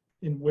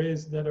in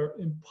ways that are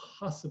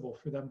impossible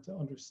for them to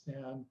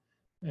understand,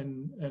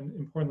 and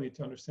importantly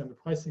to understand the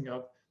pricing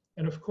of.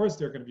 And of course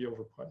they're going to be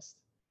overpriced,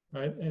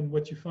 right? And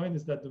what you find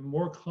is that the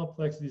more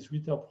complex these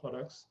retail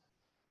products,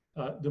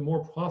 the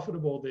more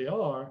profitable they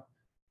are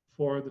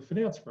for the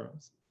finance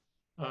firms.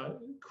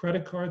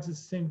 Credit cards is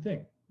the same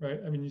thing, right?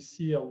 I mean, you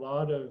see a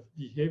lot of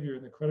behavior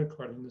in the credit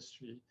card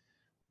industry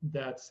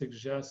that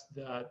suggests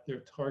that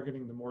they're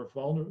targeting the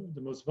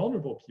most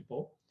vulnerable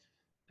people,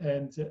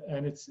 and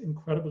it's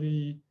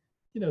incredibly,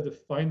 you know, the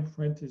fine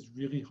print is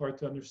really hard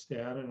to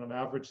understand, and on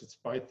average it's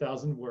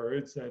 5,000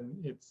 words, and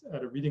it's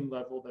at a reading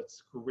level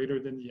that's greater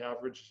than the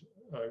average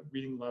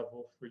reading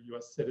level for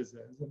US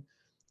citizens,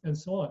 and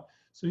so on.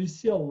 So you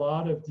see a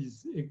lot of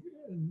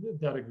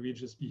that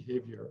egregious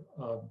behavior.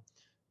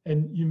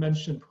 And you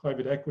mentioned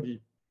private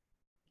equity.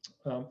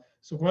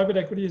 So private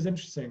equity is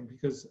interesting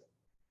because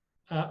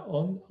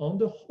on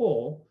the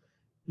whole,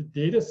 the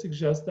data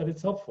suggests that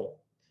it's helpful.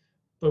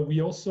 But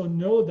we also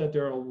know that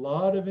there are a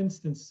lot of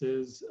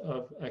instances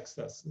of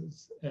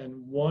excesses.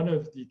 And one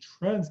of the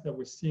trends that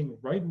we're seeing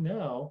right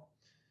now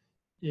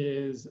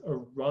is a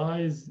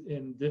rise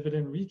in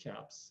dividend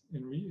recaps,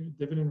 in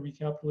dividend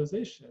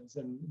recapitalizations.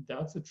 And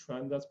that's a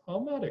trend that's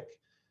problematic.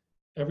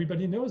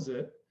 Everybody knows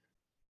it.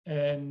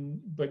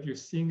 But you're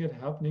seeing it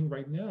happening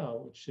right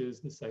now, which is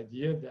this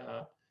idea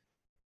that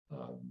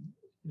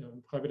you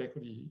know, private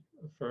equity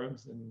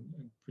firms, and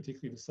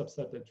particularly the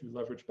subset that do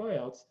leverage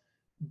buyouts,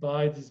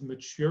 buy these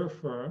mature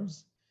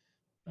firms,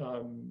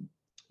 and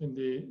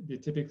they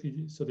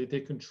typically, so they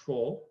take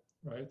control,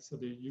 right? So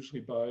they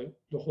usually buy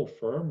the whole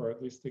firm, or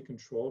at least take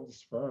control of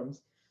these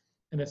firms.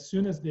 And as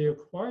soon as they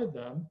acquire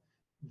them,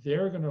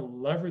 they're going to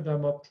lever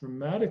them up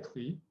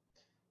dramatically,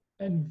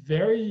 and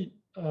very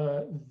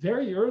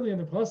early in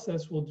the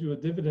process will do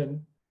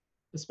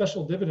a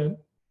special dividend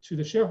to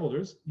the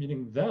shareholders,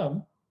 meaning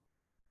them.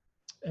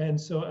 And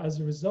so as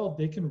a result,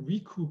 they can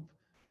recoup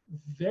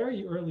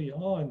very early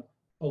on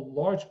a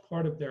large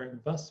part of their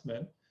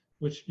investment,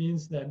 which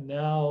means that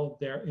now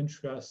their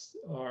interests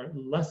are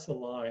less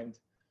aligned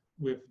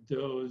with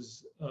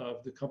those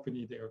of the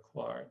company they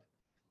acquired.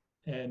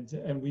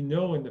 And we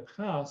know in the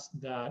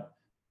past that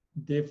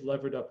they've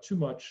levered up too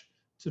much,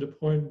 to the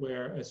point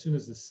where as soon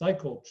as the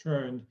cycle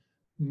turned,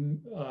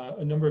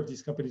 a number of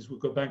these companies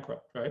would go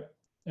bankrupt, right?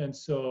 And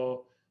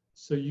so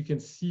you can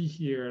see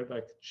here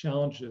like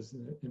challenges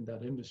in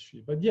that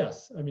industry. But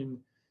yes, I mean,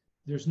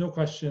 there's no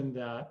question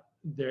that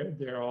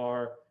there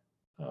are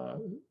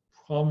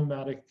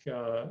problematic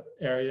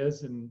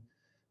areas and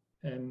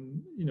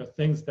you know,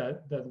 things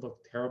that look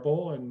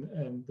terrible,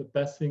 and the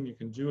best thing you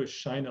can do is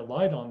shine a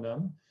light on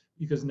them,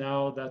 because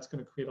now that's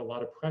going to create a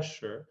lot of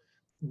pressure,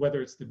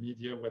 whether it's the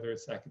media, whether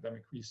it's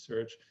academic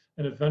research,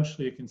 and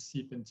eventually it can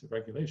seep into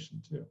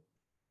regulation too.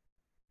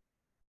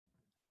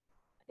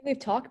 We've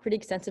talked pretty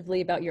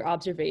extensively about your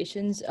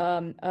observations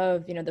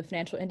of, you know, the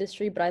financial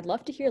industry, but I'd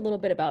love to hear a little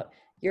bit about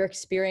your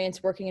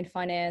experience working in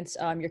finance,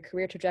 your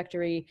career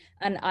trajectory.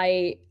 And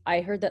I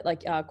heard that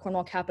like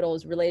Cornwall Capital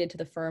is related to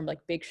the firm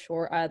like Big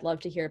Short. I'd love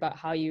to hear about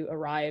how you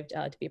arrived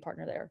to be a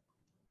partner there.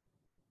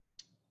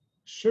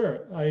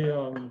 Sure.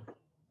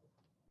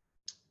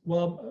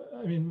 Well,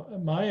 I mean,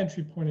 my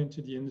entry point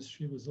into the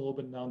industry was a little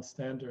bit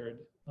non-standard.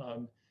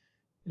 You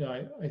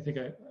know, I think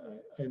I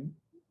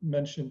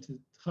mentioned to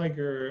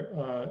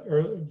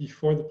Tiger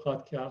before the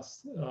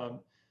podcast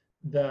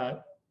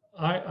that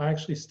I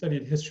actually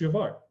studied history of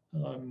art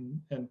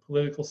and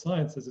political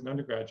science as an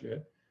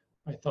undergraduate.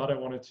 I thought I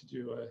wanted to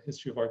do a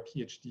history of art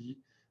PhD.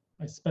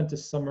 I spent a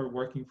summer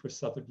working for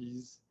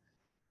Sotheby's,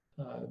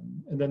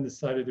 and then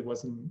decided it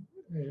wasn't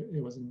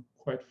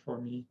quite for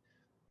me,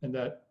 and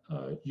that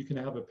you can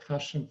have a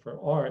passion for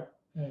art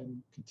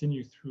and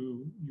continue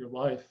through your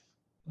life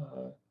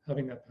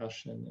having that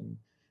passion and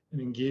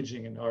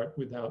engaging in art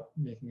without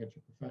making it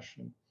your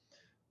profession.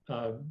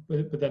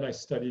 But then I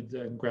studied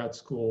in grad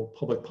school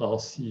public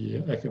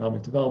policy,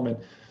 economic development,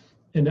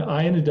 and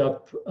I ended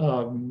up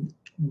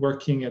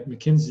working at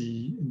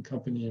McKinsey &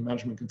 Company, a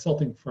management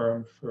consulting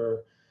firm,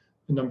 for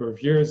a number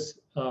of years.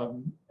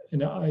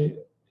 And I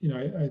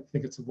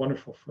think it's a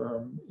wonderful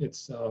firm.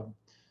 It's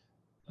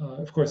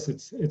Of course,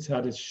 it's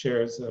had its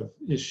shares of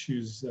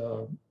issues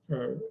or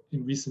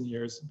in recent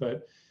years,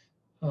 but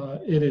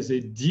it is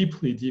a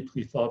deeply,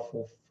 deeply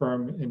thoughtful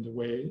firm in the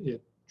way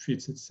it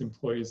treats its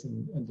employees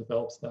and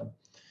develops them.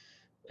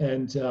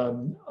 And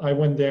I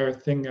went there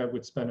thinking I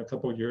would spend a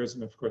couple of years,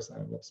 and of course I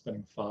ended up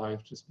spending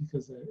 5 just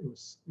because it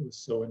was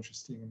so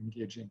interesting and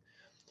engaging.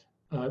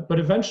 But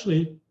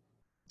eventually,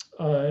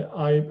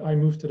 I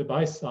moved to the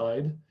buy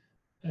side,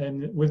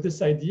 and with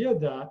this idea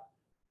that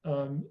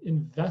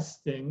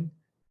investing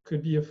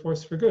could be a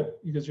force for good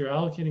because you're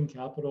allocating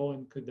capital,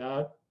 and could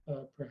that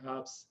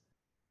perhaps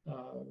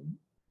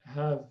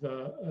have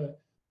a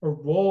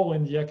role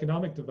in the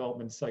economic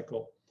development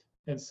cycle.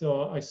 And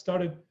so I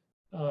started,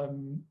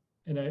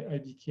 and I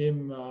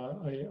became,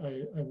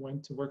 I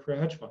went to work for a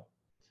hedge fund,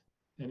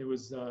 and it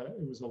was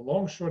a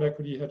long short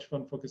equity hedge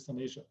fund focused on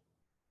Asia.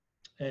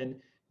 And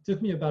it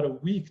took me about a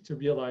week to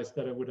realize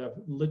that it would have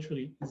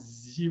literally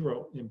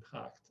 0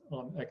 impact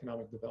on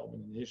economic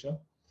development in Asia,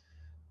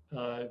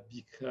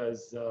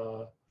 because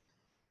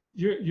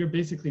you're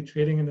basically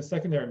trading in the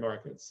secondary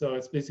market. So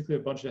it's basically a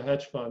bunch of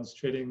hedge funds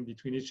trading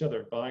between each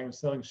other, buying and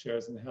selling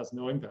shares, and it has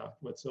no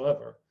impact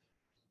whatsoever.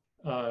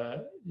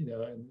 You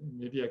know, and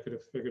maybe I could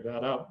have figured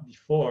that out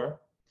before,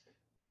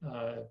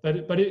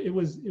 but it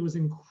was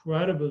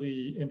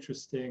incredibly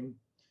interesting.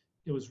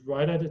 It was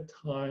right at a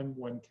time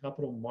when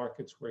capital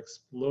markets were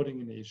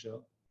exploding in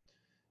Asia,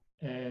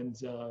 and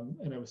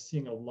I was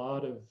seeing a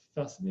lot of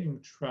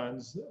fascinating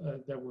trends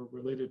that were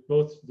related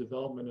both to the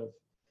development of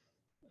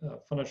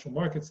financial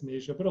markets in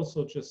Asia, but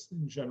also just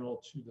in general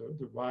to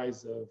the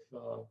rise of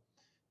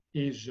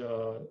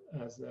Asia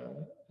as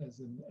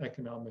an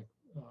economically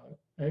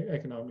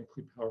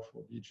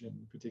powerful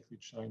region, particularly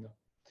China,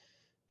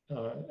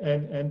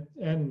 and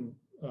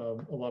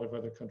a lot of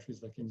other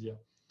countries like India.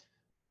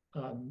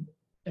 And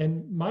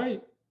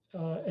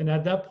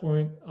at that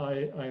point,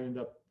 I ended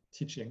up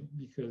teaching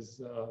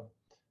because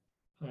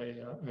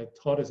I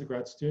taught as a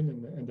grad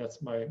student, and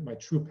that's my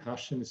true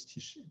passion is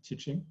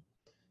teaching.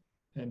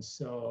 And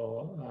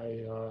so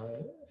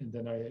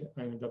then I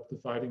ended up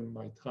dividing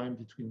my time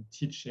between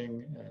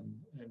teaching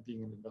and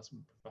being an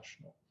investment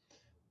professional.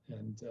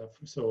 And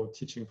so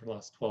teaching for the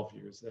last 12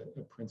 years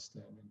at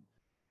Princeton,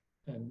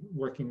 and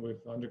working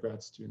with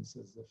undergrad students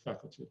as a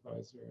faculty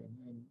advisor,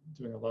 and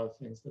doing a lot of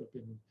things that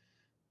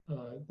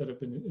have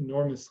been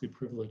enormously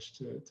privileged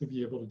to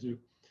be able to do.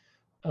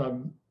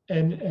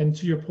 And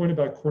to your point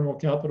about Cornwall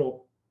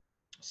Capital,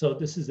 so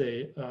this is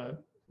an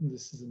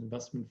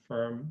investment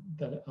firm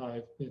that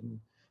I've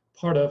been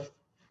part of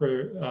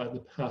for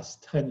the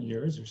past 10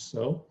 years or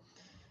so,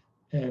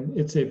 and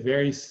it's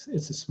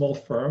a small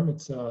firm.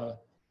 I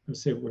would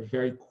say we're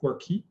very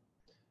quirky,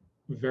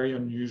 we're very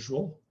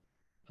unusual,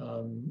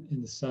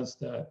 in the sense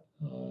that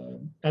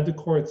at the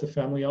core it's a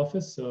family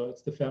office. So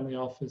it's the family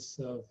office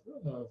of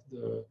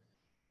the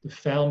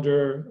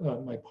founder,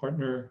 my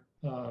partner,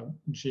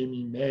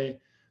 Jamie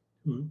May,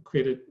 who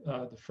created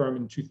the firm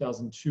in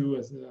 2002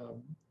 as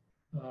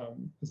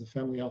a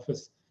family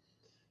office.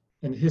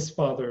 And his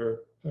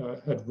father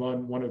had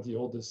run one of the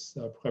oldest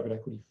private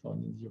equity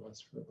fund in the US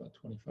for about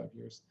 25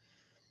 years.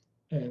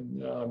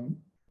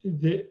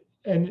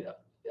 And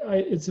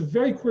it's a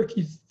very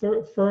quirky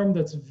firm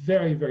that's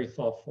very, very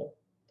thoughtful.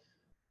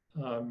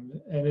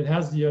 And it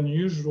has the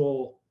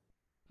unusual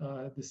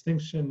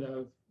distinction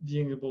of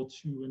being able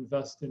to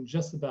invest in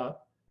just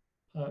about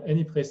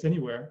any place,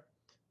 anywhere.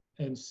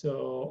 And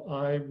so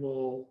I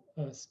will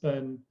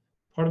spend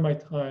part of my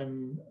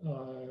time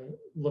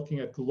looking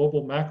at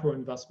global macro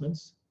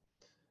investments,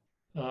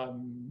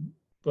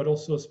 but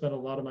also spend a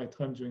lot of my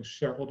time doing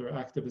shareholder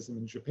activism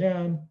in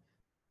Japan,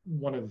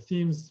 one of the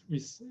themes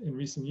in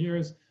recent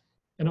years,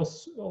 and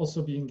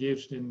also be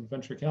engaged in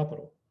venture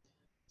capital.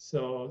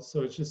 So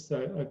it's just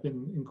that I've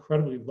been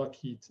incredibly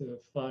lucky to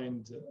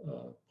find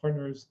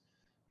partners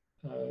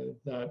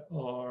that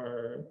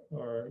are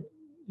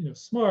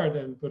smart,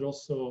 but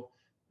also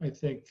I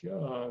think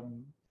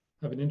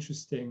have an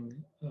interesting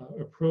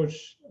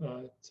approach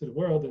to the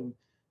world,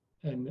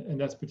 and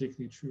that's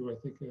particularly true. I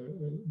think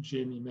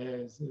Jamie May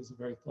is a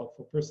very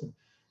thoughtful person.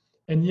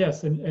 And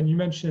yes, and you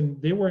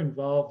mentioned they were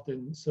involved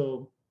in,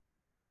 so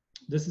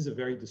this is a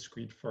very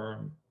discreet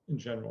firm in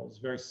general. It's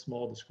a very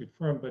small, discreet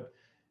firm, but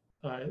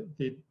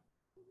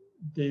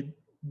they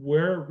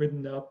were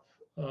written up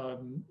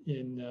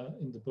in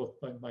the book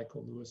by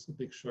Michael Lewis, The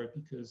Big Short,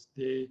 because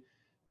they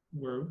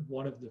were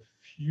one of the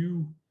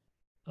few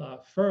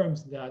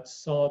firms that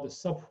saw the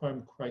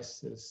subprime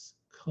crisis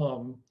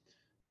come,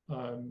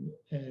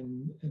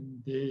 and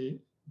they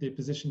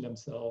positioned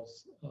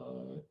themselves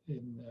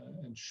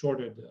and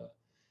shorted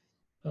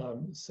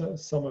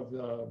some of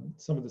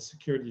the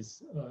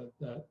securities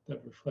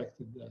that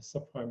reflected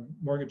subprime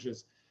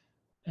mortgages.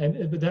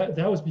 But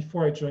that was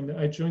before I joined.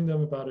 I joined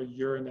them about a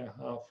year and a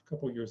half, a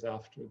couple of years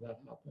after that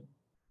happened.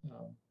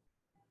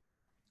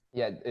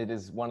 Yeah, it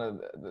is one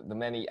of the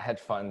many hedge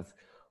funds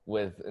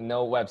with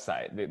no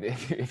website.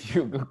 If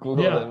you Google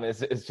them,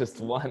 it's just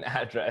one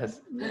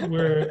address.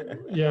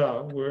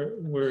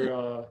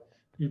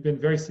 We've been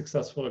very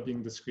successful at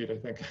being discreet, I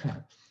think.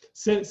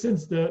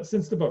 since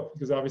the book,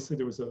 because obviously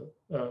there was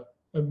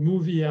a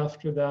movie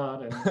after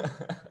that,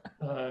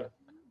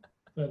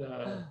 and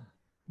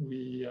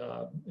we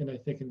and I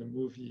think in the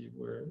movie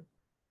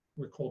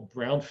we're called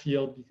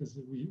Brownfield because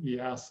we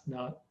asked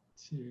not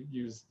to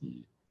use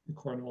the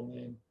Cornwall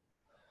name.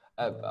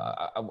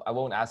 I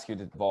won't ask you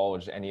to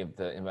divulge any of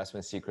the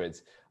investment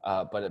secrets,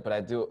 but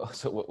I do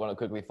also want to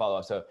quickly follow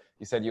up. So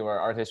you said you were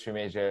an art history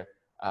major.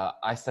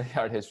 I studied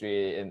art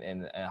history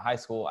in high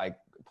school. I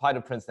applied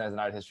to Princeton as an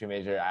art history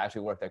major. I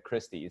actually worked at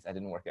Christie's. I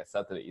didn't work at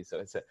Sotheby's.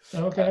 So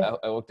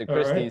I worked at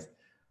Christie's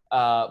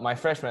my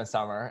freshman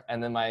summer,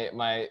 and then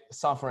my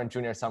sophomore and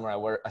junior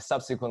summer, I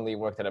subsequently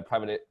worked at a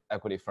private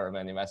equity firm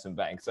and investment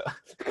bank. So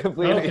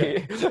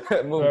completely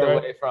moved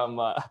away from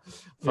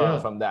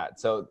that.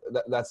 So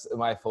that's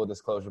my full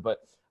disclosure. But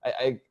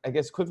I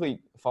guess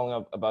quickly following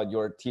up about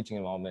your teaching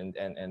involvement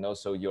and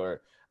also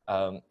your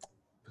kind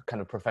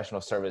of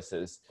professional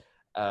services.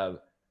 I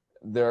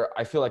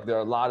feel like there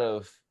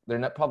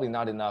are probably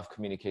not enough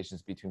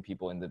communications between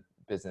people in the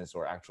business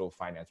or actual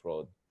finance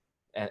world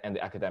and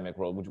the academic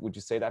world. Would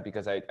you say that?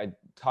 Because I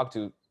talk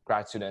to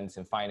grad students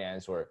in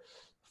finance or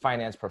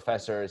finance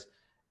professors,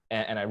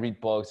 and I read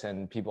books,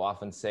 and people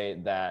often say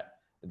that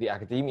the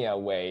academia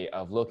way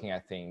of looking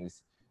at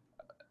things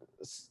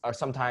are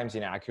sometimes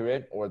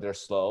inaccurate, or they're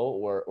slow,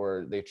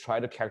 or they try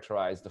to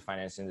characterize the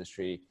finance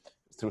industry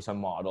through some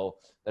model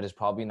that is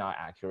probably not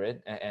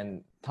accurate.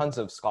 And tons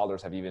of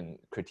scholars have even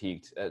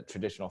critiqued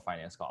traditional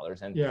finance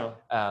scholars. And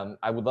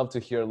I would love to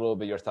hear a little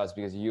bit your thoughts,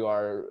 because you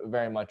are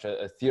very much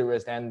a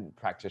theorist and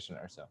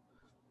practitioner. So.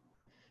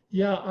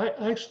 Yeah,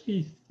 I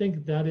actually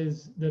think that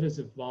is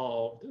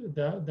evolved.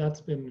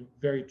 That's been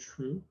very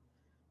true.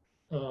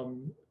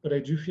 But I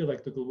do feel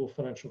like the global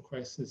financial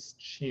crisis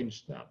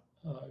changed that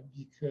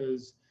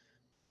because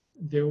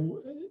there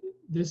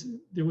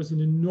was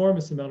an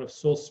enormous amount of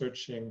soul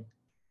searching.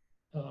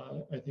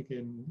 I think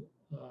in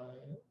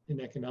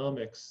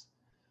economics,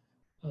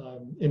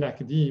 in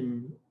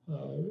academia,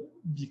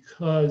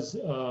 because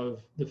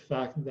of the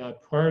fact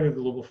that prior to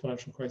the global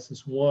financial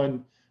crisis,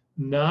 one,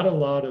 not a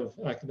lot of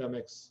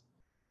academics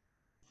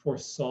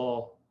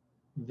foresaw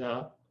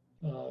that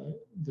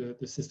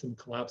the system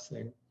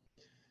collapsing,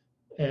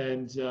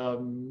 and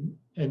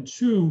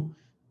two,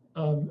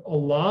 a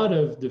lot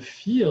of the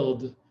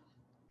field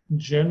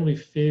generally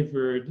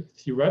favored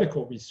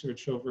theoretical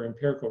research over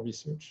empirical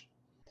research.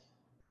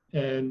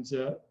 And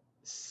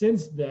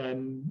since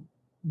then,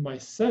 my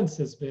sense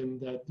has been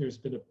that there's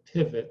been a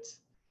pivot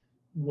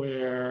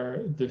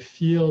where the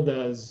field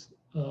has,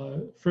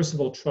 first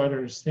of all, tried to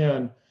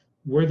understand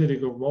where did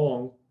it go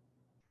wrong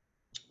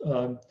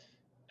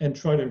and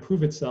try to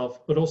improve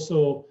itself, but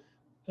also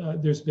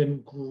there's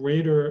been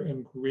greater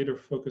and greater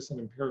focus on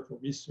empirical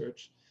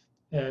research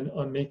and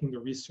on making the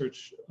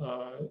research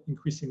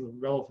increasingly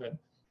relevant.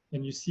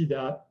 And you see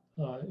that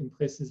in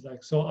places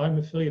like, so I'm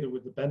affiliated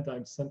with the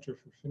Bendheim Center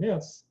for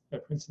Finance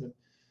at Princeton.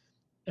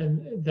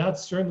 And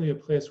that's certainly a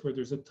place where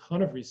there's a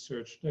ton of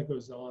research that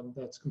goes on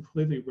that's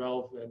completely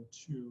relevant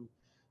to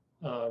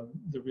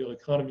the real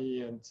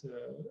economy and to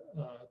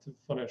the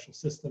financial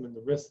system and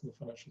the risks in the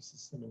financial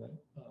system.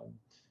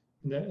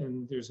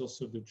 And there's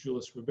also the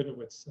Julius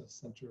Rabinowitz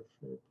Center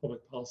for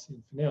Public Policy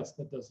and Finance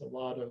that does a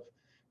lot of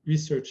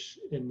research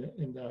in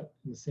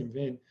the same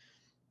vein.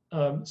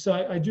 So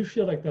I do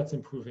feel like that's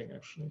improving,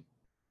 actually.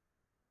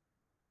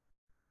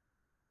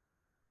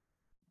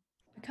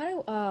 I kind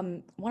of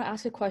want to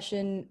ask a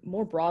question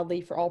more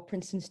broadly for all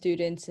Princeton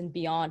students and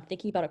beyond,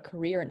 thinking about a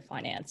career in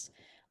finance.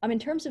 In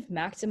terms of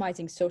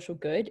maximizing social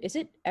good, is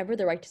it ever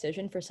the right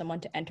decision for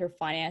someone to enter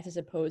finance as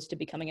opposed to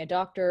becoming a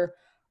doctor,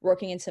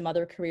 working in some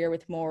other career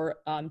with more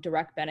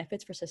direct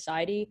benefits for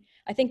society?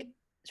 I think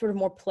sort of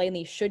more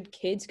plainly, should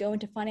kids go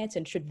into finance,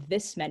 and should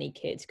this many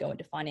kids go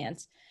into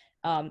finance?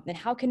 And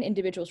how can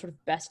individuals sort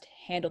of best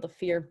handle the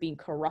fear of being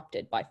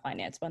corrupted by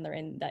finance when they're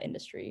in that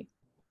industry?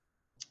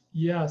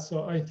 Yeah,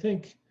 so I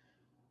think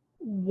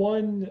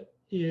one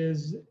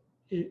is,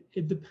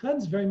 it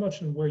depends very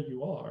much on where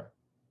you are.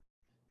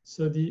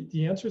 So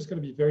the answer is going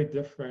to be very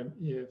different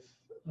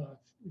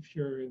if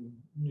you're in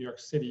New York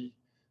City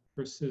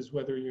versus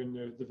whether you're in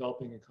a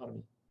developing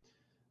economy.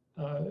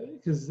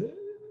 Because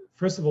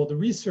first of all, the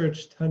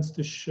research tends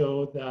to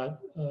show that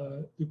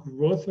the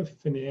growth of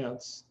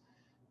finance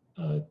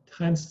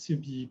tends to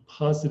be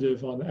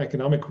positive on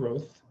economic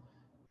growth,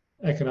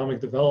 economic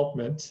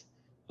development,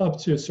 up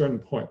to a certain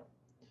point.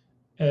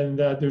 And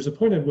that there's a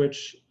point at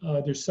which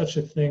there's such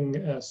a thing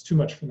as too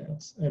much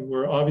finance. And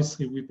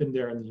we've been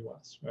there in the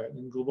US, right?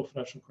 And global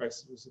financial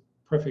crisis was a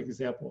perfect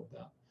example of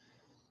that.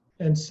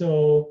 And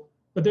so,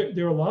 but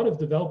there are a lot of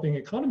developing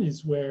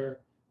economies where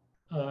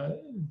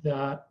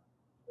that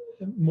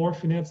more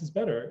finance is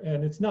better.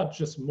 And it's not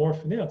just more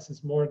finance,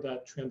 it's more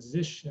that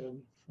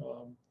transition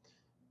from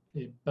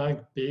a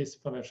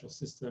bank-based financial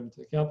system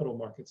to a capital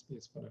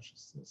markets-based financial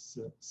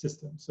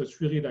system. So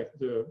it's really like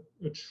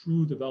a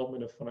true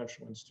development of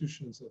financial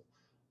institutions, of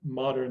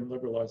modern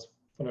liberalized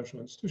financial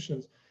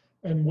institutions,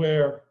 and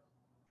where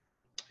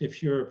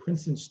if you're a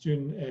Princeton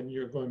student and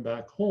you're going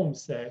back home,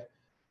 say,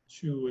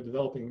 to a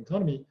developing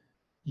economy,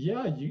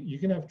 yeah, you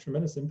can have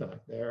tremendous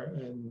impact there,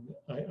 and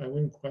I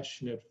wouldn't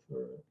question it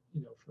for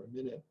for a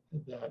minute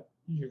that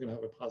you're going to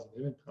have a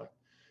positive impact.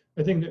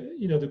 I think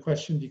that the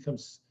question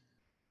becomes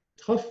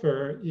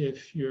tougher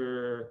if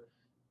you're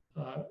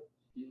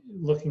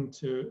looking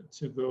to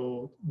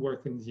go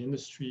work in the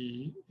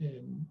industry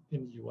in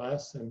the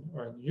U.S.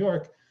 or in New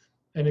York.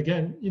 And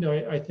again,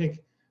 I think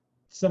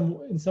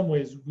in some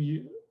ways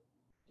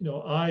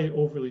I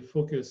overly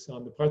focus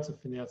on the parts of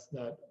finance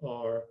that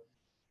are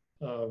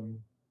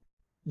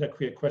that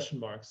create question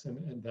marks,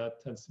 and that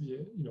tends to be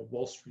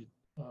Wall Street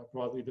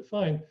broadly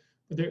defined.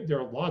 But there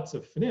are lots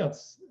of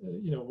finance,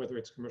 whether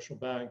it's commercial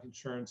bank,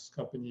 insurance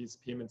companies,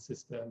 payment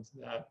systems,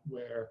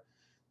 where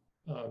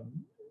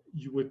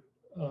you would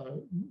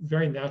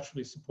very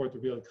naturally support the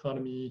real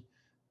economy,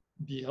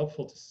 be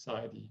helpful to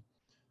society.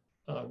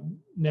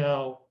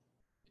 Now,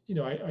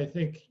 I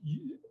think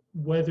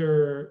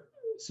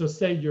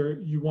say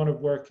you want to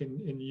work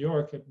in New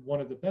York at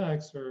one of the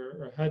banks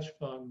or a hedge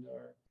fund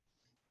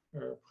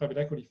or private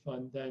equity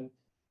fund, then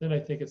I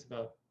think it's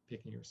about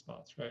picking your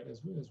spots, right?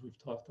 As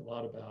we've talked a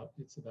lot about,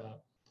 it's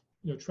about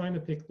trying to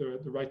pick the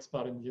right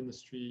spot in the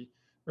industry,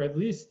 or at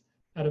least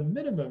at a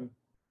minimum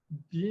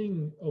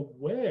being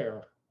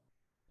aware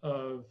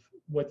of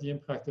what the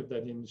impact of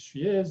that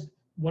industry is.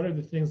 What are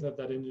the things that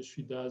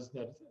industry does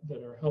that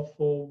are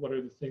helpful? What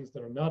are the things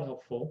that are not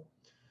helpful?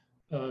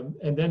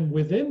 And then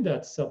within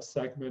that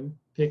subsegment,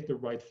 pick the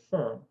right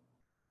firm,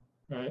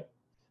 right?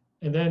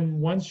 And then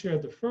once you're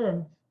at the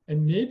firm,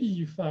 and maybe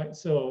you find,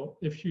 so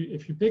if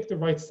you pick the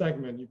right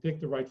segment, you pick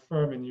the right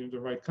firm, and you're in the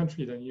right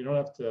country, then you don't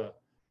have to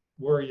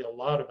worry a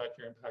lot about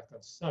your impact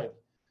on society.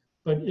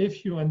 But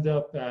if you end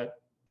up at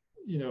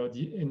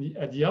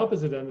at the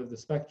opposite end of the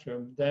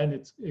spectrum, then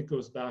it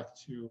goes back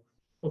to,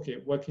 okay,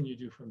 what can you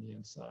do from the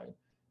inside?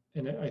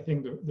 And I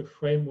think the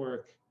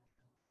framework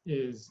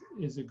is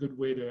a good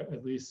way to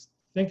at least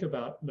think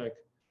about, like,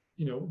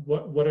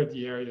 what are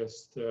the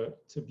areas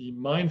to be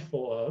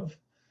mindful of,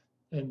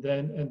 and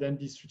then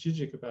be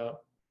strategic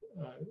about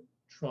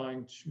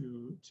trying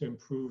to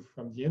improve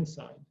from the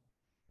inside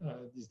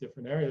these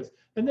different areas.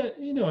 And then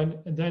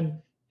and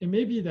then it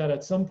may be that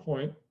at some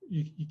point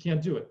you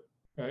can't do it,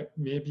 right?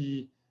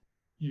 Maybe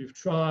you've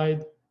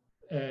tried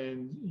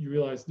and you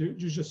realize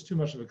there's just too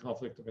much of a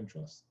conflict of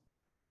interest,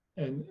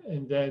 and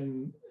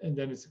then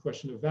it's a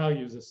question of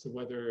values as to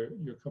whether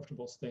you're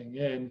comfortable staying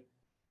in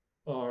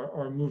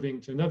or moving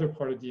to another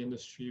part of the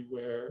industry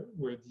where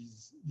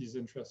these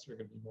interests are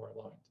going to be more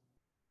aligned.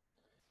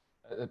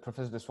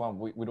 Professor Deschamps,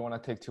 we don't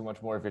want to take too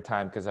much more of your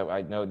time, because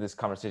I know this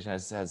conversation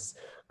has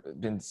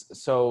been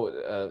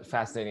so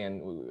fascinating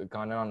and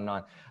gone on and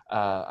on.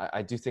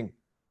 I do think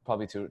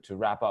probably to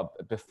wrap up,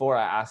 before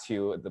I ask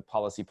you the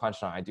policy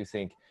punchline, I do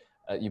think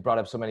you brought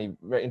up so many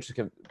very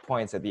intricate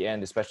points at the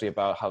end, especially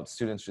about how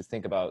students should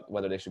think about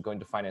whether they should go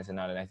into finance or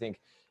not. And I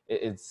think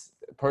it's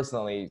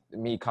personally,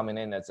 me coming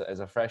in as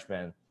a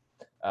freshman,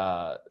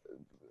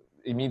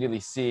 immediately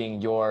seeing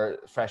your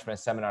freshman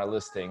seminar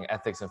listing,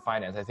 ethics and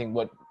finance, I think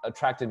what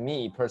attracted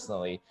me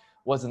personally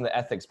wasn't the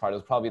ethics part, it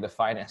was probably the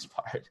finance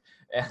part.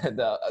 And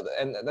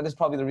that is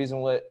probably the reason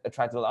what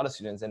attracted a lot of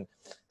students. And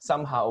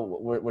somehow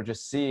we're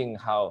just seeing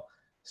how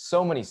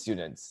so many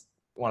students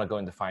want to go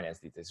into finance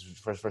these days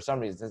for some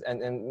reasons,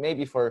 and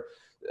maybe for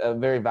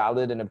very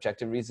valid and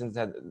objective reasons,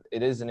 that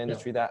it is an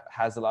industry that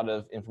has a lot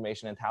of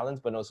information and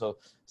talents, but also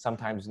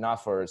sometimes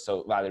not for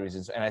so valid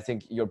reasons. And I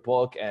think your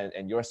book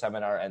and your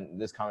seminar and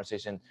this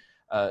conversation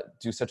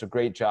do such a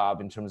great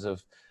job in terms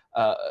of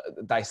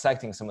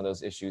dissecting some of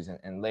those issues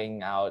and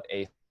laying out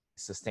a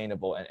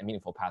sustainable and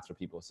meaningful path for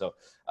people. So,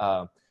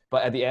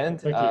 but at the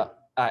end,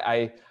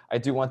 I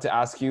do want to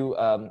ask you,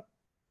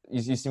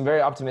 you seem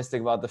very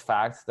optimistic about the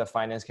fact that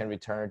finance can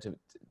return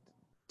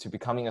to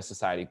becoming a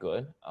society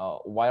good.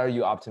 Why are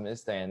you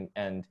optimistic?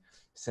 And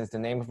since the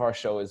name of our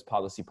show is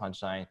Policy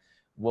Punchline,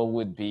 what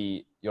would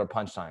be your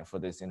punchline for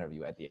this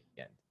interview at the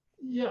end?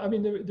 Yeah, I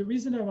mean, the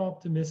reason I'm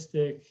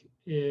optimistic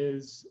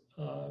is,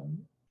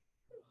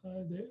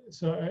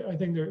 so I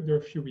think there are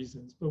a few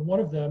reasons, but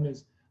one of them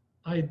is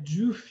I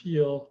do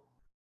feel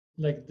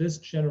like this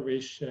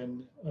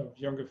generation of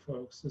younger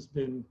folks has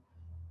been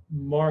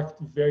marked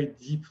very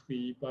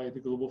deeply by the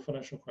global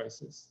financial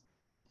crisis.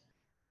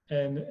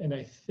 And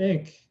I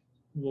think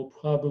will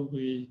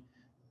probably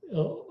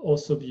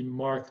also be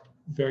marked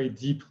very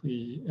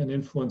deeply and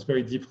influenced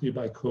very deeply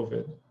by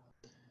COVID.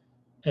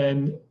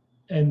 And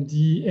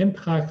the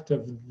impact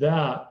of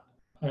that,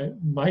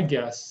 my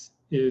guess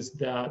is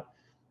that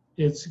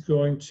it's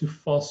going to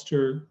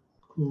foster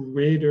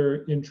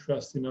greater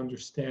interest in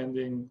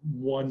understanding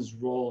one's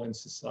role in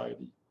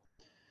society.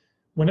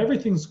 When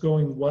everything's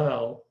going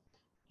well,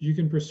 you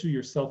can pursue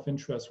your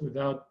self-interest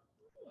without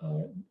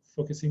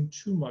focusing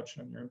too much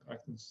on your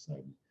impact in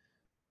society.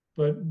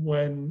 But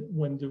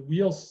when the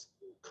wheels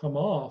come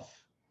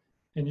off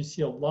and you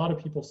see a lot of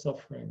people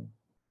suffering,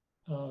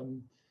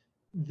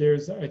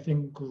 there's, I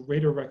think,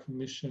 greater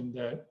recognition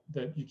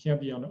that you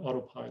can't be on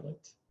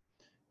autopilot.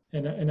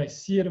 And I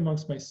see it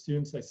amongst my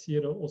students. I see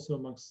it also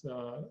amongst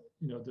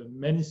the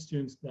many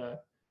students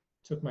that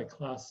took my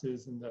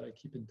classes and that I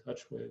keep in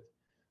touch with.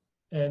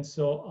 And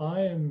so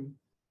I am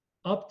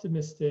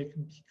optimistic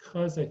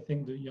because I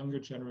think the younger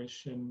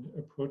generation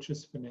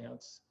approaches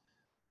finance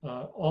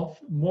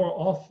more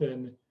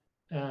often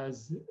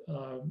as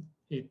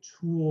a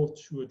tool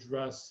to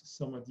address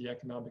some of the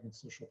economic and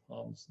social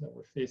problems that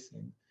we're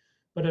facing.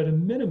 But at a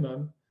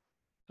minimum,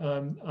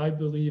 I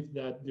believe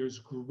that there's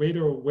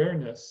greater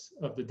awareness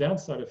of the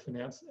downside of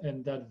finance,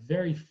 and that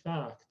very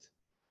fact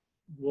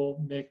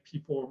will make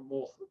people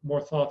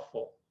more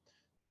thoughtful.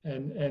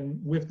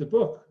 And with the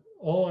book,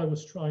 all I'm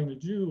trying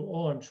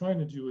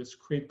to do is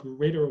create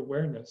greater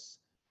awareness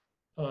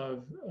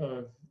of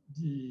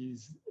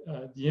these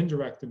the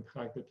indirect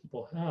impact that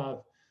people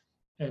have,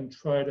 and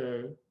try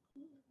to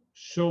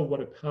show what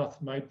a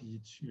path might be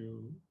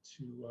to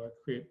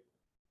create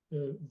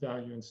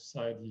value in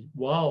society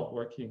while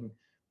working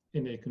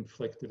in a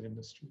conflicted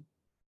industry.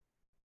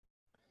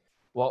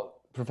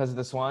 Well, Professor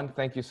DeSwan,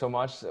 thank you so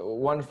much.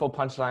 Wonderful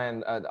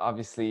punchline.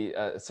 Obviously,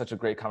 such a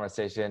great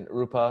conversation.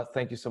 Rupa,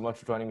 thank you so much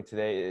for joining me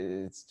today.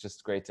 It's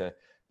just great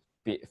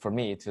for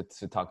me to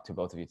talk to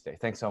both of you today.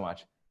 Thanks so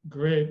much.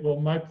 Great. Well,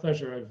 my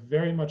pleasure. I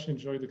very much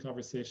enjoyed the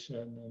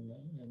conversation,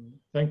 and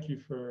thank you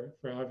for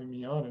having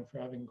me on and for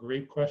having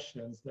great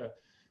questions that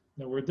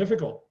were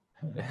difficult.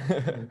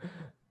 and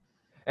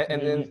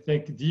then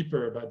think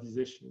deeper about these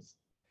issues.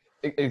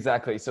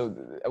 Exactly. So,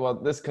 well,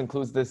 this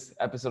concludes this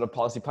episode of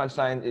Policy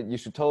Punchline. You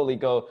should totally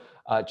go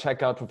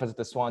check out Professor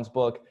DeSwan's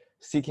book,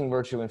 Seeking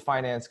Virtue in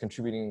Finance,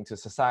 Contributing to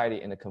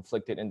Society in a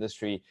Conflicted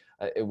Industry.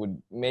 It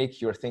would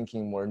make your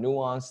thinking more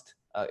nuanced.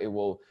 It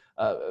will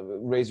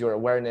raise your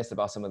awareness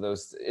about some of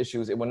those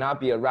issues. It will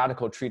not be a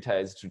radical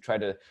treatise to try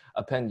to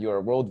append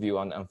your worldview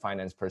on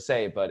finance per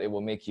se, but it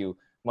will make you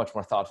much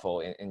more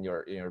thoughtful in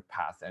your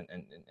path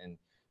and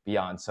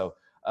beyond. So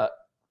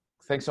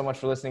thanks so much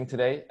for listening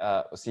today.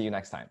 We'll see you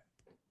next time.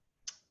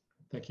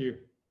 Thank you.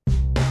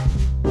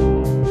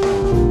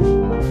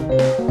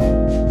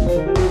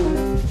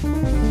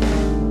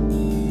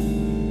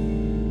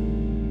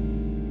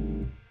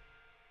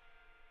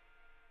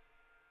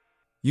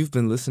 You've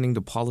been listening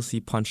to Policy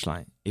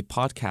Punchline, a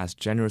podcast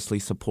generously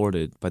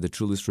supported by the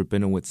Julius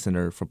Rabinowitz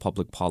Center for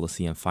Public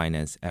Policy and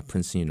Finance at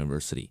Princeton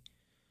University.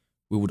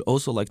 We would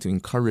also like to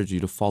encourage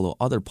you to follow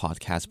other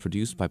podcasts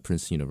produced by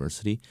Princeton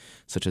University,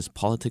 such as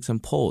Politics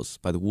and Polls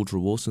by the Woodrow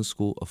Wilson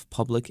School of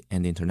Public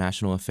and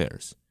International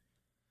Affairs.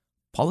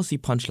 Policy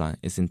Punchline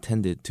is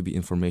intended to be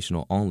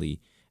informational only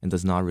and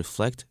does not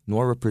reflect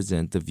nor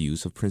represent the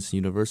views of Princeton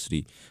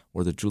University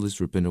or the Julius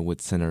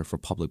Rabinowitz Center for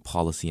Public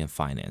Policy and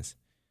Finance.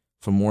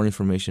 For more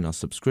information on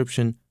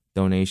subscription,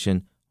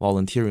 donation,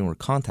 volunteering, or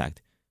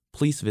contact,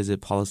 please visit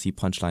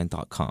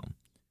policypunchline.com.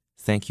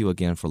 Thank you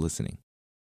again for listening.